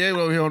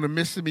able over here on the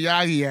Mr.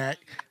 Miyagi Act.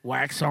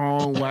 Wax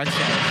on, wax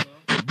off.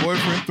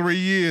 Boyfriend 3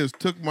 years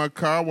took my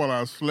car while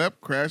I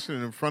slept,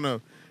 crashing in front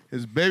of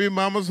his baby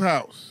mama's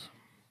house.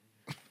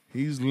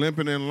 He's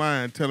limping in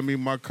line, telling me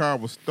my car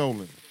was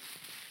stolen.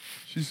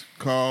 She's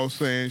called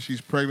saying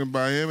she's pregnant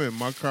by him and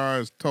my car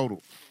is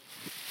totaled.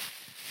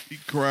 He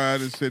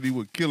cried and said he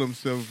would kill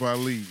himself if I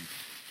leave.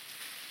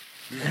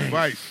 This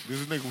advice.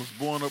 This nigga was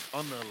born up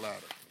under a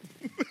ladder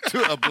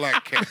to a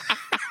black cat.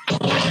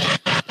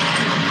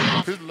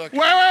 His luck.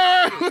 Wait.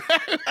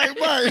 Hey,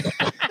 buddy.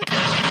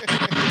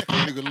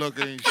 Nigga luck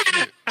ain't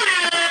shit.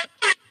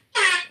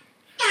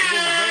 If it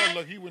was bad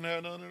luck, he wouldn't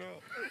have none at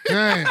all.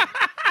 Damn.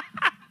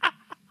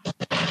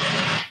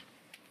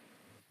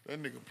 That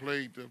nigga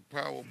played the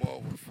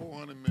Powerball with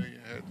 $400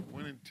 million, had the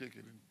winning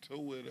ticket, and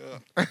tore it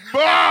up.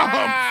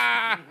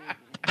 Bombs!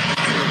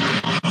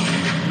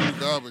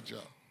 Garbage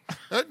out.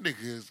 That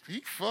nigga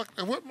he fucked.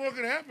 And what more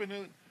could happen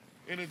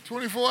in a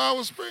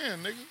 24-hour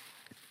span, nigga?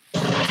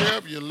 Tear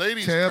up your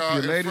lady's car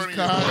in front of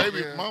your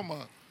baby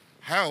mama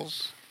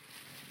house.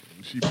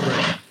 She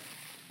pregnant.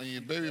 And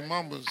your baby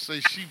mama say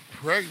she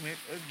pregnant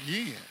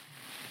again.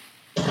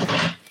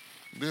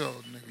 Yo,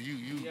 nigga, you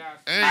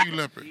and you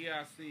limping. You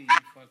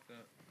fucked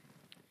up.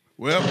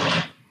 Well,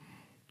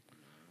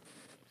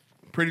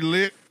 pretty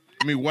lit.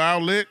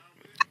 Wild lit.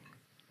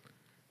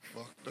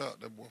 Fucked up.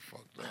 That boy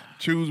fucked up.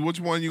 Choose which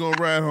one you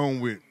gonna ride home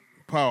with.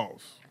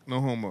 Pause. No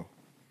homo.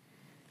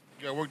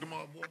 You gotta work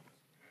tomorrow, boy.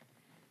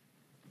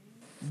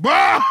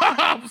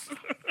 Bombs!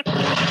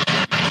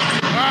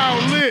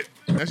 Wild lit.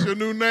 That's your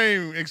new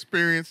name,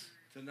 Experience.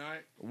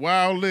 Tonight?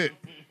 Wild lit.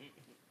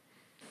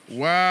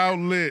 Wild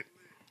lit.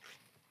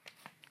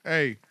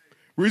 Hey,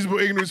 Reasonable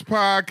Ignorance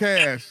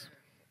Podcast.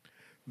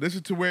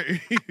 Listen to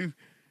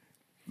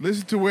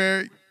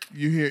where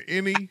you hear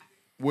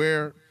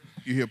anywhere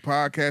you hear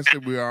podcasts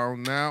that we are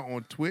on now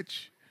on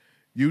Twitch,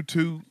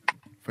 YouTube,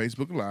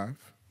 Facebook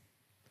Live,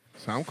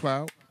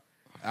 SoundCloud,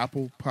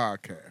 Apple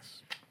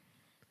Podcasts.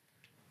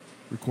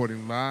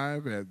 Recording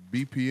live at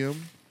BPM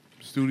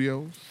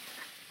Studios,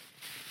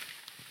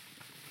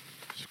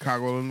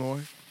 Chicago,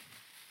 Illinois.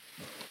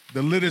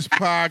 The littest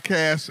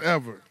podcast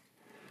ever.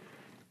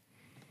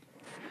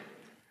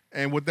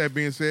 And with that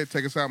being said,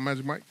 take us out,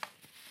 Magic Mike.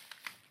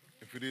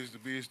 If it is to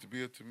be, it's to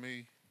be it to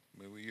me.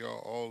 May we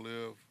all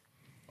live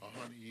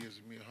 100 years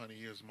of me, 100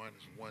 years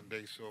minus one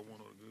day, so I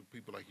want the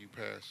people like you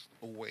pass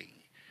away.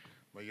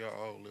 May y'all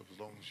all live as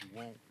long as you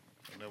want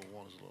and never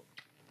want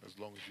as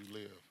long as you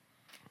live.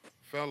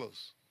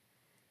 Fellas,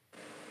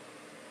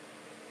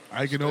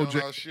 Ike and Stay on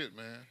OJ. our shit,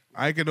 man.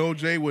 Ike and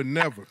OJ would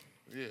never.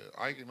 Yeah,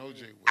 Ike and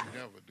OJ would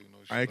never do no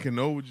shit. Ike and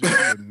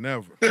OJ would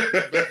never.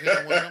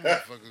 Backhand one of them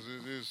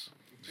motherfuckers is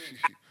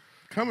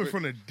Coming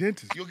from the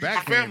dentist. You'll get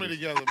your family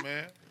together,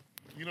 man.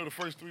 You know the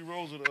first 3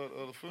 rows of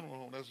the funeral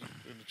home, that's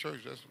in the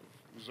church, that's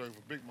reserved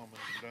for big mama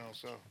from down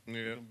south.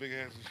 Yeah. Them big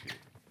heads and shit.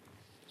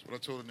 That's what I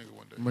told a nigga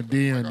one day.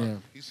 Medea Like, and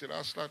them. he said,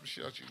 I'll slap the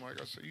shit out you,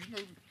 Mike. I said, you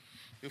know,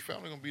 your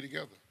family gonna be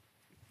together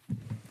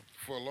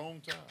for a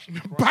long time.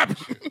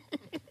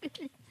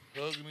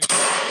 Hugging each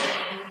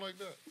other, doing like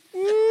that.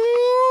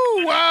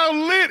 Ooh, Wild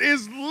Lit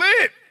is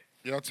lit.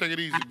 Y'all take it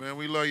easy, man.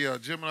 We love y'all.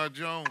 Gemini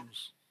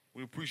Jones,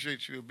 we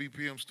appreciate you at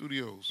BPM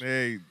Studios.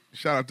 Hey,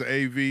 shout out to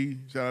AV,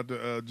 shout out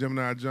to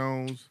Gemini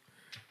Jones,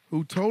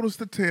 who told us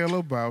the tale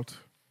about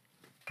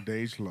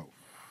Dej Loaf.